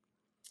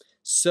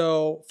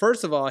 So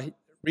first of all,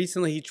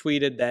 recently he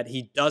tweeted that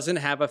he doesn't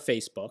have a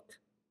Facebook,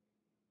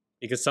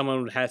 because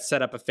someone has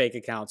set up a fake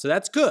account. So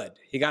that's good.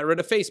 He got rid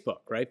of Facebook,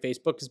 right?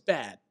 Facebook is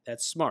bad.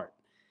 That's smart.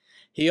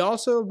 He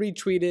also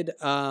retweeted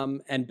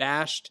and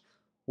bashed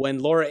when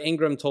Laura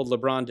Ingraham told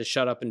LeBron to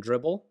shut up and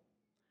dribble.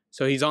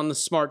 So he's on the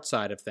smart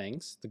side of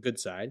things, the good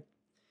side.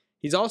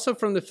 He's also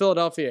from the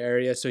Philadelphia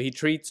area, so he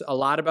tweets a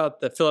lot about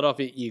the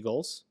Philadelphia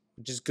Eagles,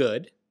 which is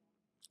good.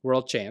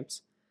 World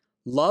champs.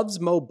 Loves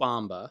Mo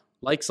Bamba.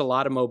 Likes a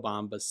lot of Mo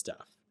Bamba's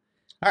stuff.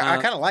 I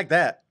kind of like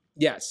that.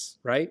 Yes,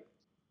 right?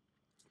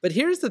 But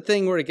here's the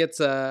thing where it gets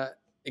a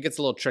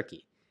little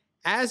tricky.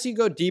 As you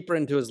go deeper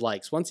into his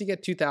likes, once you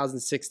get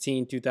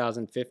 2016,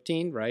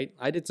 2015, right?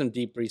 I did some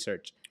deep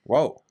research.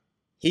 Whoa.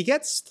 He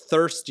gets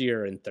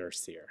thirstier and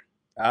thirstier.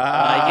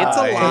 Like it's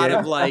a lot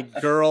of like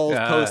girls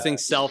posting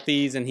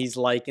selfies and he's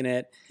liking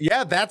it.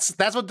 Yeah, that's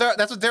what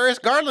Darius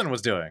Garland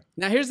was doing.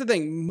 Now here's the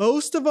thing.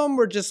 Most of them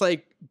were just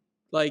like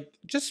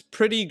just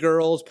pretty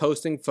girls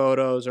posting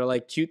photos or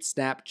like cute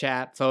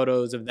Snapchat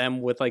photos of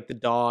them with like the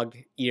dog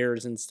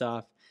ears and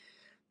stuff.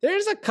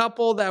 There's a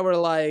couple that were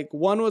like,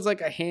 one was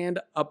like a hand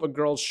up a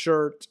girl's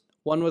shirt.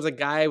 One was a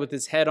guy with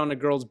his head on a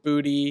girl's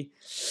booty.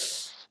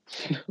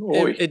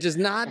 It just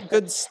not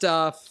good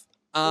stuff.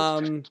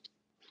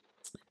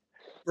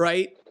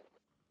 Right?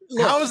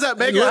 Look, how's that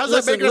making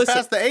it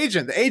past the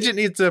agent? The agent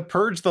needs to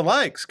purge the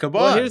likes. Come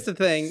on. Well, here's the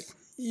thing.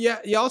 Yeah,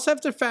 you also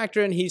have to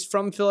factor in he's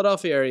from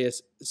Philadelphia area,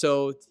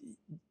 so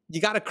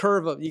you got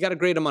to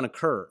grade him on a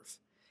curve.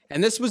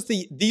 And these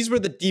were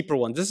the deeper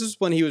ones. This is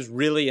when he was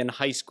really in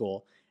high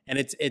school,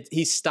 and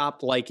he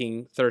stopped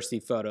liking thirsty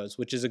photos,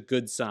 which is a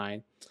good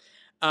sign.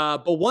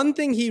 But one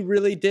thing he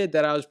really did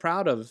that I was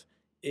proud of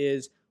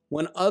is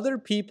when other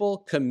people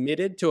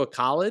committed to a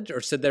college or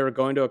said they were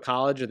going to a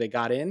college or they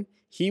got in,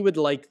 he would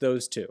like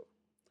those too.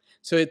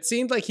 So it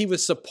seemed like he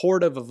was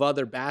supportive of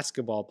other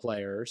basketball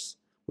players,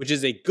 which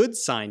is a good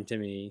sign to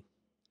me.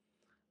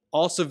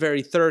 Also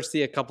very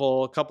thirsty, a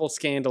couple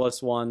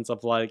scandalous ones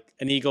of like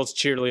an Eagles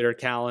cheerleader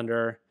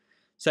calendar.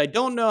 So I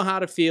don't know how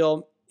to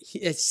feel.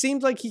 It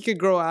seems like he could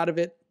grow out of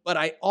it, but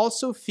I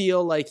also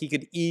feel like he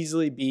could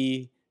easily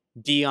be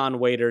Dion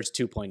Waiters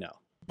 2.0.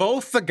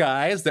 Both the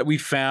guys that we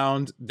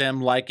found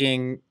them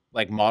liking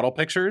like model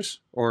pictures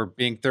or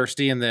being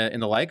thirsty in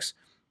the likes,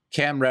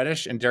 Cam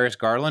Reddish and Darius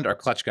Garland are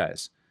clutch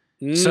guys.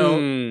 So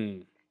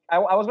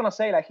I was gonna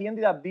say like he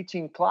ended up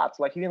ditching Klutz,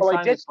 like he didn't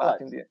sign with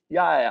Klutz in the end.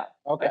 Yeah.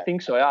 Okay. I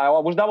think so. Yeah, I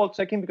was double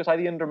checking because I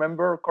didn't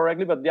remember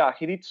correctly, but yeah,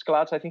 he did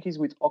Klutz. I think he's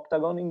with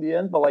Octagon in the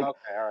end, but like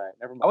Okay, all right,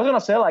 never mind. I was gonna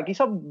say like it's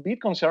a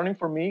bit concerning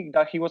for me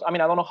that he was. I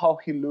mean, I don't know how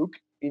he looked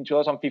in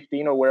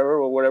 2015 or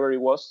wherever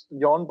it was,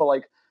 John, but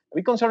like a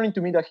bit concerning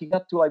to me that he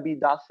had to like be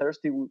that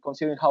thirsty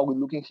considering how good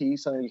looking he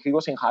is, and he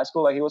was in high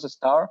school, like he was a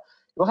star.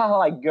 He was having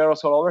like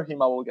girls all over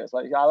him, I would guess.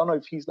 Like I don't know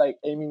if he's like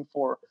aiming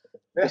for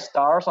the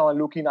stars and like,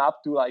 looking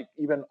up to like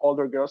even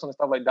older girls and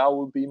stuff like that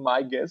would be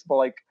my guess. But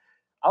like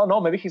I don't know,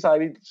 maybe he's a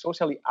bit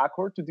socially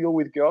awkward to deal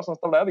with girls and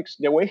stuff like that because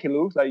the way he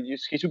looks, like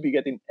he should be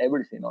getting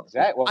everything on.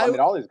 Exactly. Well, I mean,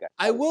 all these guys.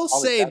 I will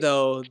say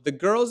though, the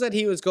girls that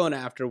he was going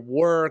after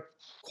were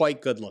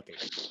quite good looking.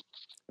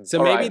 So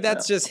All maybe right,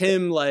 that's just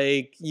him,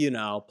 like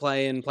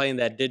playing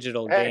that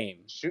digital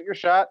game. Shoot your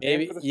shot.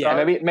 Maybe,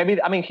 Yeah, maybe.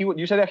 I mean,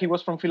 you said that he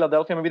was from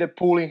Philadelphia. Maybe the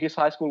pool in his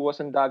high school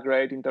wasn't that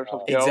great in terms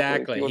of girls.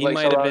 Exactly. Like, He like,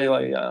 might have been.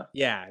 like,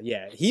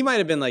 Yeah. He might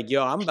have been like,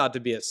 "Yo, I'm about to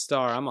be a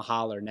star. I'm a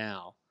holler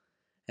now."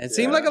 And it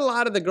seemed like a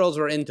lot of the girls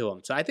were into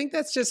him. So I think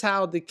that's just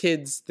how the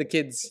kids,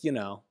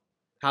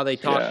 how they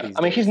talk these days.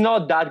 I mean, he's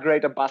not that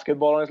great at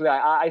basketball, honestly.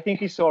 I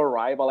think he's all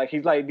right, but like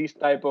he's like this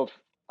type of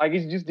like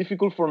it's just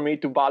difficult for me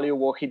to value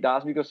what he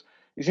does because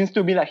it seems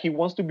to me like he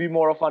wants to be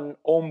more of an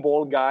on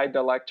ball guy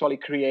that like, actually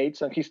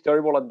creates, and he's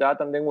terrible at that.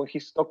 And then when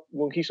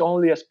he's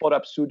only a spot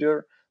up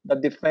shooter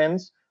that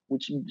defends,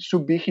 which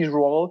should be his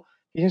role,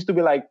 he seems to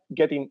be like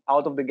getting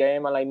out of the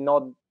game and like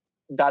not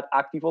that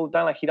active all the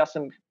time. Like he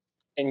doesn't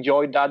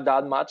enjoy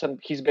that much, and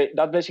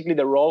that's basically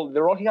the role.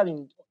 The role he had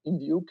in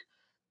Duke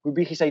would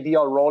be his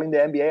ideal role in the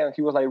NBA, and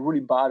he was like really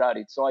bad at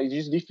it. So it's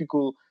just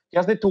difficult. He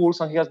has the tools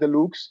and he has the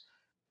looks.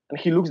 And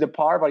he looks the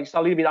part, but it's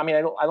a little bit. I mean,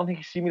 I don't think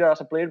he's similar as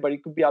a player, but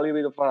it could be a little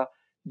bit of a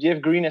Jeff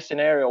Green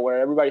scenario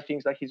where everybody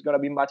thinks that he's gonna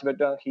be much better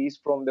than he is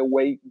from the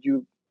way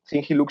you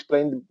think he looks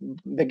playing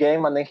the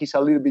game, and then he's a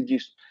little bit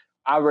just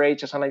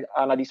average and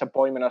a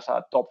disappointment as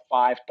a top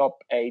 5, top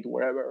 8,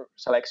 whatever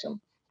selection.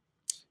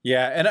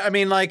 Yeah, and I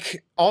mean,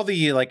 like all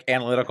the like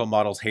analytical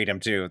models hate him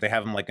too. They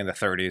have him like in the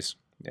 30s.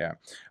 Yeah.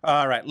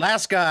 All right,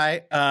 last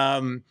guy.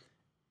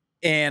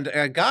 And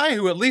a guy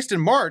who, at least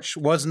in March,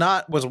 was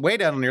way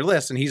down on your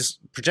list, and he's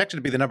projected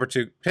to be the number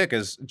 2 pick,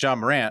 is John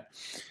Morant.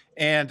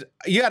 And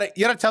you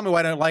gotta tell me why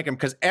I don't like him,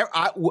 because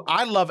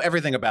I love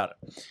everything about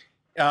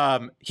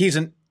it. He's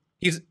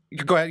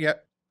go ahead, yeah.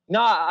 No,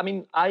 I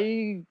mean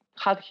I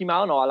had him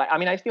out now. Like I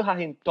mean I still have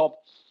him top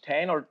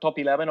 10 or top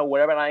 11 or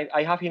whatever, and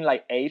I have him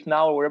like 8th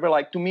now or whatever.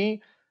 Like to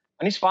me,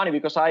 and it's funny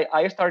because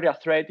I started a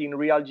thread in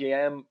Real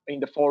GM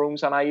in the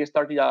forums, and I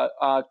started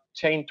a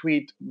chain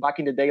tweet back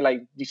in the day,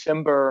 like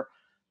December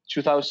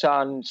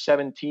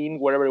 2017,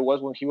 whatever it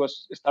was, when he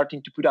was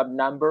starting to put up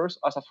numbers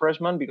as a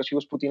freshman, because he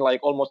was putting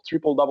like almost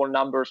triple-double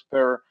numbers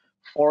per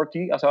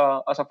 40 as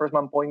a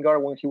freshman point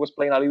guard when he was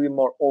playing a little bit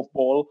more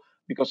off-ball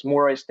because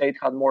Murray State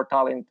had more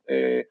talent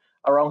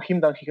around him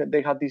than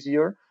they had this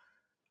year.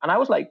 And I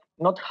was like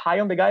not high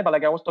on the guy, but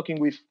like I was talking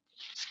with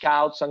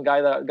scouts and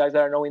guys that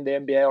are now in the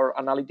NBA or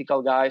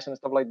analytical guys and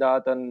stuff like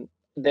that, and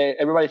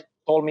everybody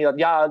told me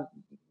that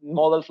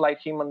models like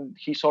him and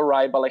he's all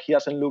right, but like he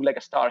doesn't look like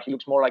a star. He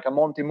looks more like a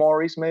Monty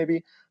Morris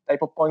maybe type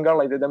of point guard,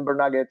 like the Denver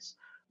Nuggets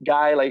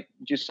guy, like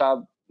just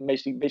a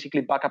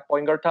basically backup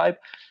point guard type.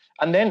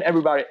 And then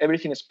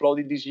everything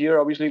exploded this year,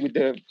 obviously with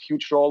the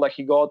huge role that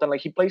he got, and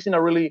like he plays in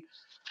a really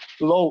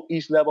low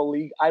East level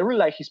league. I really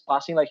like his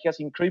passing. Like he has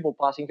incredible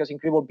passing, he has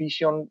incredible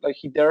vision. Like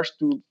he dares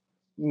to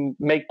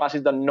make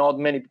passes that not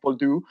many people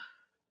do,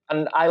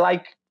 and I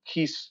like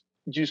his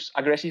just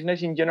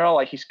aggressiveness in general.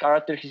 Like his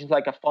character, he seems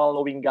like a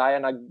fun-loving guy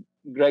and a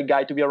great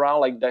guy to be around.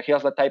 Like that, he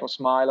has that type of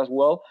smile as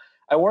well.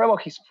 I worry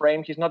about his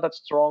frame. He's not that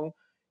strong.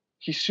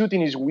 His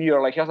shooting is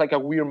weird. Like he has like a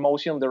weird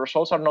motion. The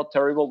results are not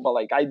terrible, but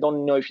like I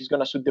don't know if he's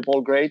gonna shoot the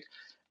ball great.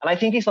 And I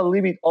think he's a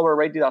little bit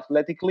overrated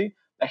athletically.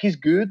 Like he's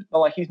good, but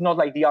like he's not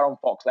like the Aaron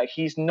Fox. Like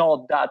he's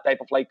not that type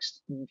of like.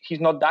 He's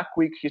not that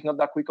quick. He's not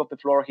that quick off the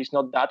floor. He's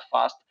not that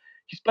fast.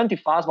 He's plenty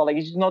fast, but like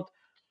he's not.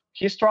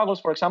 He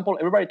struggles. For example,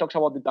 everybody talks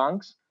about the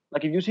dunks.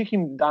 Like if you see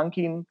him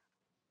dunking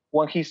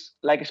when he's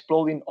like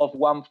exploding off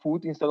 1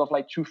 foot instead of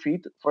like 2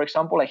 feet, for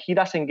example, like he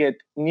doesn't get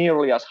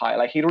nearly as high.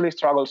 Like he really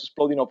struggles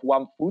exploding off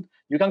 1 foot.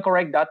 You can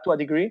correct that to a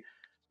degree,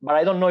 but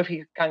I don't know if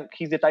he's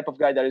the type of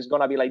guy that is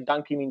gonna be like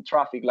dunking in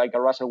traffic like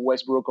a Russell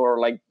Westbrook or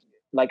like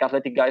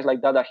athletic guys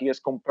like that he is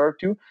compared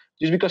to,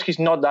 just because he's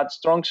not that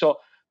strong. So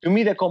to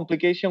me, the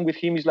complication with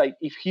him is like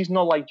if he's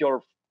not like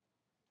your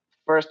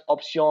first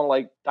option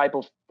like type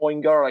of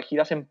point guard, like he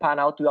doesn't pan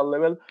out to that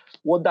level,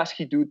 what does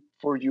he do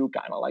for you?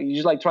 Kind of like you're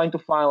just like trying to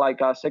find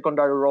like a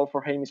secondary role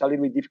for him is a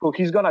little bit difficult.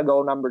 He's gonna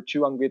go number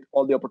 2 and get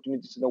all the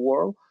opportunities in the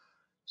world.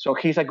 So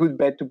he's a good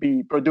bet to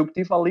be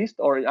productive at least,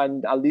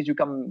 and at least you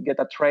can get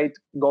a trade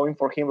going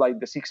for him like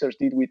the Sixers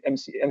did with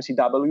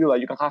MCW.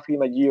 Like you can have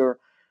him a year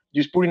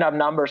just putting up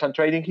numbers and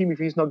trading him if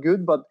he's not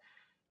good. But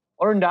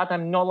other than that,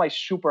 I'm not like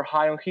super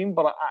high on him,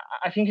 but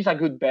I think he's a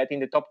good bet in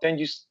the top 10.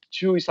 Just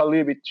 2 is a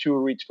little bit too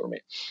rich for me.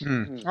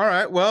 All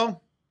right.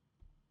 Well,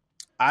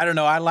 I don't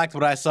know. I liked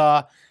what I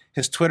saw.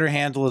 His Twitter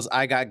handle is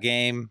I Got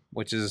Game,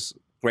 which is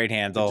great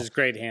handle. Which is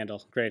great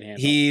handle. Great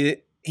handle.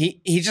 He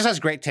just has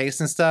great taste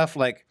and stuff.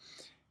 Like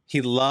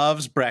he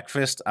loves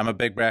breakfast. I'm a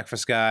big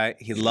breakfast guy.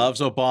 He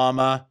loves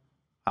Obama.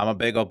 I'm a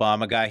big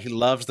Obama guy. He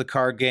loves the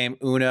card game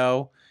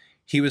Uno.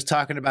 He was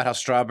talking about how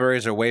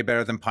strawberries are way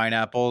better than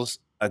pineapples.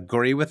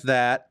 Agree with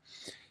that.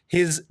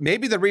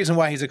 Maybe the reason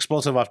why he's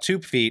explosive off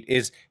 2 feet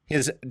is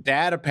his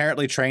dad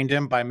apparently trained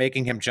him by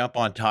making him jump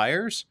on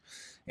tires.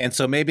 And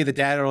so maybe the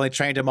dad only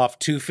trained him off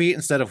 2 feet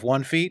instead of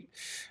 1 feet.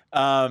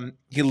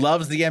 He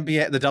loves the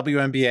NBA, the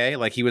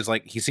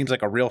WNBA. He seems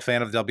like a real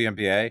fan of the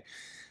WNBA.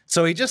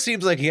 So he just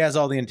seems like he has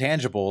all the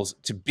intangibles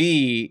to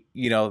be,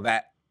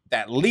 that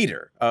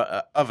leader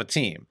of a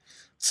team.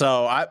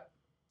 So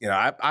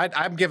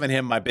I'm giving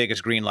him my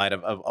biggest green light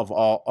of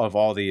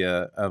all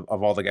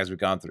the guys we've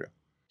gone through.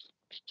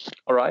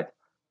 All right.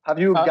 Have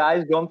you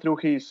guys gone through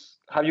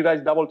have you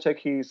guys double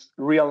checked his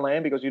real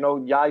name? Because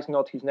Ja is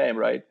not his name,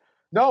 right?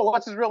 No,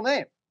 what's his real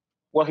name?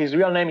 Well, his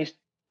real name is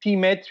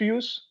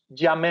Demetrius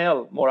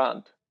Jamel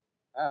Morant.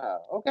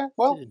 Okay.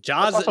 Well,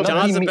 Ja's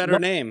a better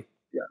name.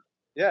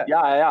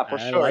 Yeah, for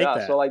sure. Like yeah.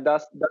 that. So like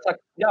that's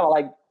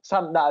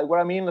like what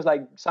I mean is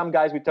like some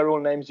guys with terrible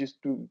names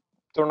used to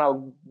turn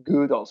out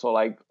good also,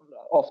 like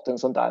often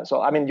sometimes.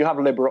 So I mean you have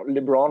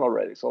LeBron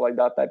already. So like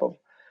that type of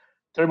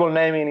terrible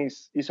naming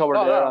is over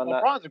there. No,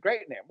 LeBron's a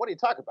great name. What are you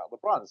talking about?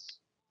 LeBron's.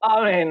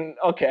 I mean,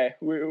 okay,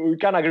 we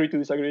can agree to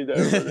disagree there.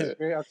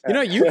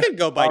 Okay. You could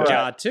go by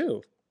Ja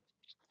too.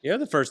 You have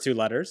the first 2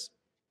 letters.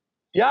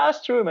 Yeah,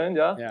 that's true, man.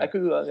 Yeah, I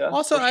could do that. Yeah.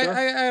 Also, sure.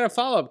 I had a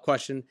follow-up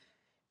question.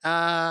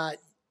 How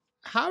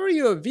are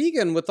you a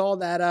vegan with all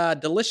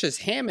that delicious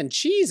ham and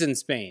cheese in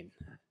Spain?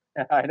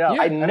 I know.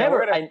 I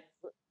never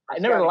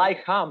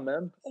like ham,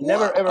 man.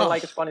 Never ever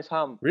like Spanish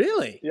ham.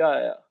 Really?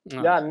 Yeah.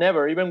 Yeah,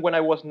 never. Even when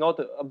I was not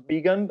a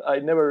vegan, I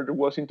never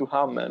was into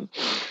ham, man.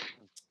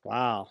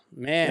 Wow,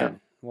 man. Yeah.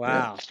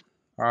 Wow.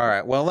 Yeah. All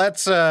right. Well,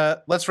 let's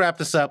wrap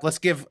this up. Let's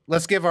give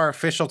our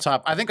official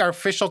top. I think our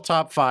official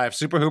top 5,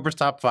 Super Hoopers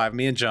top 5.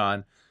 Me and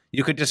John.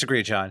 You could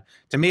disagree, John.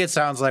 To me, it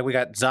sounds like we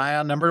got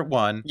Zion number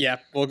 1.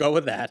 Yep, we'll go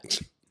with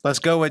that. Let's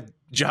go with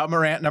Ja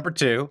Morant number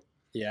 2.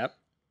 Yep.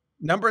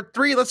 Number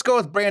 3, let's go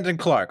with Brandon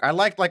Clark. I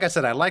liked what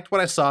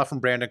I saw from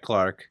Brandon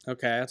Clark.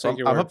 Okay, so I'm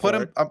gonna put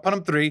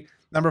him 3.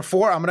 Number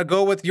 4, I'm gonna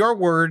go with your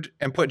word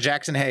and put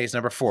Jackson Hayes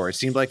number 4. It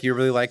seemed like you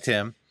really liked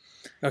him.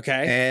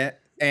 Okay.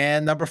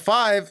 And number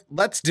 5,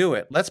 let's do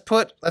it. Let's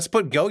put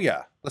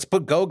Goya. Let's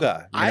put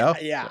Goga.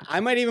 I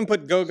might even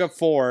put Goga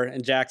 4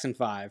 and Jackson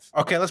 5.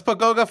 Okay, let's put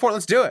Goga 4.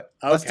 Let's do it.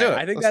 Okay. Let's do it.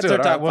 I think that's our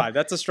top 5.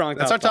 That's a strong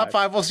top 5. That's our top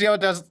 5. We'll see how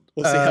it does.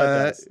 We'll see how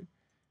it does.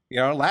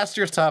 Last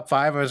year's top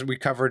 5, as we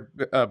covered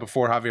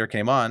before Javier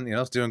came on,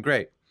 it's doing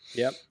great.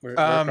 Yep, we're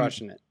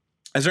crushing it.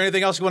 Is there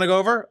anything else you want to go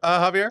over,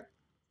 Javier?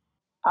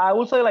 I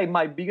would say like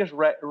my biggest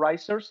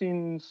risers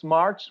in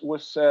March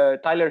was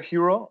Tyler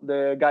Hero,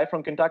 the guy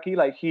from Kentucky.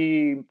 Like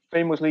he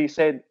famously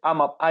said,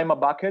 "I'm a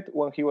bucket"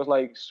 when he was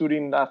like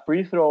shooting a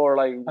free throw or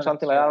like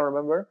something like that. I don't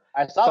remember.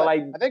 I saw that.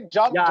 Like, I think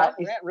John Morant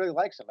really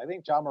likes him. I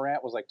think John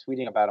Morant was like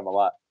tweeting about him a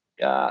lot.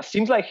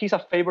 Seems like he's a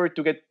favorite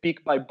to get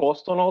picked by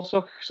Boston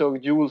also. So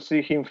you will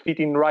see him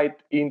fitting right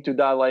into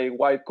that like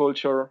white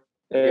culture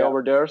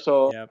over there.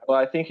 So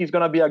I think he's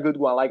gonna be a good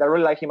one. Like I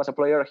really like him as a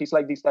player. He's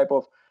like this type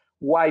of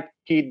white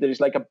kid that is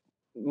like a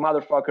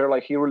motherfucker.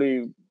 Like he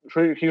really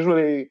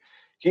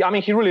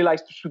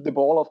likes to shoot the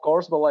ball, of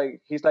course, but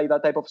like he's like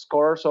that type of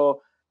scorer.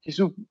 So he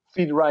should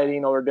fit right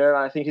in over there.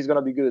 And I think he's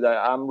gonna be good.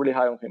 I'm really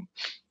high on him.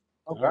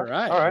 Okay. All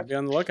right. Be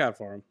on the lookout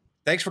for him.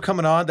 Thanks for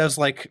coming on. That was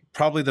like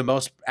probably the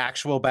most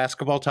actual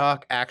basketball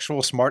talk,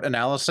 actual smart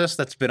analysis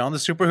that's been on the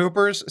Super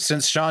Hoopers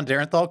since Sean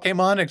Darenthal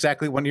came on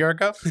exactly 1 year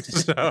ago.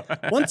 So.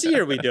 Once a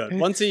year we do it.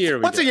 Once a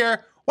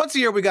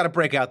year we got to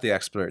break out the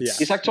experts. Yeah.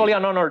 It's actually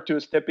an honor to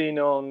step in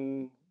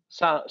on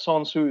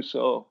Sun Tzu.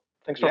 So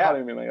thanks for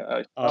having me, my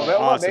guys.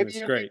 Awesome.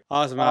 It's great.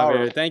 Awesome,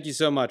 Javier. Thank you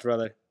so much,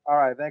 brother. All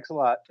right. Thanks a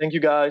lot. Thank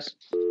you, guys.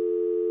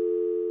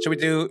 Should we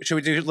do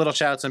little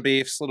shouts and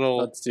beefs?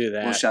 Let's do that.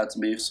 Little shouts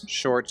and beefs.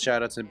 Short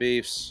shout outs and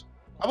beefs.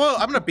 I'm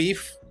going to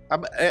beef.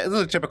 This is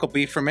a typical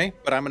beef for me,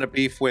 but I'm going to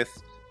beef with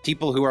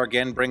people who are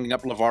again bringing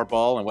up LeVar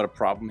Ball and what a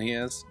problem he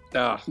is.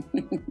 Ugh.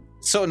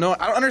 So no,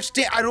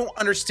 I don't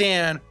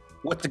understand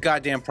what the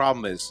goddamn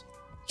problem is.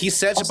 He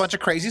says a bunch of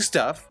crazy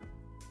stuff.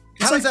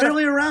 He's like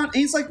barely around.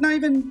 He's like not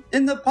even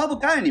in the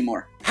public eye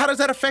anymore. How does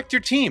that affect your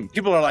team?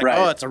 People are like,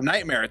 oh, it's a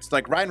nightmare. It's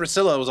like Ryan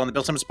Russillo was on the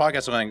Bill Simmons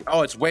podcast saying,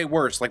 oh, it's way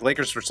worse. Like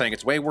Lakers were saying,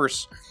 it's way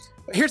worse.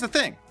 But here's the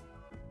thing.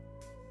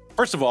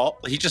 First of all,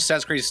 he just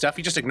says crazy stuff.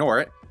 You just ignore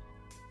it.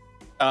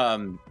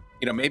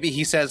 Maybe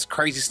he says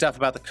crazy stuff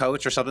about the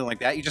coach or something like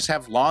that. You just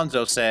have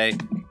Lonzo say,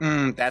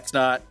 that's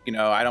not,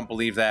 I don't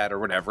believe that or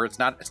whatever. It's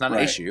not an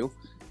issue.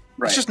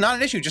 Right. It's just not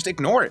an issue. Just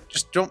ignore it.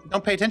 Just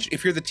don't pay attention.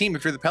 If you're the team,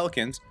 if you're the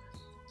Pelicans.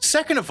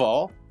 Second of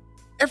all,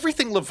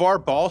 everything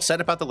LeVar Ball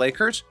said about the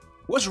Lakers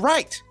was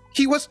right.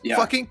 He was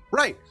fucking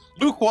right.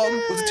 Luke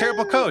Walton was a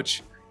terrible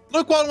coach.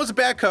 Luke Walton was a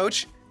bad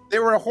coach. They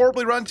were a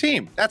horribly run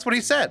team. That's what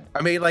he said.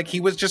 I mean, like, he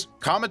was just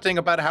commenting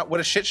about what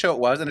a shit show it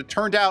was, and it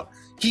turned out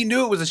he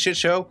knew it was a shit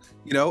show,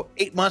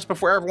 8 months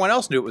before everyone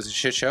else knew it was a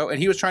shit show, and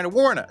he was trying to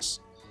warn us.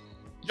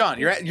 John,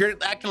 you're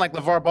acting like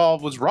LeVar Ball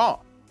was wrong.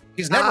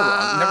 He's never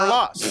wrong. He never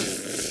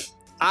lost.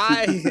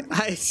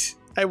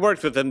 I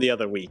worked with him the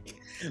other week.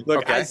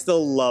 Look, I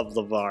still love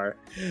LeVar,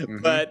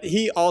 but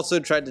he also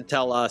tried to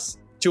tell us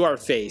to our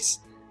face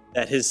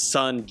that his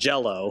son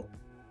Jello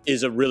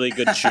is a really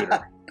good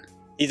shooter.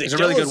 He's like,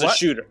 Jello's a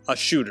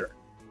shooter.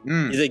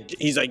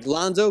 He's like,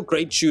 Lonzo,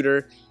 great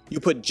shooter.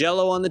 You put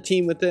Jello on the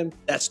team with him,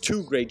 that's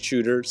two great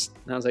shooters.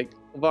 And I was like,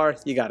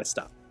 LeVar, you got to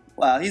stop.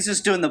 Wow, he's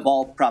just doing the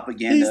ball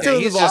propaganda. He's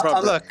doing the ball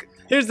propaganda. Look,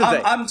 here's the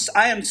thing.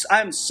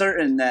 I'm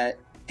certain that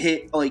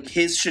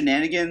his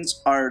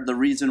shenanigans are the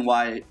reason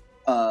why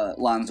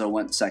Lonzo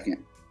went second.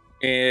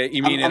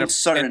 You mean in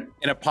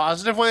a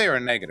positive way or a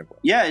negative way?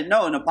 Yeah,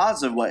 no, in a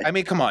positive way. I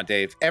mean, come on,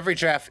 Dave. Every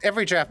draft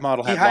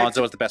model had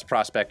Lonzo as the best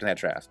prospect in that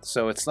draft.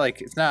 So it's like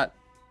it's not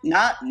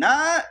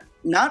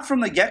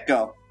from the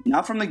get-go.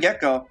 Not from the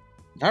get-go.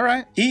 All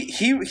right.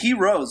 He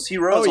rose. He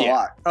rose a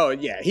lot. Oh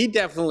yeah, he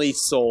definitely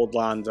sold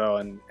Lonzo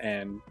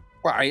and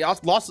well,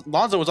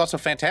 Lonzo was also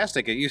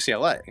fantastic at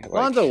UCLA.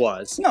 Lonzo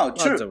was. No,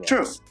 true.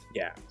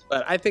 Yeah.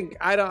 But I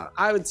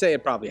would say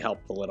it probably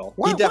helped a little.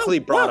 He definitely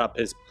brought up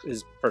his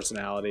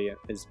personality and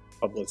his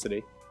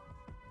publicity.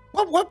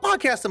 What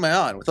podcast am I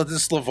on with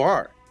this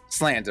LeVar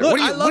slander? Look,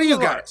 what are you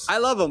guys? I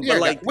love him,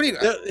 but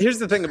here's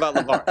the thing about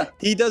LeVar.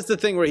 He does the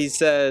thing where he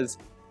says,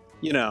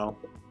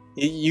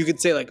 you could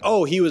say like,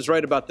 oh, he was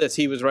right about this,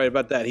 he was right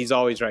about that, he's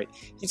always right.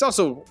 He's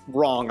also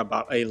wrong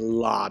about a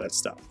lot of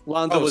stuff.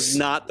 Lonzo was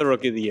not the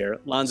rookie of the year.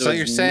 Lonzo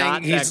is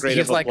not that great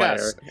of a player.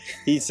 Us.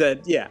 He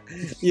said, yeah,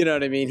 you know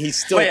what I mean? He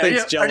still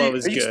thinks Jello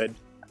is good.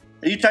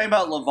 Are you talking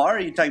about LeVar or are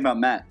you talking about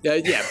Matt?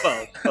 Yeah,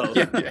 both.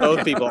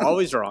 Both people,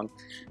 always wrong.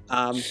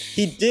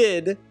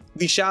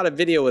 We shot a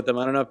video with him,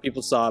 I don't know if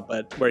people saw it,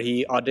 but where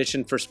he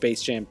auditioned for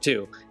Space Jam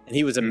 2, and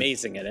he was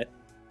amazing in it.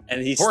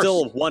 And he's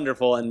still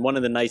wonderful and one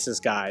of the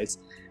nicest guys.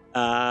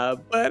 I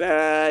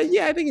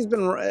think he's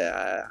been wrong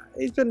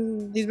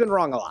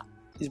a lot.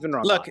 He's been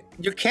wrong. Look,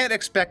 you can't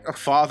expect a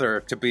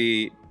father to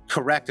be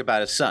correct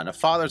about his son. A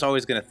father's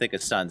always going to think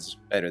his son's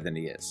better than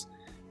he is.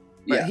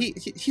 But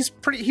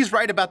he's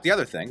right about the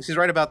other things. He's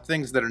right about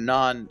things that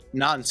are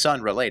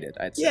non-son related,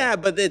 I'd say. Yeah,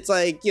 but it's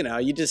like,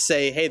 you just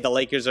say, hey, the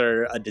Lakers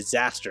are a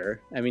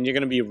disaster. I mean, you're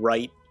going to be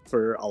right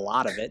for a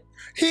lot of it.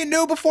 He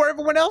knew before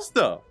everyone else,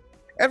 though.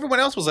 Everyone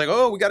else was like,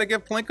 oh, we got to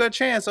give Pelinka a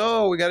chance.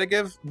 Oh, we got to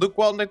give Luke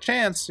Walton a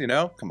chance.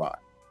 Come on.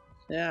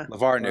 Yeah.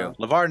 LeVar knew.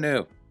 LeVar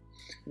knew.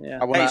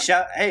 Yeah.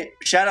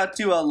 Shout out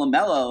to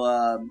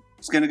LaMelo.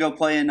 He's going to go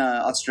play in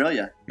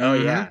Australia. Oh,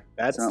 yeah.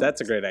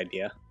 That's a great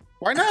idea.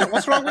 Why not?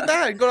 What's wrong with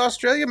that? Go to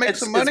Australia, make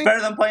some money. It's better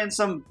than playing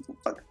some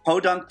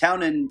podunk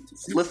town in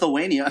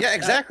Lithuania. Yeah,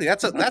 exactly.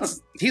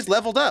 He's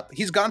leveled up.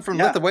 He's gone from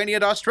Lithuania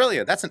to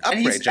Australia. That's an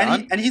upgrade,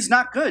 John. And he's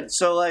not good.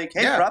 So, like,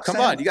 hey, props to him.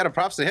 Come on. You got to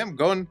props to him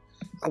going.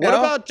 What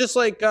about just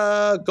like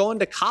going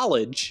to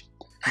college?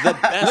 The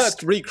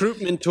best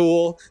recruitment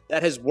tool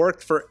that has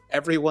worked for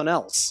everyone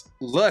else.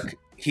 Look,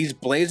 he's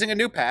blazing a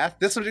new path.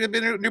 This is going to be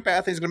a new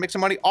path. He's going to make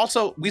some money.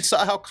 Also, we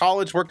saw how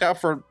college worked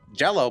out for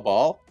Jello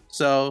Ball.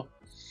 So,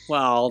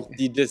 well,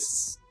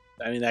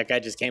 that guy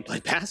just can't play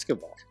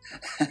basketball.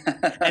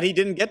 And he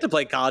didn't get to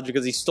play college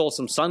because he stole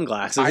some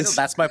sunglasses. I know,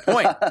 that's my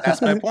point.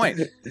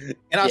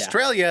 In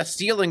Australia,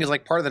 stealing is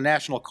like part of the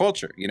national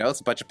culture.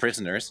 It's a bunch of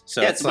prisoners.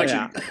 So it's like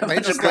a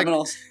bunch of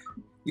criminals.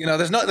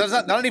 There's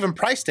not even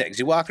price tags.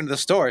 You walk into the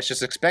store, it's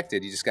just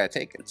expected. You just got to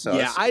take it.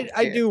 So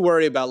I do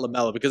worry about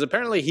LaMelo because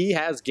apparently he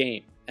has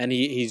game and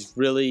he's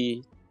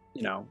really,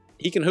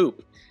 he can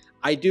hoop.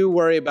 I do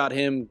worry about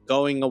him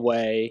going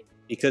away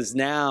because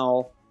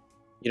now,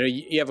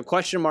 you have a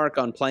question mark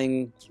on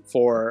playing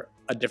for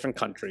a different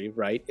country,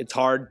 right? It's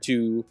hard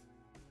to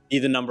be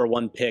the number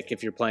one pick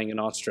if you're playing in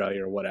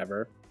Australia or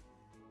whatever.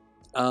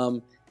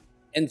 And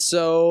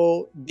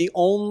so the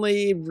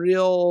only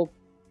real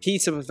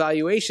piece of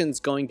evaluation is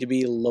going to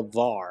be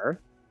LeVar.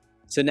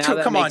 So now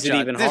that makes it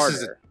even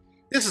harder.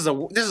 This is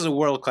a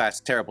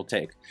world-class terrible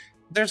take.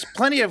 There's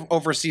plenty of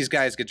overseas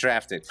guys get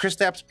drafted.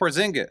 Kristaps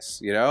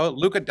Porzingis,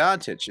 Luka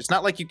Doncic. It's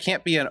not like you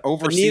can't be an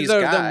overseas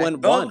guy. Neither of them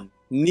went one.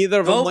 Neither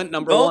of them went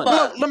number one.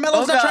 No,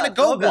 LaMelo's not trying to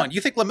go Boga. one. You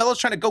think LaMelo's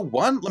trying to go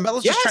one?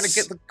 LaMelo's just trying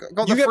to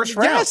go the first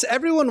round. Yes,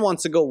 everyone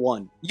wants to go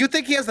one. You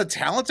think he has the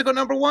talent to go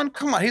number one?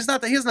 Come on, he doesn't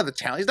have the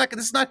talent.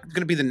 This is not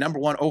going to be the number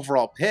one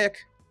overall pick.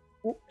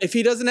 If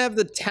he doesn't have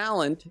the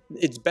talent,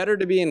 it's better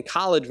to be in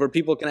college where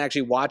people can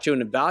actually watch you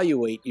and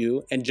evaluate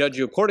you and judge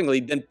you accordingly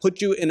than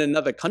put you in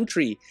another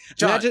country.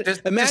 John, Imagine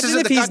this isn't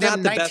if the he's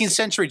goddamn not the 19th best.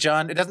 century,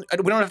 John. We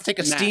don't have to take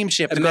a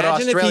steamship to go to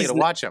Imagine if Australia he's to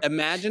watch him.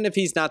 Imagine if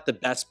he's not the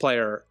best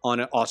player on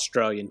an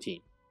Australian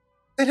team.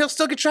 Then he'll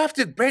still get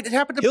drafted. It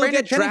happened to He'll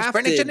Brandon get Jennings. drafted,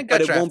 Brandon Jennings got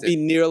but it drafted. won't be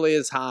nearly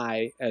as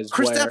high as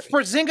Kristaps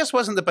Porzingis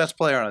wasn't the best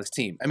player on his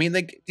team. I mean,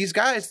 these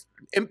guys,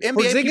 NBA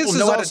Porzingis people is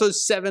know how also to...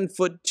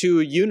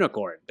 7'2"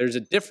 unicorn. There's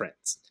a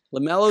difference.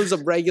 LaMelo's a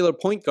regular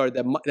point guard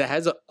that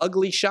has an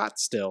ugly shot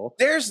still,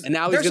 and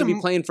now he's going to be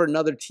playing for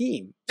another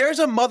team. There's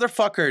a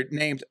motherfucker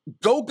named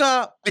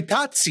Goga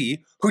Bitadze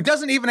who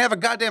doesn't even have a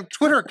goddamn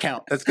Twitter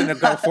account that's going to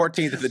go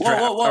 14th in the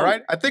draft. Whoa. All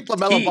right, I think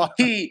LaMelo Ball.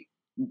 He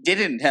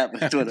didn't have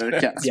a Twitter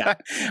account. Yeah,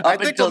 I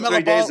think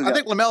LaMelo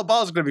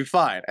Ball is going to be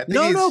fine. I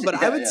think but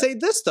I would say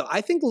this though.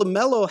 I think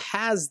LaMelo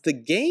has the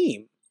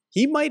game.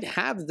 He might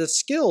have the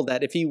skill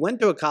that if he went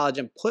to a college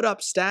and put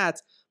up stats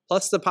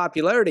plus the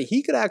popularity,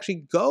 he could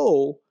actually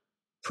go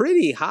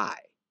pretty high.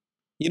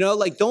 You know,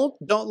 like don't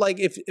like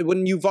if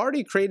when you've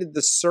already created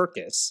the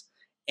circus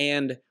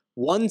and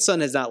one son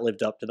has not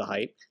lived up to the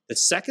hype, the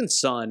second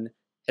son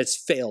has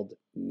failed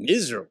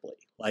miserably.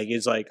 Like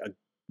is like a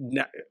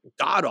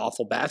god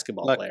awful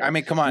basketball player. I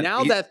mean, come on.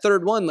 Now that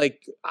third one,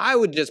 like I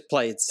would just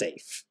play it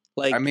safe.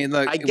 Like I mean,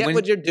 look, I get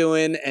what you're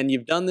doing, and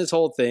you've done this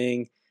whole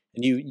thing,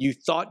 and you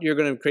thought you're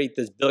going to create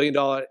this $1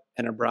 billion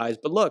enterprise,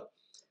 but look.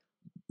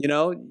 You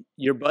know,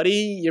 your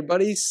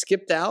buddy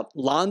skipped out.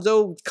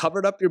 Lonzo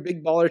covered up your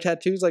big baller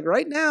tattoos. Like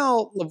right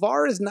now,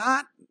 LeVar is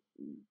not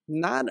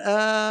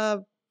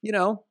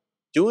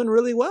doing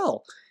really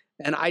well.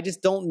 And I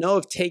just don't know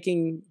if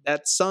taking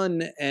that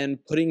son and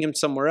putting him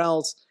somewhere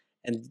else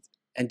and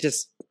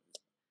just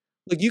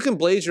look, you can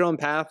blaze your own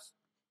path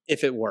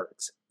if it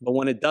works. But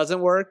when it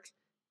doesn't work,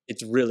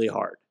 it's really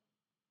hard.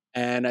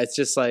 And it's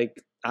just like,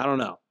 I don't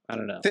know.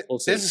 We'll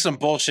see. This is some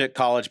bullshit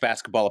college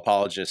basketball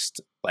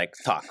apologist like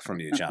talk from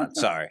you, John.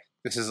 Sorry.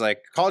 This is like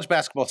college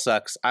basketball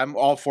sucks. I'm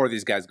all for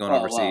these guys going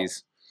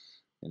overseas.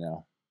 Wow. You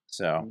know.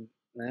 So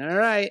all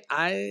right.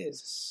 I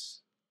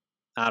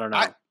don't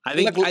know.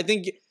 I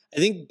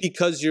think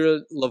because you're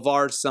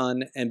LeVar's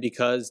son and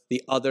because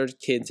the other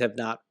kids have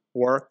not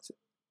worked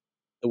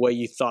the way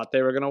you thought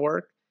they were going to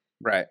work.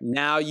 Right.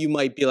 Now you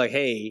might be like,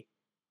 hey,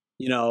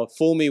 you know,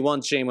 fool me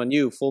once, shame on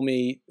you. Fool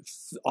me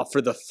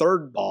for the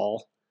third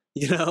ball.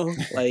 You know,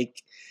 like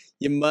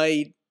you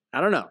might, I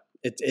don't know.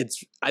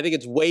 I think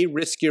it's way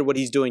riskier what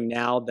he's doing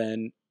now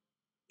than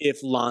if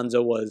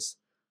Lonzo was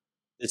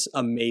this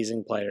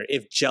amazing player.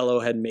 If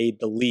Jello had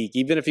made the league,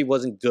 even if he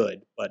wasn't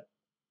good, but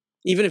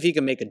even if he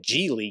could make a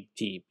G League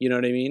team, you know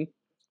what I mean?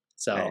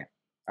 So, hey.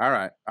 All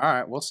right.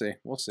 We'll see.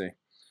 All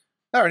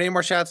right. Any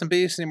more shouts and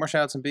beefs?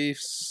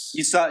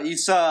 You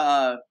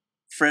saw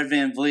Fred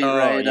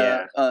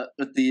VanVleet,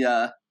 with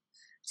the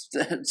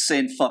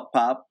saying "fuck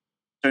pop"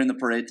 during the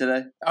parade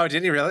today. Oh,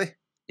 did he really?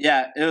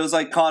 Yeah, it was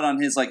like caught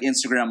on his like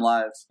Instagram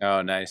Live.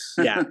 Oh, nice.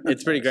 Yeah,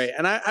 it's pretty great.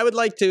 And I would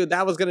like to.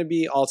 That was going to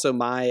be also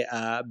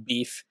my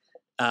beef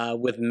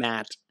with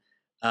Matt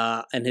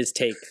and his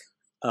take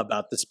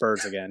about the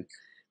Spurs again,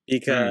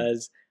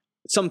 because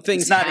some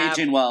things it's not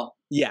aging well.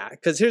 Yeah,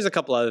 because here's a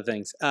couple other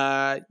things.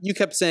 You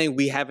kept saying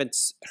we haven't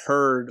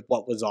heard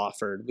what was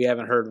offered. We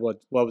haven't heard what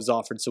was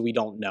offered, so we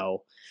don't know.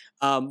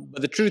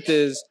 But the truth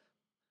is,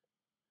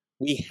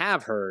 we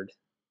have heard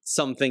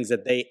some things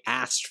that they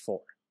asked for,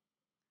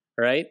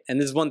 right?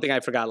 And this is one thing I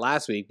forgot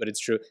last week, but it's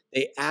true.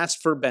 They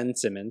asked for Ben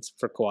Simmons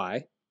for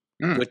Kawhi,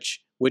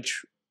 which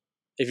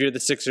if you're the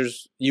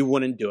Sixers, you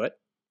wouldn't do it.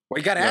 Well,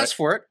 you got to ask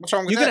for it. What's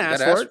wrong with that? You can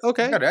ask for it.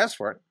 Okay. You got to ask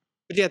for it.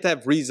 But you have to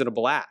have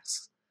reasonable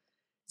asks.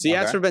 So you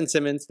asked for Ben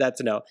Simmons. That's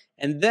a no.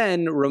 And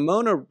then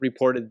Ramona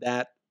reported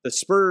that the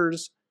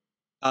Spurs,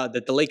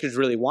 that the Lakers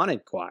really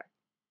wanted Kawhi.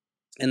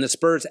 And the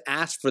Spurs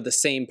asked for the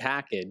same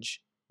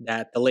package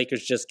that the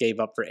Lakers just gave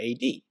up for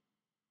AD.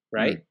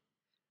 Right?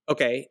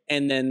 Okay.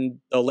 And then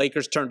the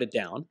Lakers turned it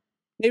down.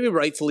 Maybe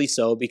rightfully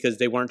so, because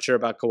they weren't sure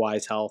about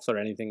Kawhi's health or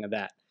anything of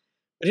that.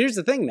 But here's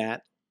the thing,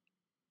 Matt.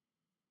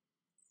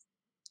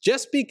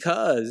 Just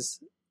because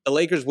the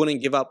Lakers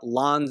wouldn't give up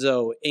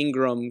Lonzo,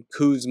 Ingram,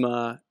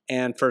 Kuzma,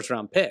 and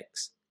first-round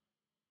picks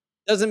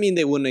doesn't mean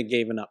they wouldn't have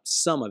given up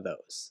some of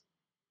those.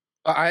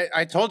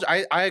 I told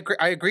you, I agree.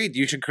 I agreed.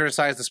 You should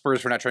criticize the Spurs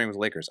for not trading with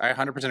the Lakers. I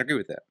 100% agree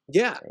with that.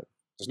 Yeah.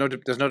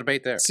 There's no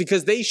debate there. It's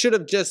because they should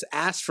have just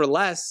asked for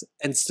less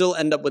and still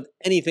end up with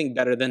anything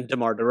better than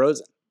DeMar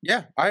DeRozan.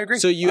 Yeah, I agree.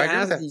 So you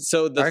asked.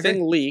 So the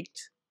thing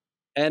leaked,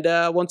 and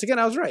once again,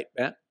 I was right,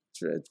 Matt.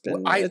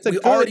 We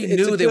already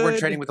knew they weren't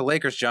trading with the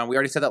Lakers, John. We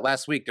already said that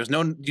last week. There's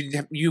no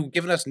you've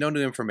given us no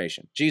new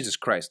information. Jesus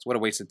Christ, what a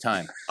waste of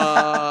time.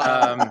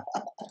 I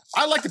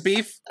like the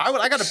beef. I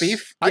got a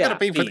beef. I got a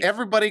beef with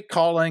everybody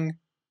calling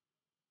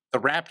the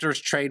Raptors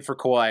trade for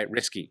Kawhi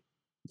risky.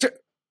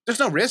 There's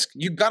no risk.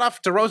 You got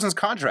off DeRozan's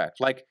contract.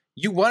 Like,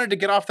 you wanted to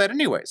get off that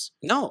anyways.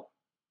 No.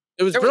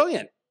 It was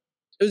brilliant.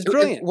 It was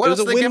brilliant. What it was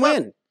else a did they give up?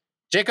 win-win.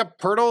 Jacob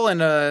Pirtle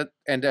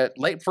and a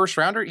late first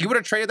rounder. You would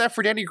have traded that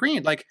for Danny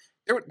Green. Like,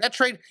 that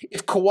trade,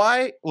 if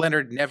Kawhi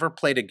Leonard never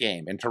played a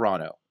game in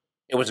Toronto,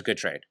 it was a good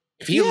trade.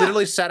 If he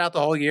literally sat out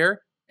the whole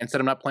year and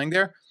said, I'm not playing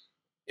there,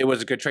 it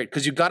was a good trade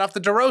because you got off the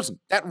DeRozan.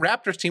 That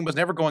Raptors team was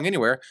never going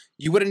anywhere.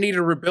 You would have needed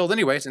to rebuild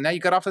anyways, and now you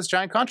got off this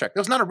giant contract. It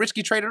was not a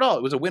risky trade at all.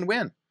 It was a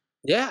win-win.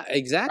 Yeah,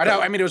 exactly.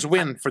 I mean, it was a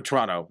win for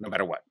Toronto no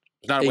matter what.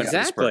 It's not a win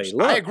exactly. for the Spurs.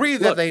 Look, I agree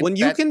that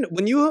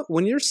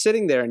when you're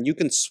sitting there and you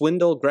can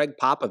swindle Greg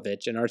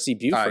Popovich and R.C.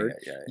 Buford,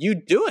 you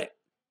do it,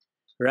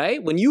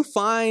 right? When you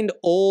find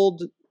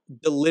old,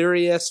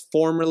 delirious,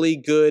 formerly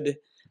good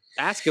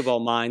basketball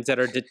minds that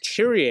are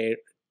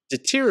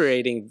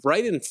deteriorating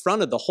right in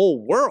front of the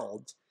whole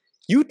world,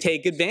 you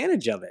take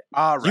advantage of it.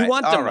 All right. You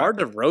want DeMar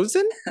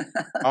DeRozan?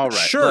 All right.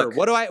 Sure. Look.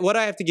 What do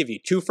I have to give you?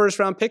 2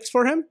 first-round picks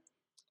for him?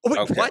 Oh, wait,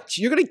 Okay. what?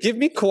 You're going to give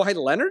me Kawhi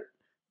Leonard?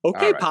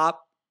 Okay, right.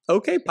 Pop.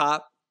 Okay,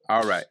 Pop.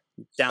 All right.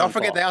 Downfall. Don't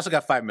forget, they also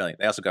got $5 million.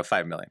 They also got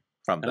 $5 million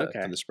from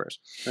the Spurs.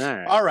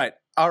 All right.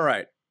 All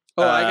right.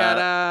 Oh, I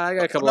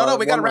got a couple. No,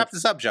 we got to wrap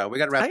this up, Joe. We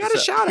got to wrap I this got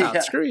up. a shout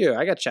out. Screw you.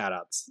 I got shout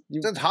outs. You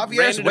Javier's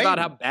ranted about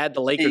waiting. how bad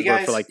the Lakers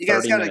were for like 30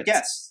 minutes. You guys got a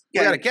guess. We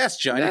got a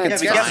guest, John. You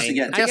That's can fine.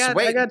 guess.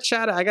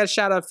 I got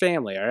shout out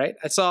family. All right.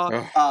 I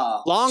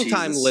saw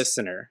longtime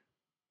listener,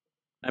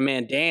 my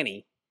man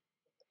Danny,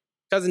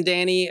 cousin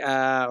Danny,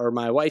 or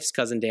my wife's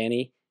cousin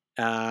Danny.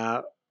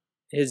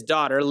 His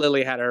daughter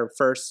Lily had her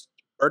first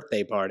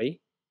birthday party,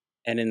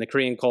 and in the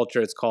Korean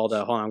culture, it's called.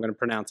 Hold on, I'm going to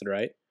pronounce it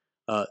right.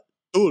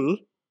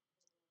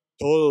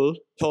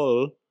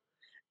 Tol.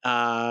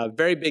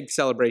 Very big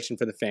celebration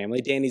for the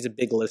family. Danny's a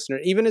big listener.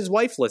 Even his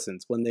wife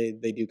listens when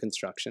they do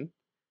construction.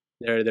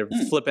 They're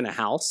flipping a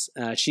house.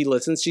 She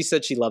listens. She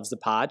said she loves the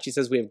pod. She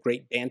says we have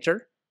great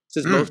banter.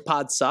 Says most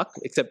pods suck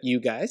except you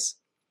guys.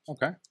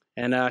 Okay.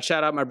 And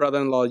shout out my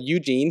brother-in-law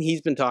Eugene.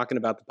 He's been talking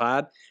about the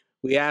pod.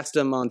 We asked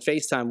him on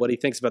FaceTime what he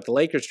thinks about the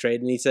Lakers trade,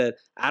 and he said,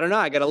 "I don't know.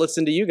 I got to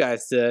listen to you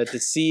guys to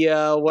see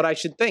what I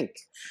should think."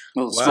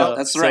 Well,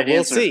 that's the right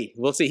answer.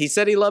 We'll see. He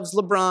said he loves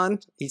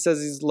LeBron. He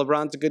says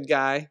LeBron's a good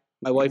guy.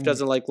 My wife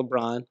doesn't like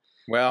LeBron.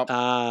 Well,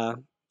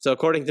 so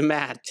according to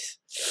Matt,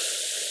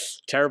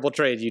 terrible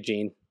trade,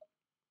 Eugene.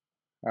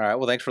 All right.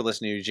 Well, thanks for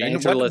listening, Eugene.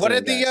 Thanks for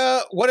listening,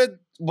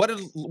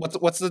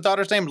 What's the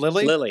daughter's name?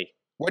 Lily.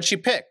 What'd she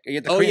pick?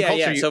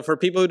 So for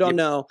people who don't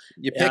know,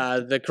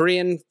 the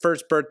Korean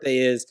first birthday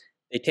is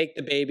they take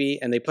the baby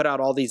and they put out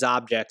all these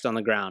objects on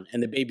the ground,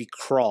 and the baby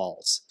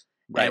crawls.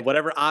 Right. And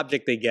whatever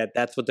object they get,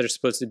 that's what they're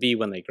supposed to be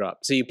when they grow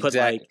up. So you put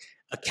like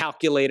a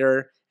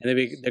calculator, and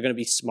they're going to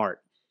be smart.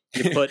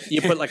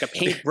 You put like a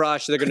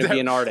paintbrush, they're going to be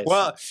an artist.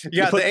 Well,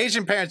 the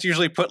Asian parents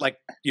usually put like,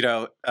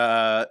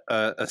 a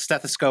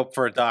stethoscope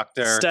for a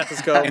doctor.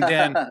 Stethoscope. And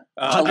then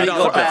a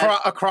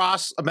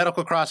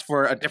medical cross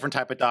for a different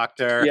type of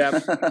doctor.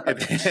 Yep.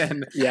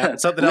 And then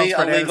something else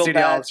for an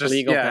anesthesiologist.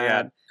 Legal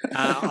pad.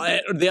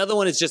 The other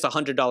one is just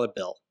 $100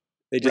 bill.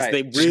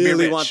 They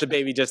really want the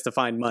baby just to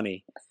find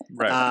money.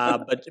 Right.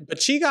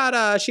 But she got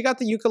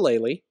the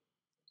ukulele.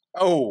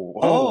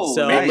 Oh,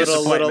 so big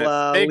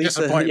little big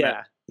Lisa, disappointment.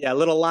 Yeah,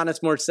 little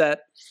Alanis Morissette,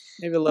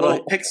 maybe a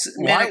little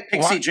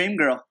Pixie Dream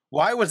Girl.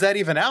 Why was that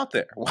even out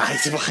there? Why?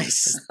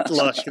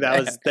 Look,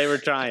 they were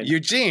trying.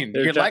 Eugene,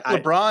 you're like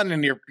LeBron,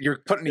 and you're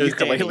putting a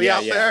ukulele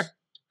out there.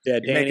 Yeah,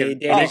 Danny.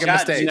 You make a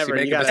mistake. You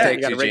make a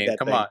mistake, Eugene.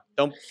 Come on.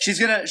 She's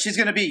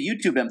gonna be a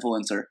YouTube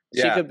influencer.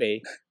 She could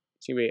be.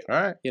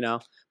 All right.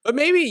 But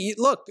maybe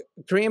look,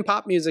 Korean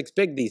pop music's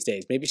big these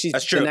days. Maybe she's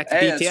that's the true. next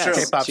BTS.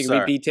 K-pop she star.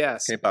 could be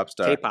BTS. K-pop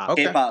star. K-pop.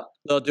 Okay. K-pop.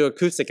 They'll do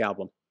acoustic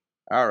album.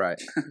 All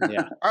right.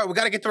 Yeah. All right. We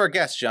got to get to our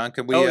guest, John.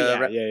 Can we?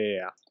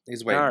 Yeah.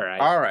 He's waiting.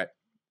 All right.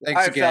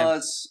 Thanks again,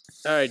 fellas.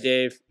 All right,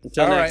 Dave.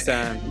 Until next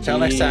time. Until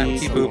next time.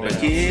 Keep hooping.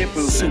 Keep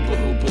hooping. Super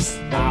Hoopers.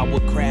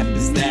 What crap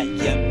is that?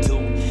 Yep, dude.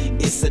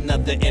 It's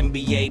another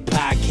NBA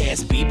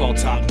podcast, B-Ball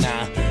Talk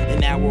now.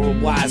 An hour of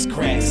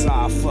wisecracks.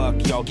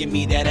 Fuck, y'all. Give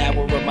me that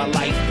hour of my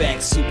life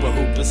back. Super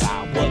Hoopers.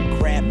 What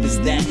crap is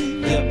that?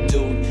 Yep,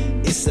 dude.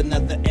 It's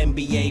another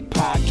NBA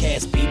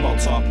podcast, B-Ball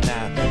Talk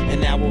now.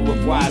 An hour of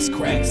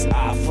wisecracks.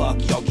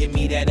 Fuck, y'all. Give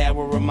me that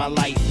hour of my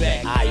life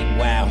back.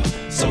 Wow.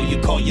 So you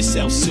call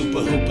yourself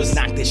Super Hoopers?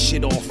 Knock this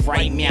shit off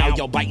right now.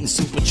 Y'all biting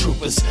Super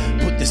Troopers.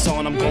 Put this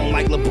on, I'm going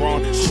like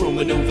LeBron. True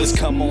maneuvers.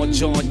 Come on,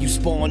 John. You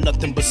spawn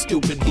nothing but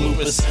stupid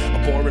bloopers.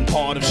 A boring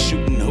part of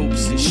shooting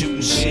hoops and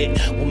shooting shit.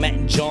 Well, Matt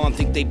and John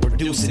think they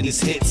producing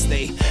these hits.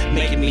 They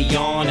making me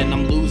yawn and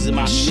I'm losing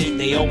my shit.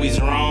 They always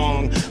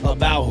wrong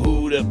about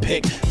who to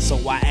pick. So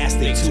I asked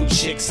they 2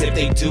 chicks if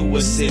they do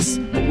assist.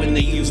 But when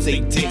they use they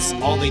dicks,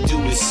 all they do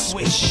is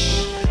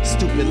swish.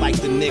 Stupid like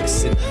the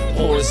Knicks and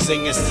horror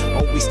singers.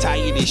 Always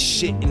tired as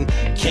shit and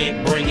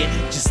can't bring it.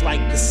 Just like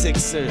the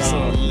Sixers,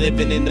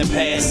 living in the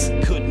past.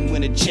 Couldn't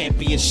win a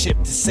championship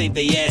to save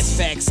they ass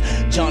facts.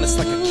 John is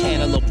like a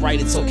cantaloupe,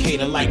 right? It's okay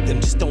to like them.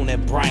 Just don't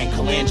have Brian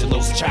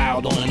Colangelo's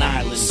child on an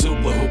island.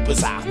 Super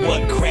Hoopers,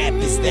 what crap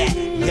is that?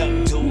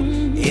 Yup,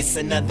 dude. It's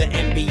another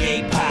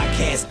NBA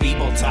podcast,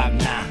 Bebo Talk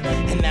now.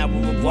 An hour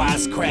of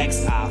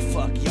wisecracks. Ah,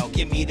 fuck, yo,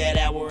 give me that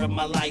hour of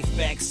my life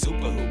back.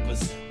 Super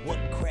Hoopers, what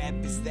crap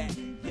is that?